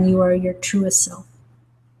is when you are your truest self.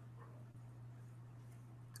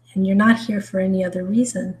 And you're not here for any other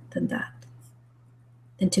reason than that,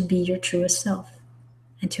 than to be your truest self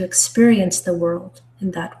and to experience the world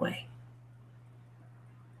in that way.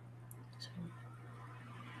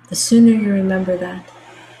 The sooner you remember that,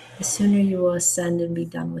 the sooner you will ascend and be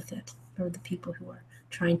done with it for the people who are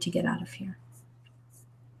trying to get out of here.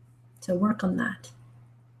 So work on that.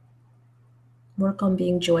 Work on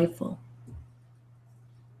being joyful.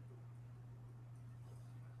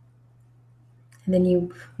 And then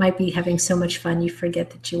you might be having so much fun you forget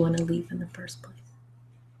that you want to leave in the first place.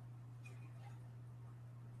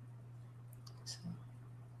 So.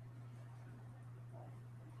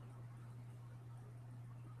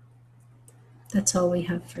 That's all we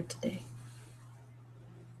have for today.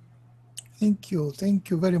 Thank you. Thank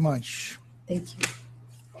you very much. Thank you.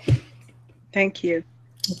 Thank you.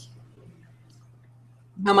 Thank you.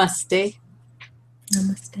 Namaste.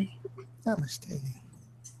 Namaste. Namaste.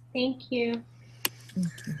 Thank you. Thank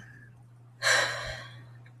you.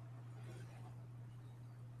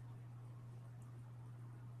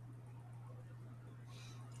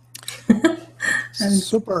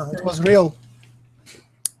 Super. It was real.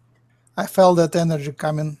 I felt that energy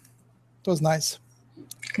coming. It was nice.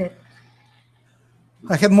 Good.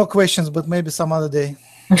 I had more questions, but maybe some other day.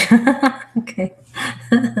 Okay.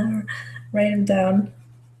 Write them down.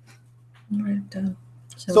 Write them down.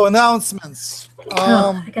 So announcements.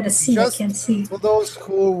 I gotta see. I Just can't see. for those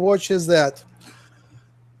who watches that,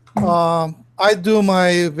 I do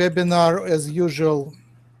my webinar as usual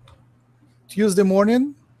Tuesday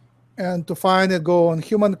morning, and to find it, go on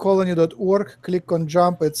humancolony.org, click on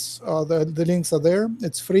jump. It's the links are there.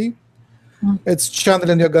 It's free. It's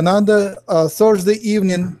channeling Yogananda. Thursday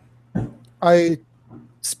evening, I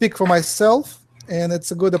speak for myself, and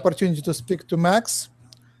it's a good opportunity to speak to Max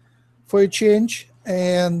for a change.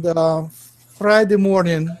 And Friday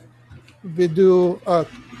morning, we do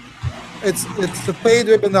it's a paid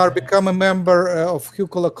webinar. Become a member of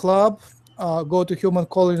Hucolo Club. Go to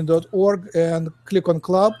humancolony.org and click on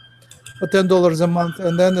Club for $10 a month,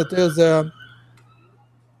 and then it is a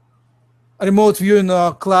remote viewing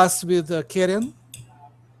class with Karen.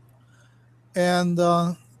 And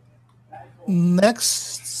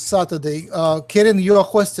next Saturday, Karen, you are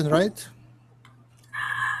hosting, right?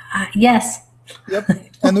 Yes. Yep.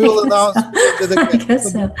 And we will announce I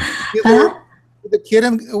guess so. The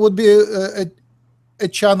Karen would be a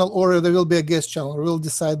channel, or there will be a guest channel. We'll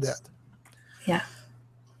decide that. Yeah.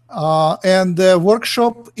 And the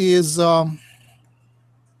workshop is August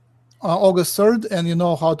 3rd, and you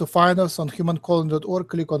know how to find us on humancolony.org.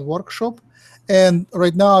 Click on workshop. And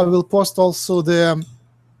right now I will post also the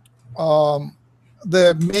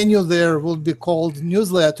menu there will be called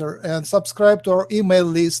newsletter, and subscribe to our email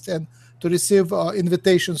list and to receive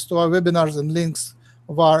invitations to our webinars and links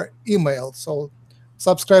of our email. So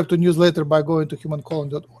subscribe to newsletter by going to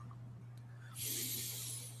humancolony.org.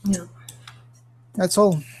 Yeah. That's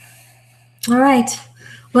all. All right.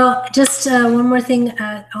 Well, just one more thing.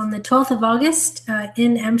 On the 12th of August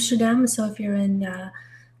in Amsterdam, so if you're in,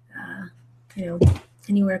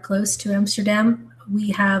 anywhere close to Amsterdam,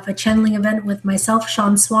 we have a channeling event with myself,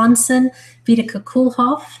 Sean Swanson, Wiedeke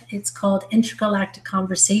Koolhof. It's called Intergalactic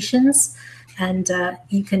Conversations, and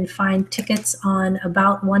you can find tickets on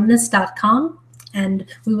aboutoneness.com, and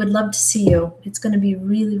we would love to see you. It's going to be a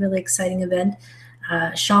really, really exciting event.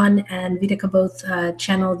 Sean and Wiedeke both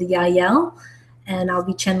channel the Yahyel, and I'll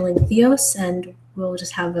be channeling Theos, and we'll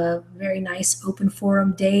just have a very nice open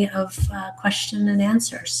forum day of question and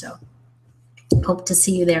answer. So hope to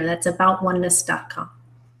see you there. That's aboutoneness.com.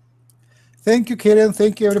 Thank you, Karen.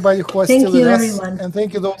 Thank you, everybody who was still with us. And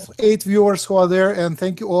thank you, those 8 viewers who are there. And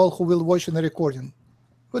thank you all who will watch in the recording.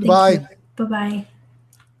 Goodbye. Bye-bye.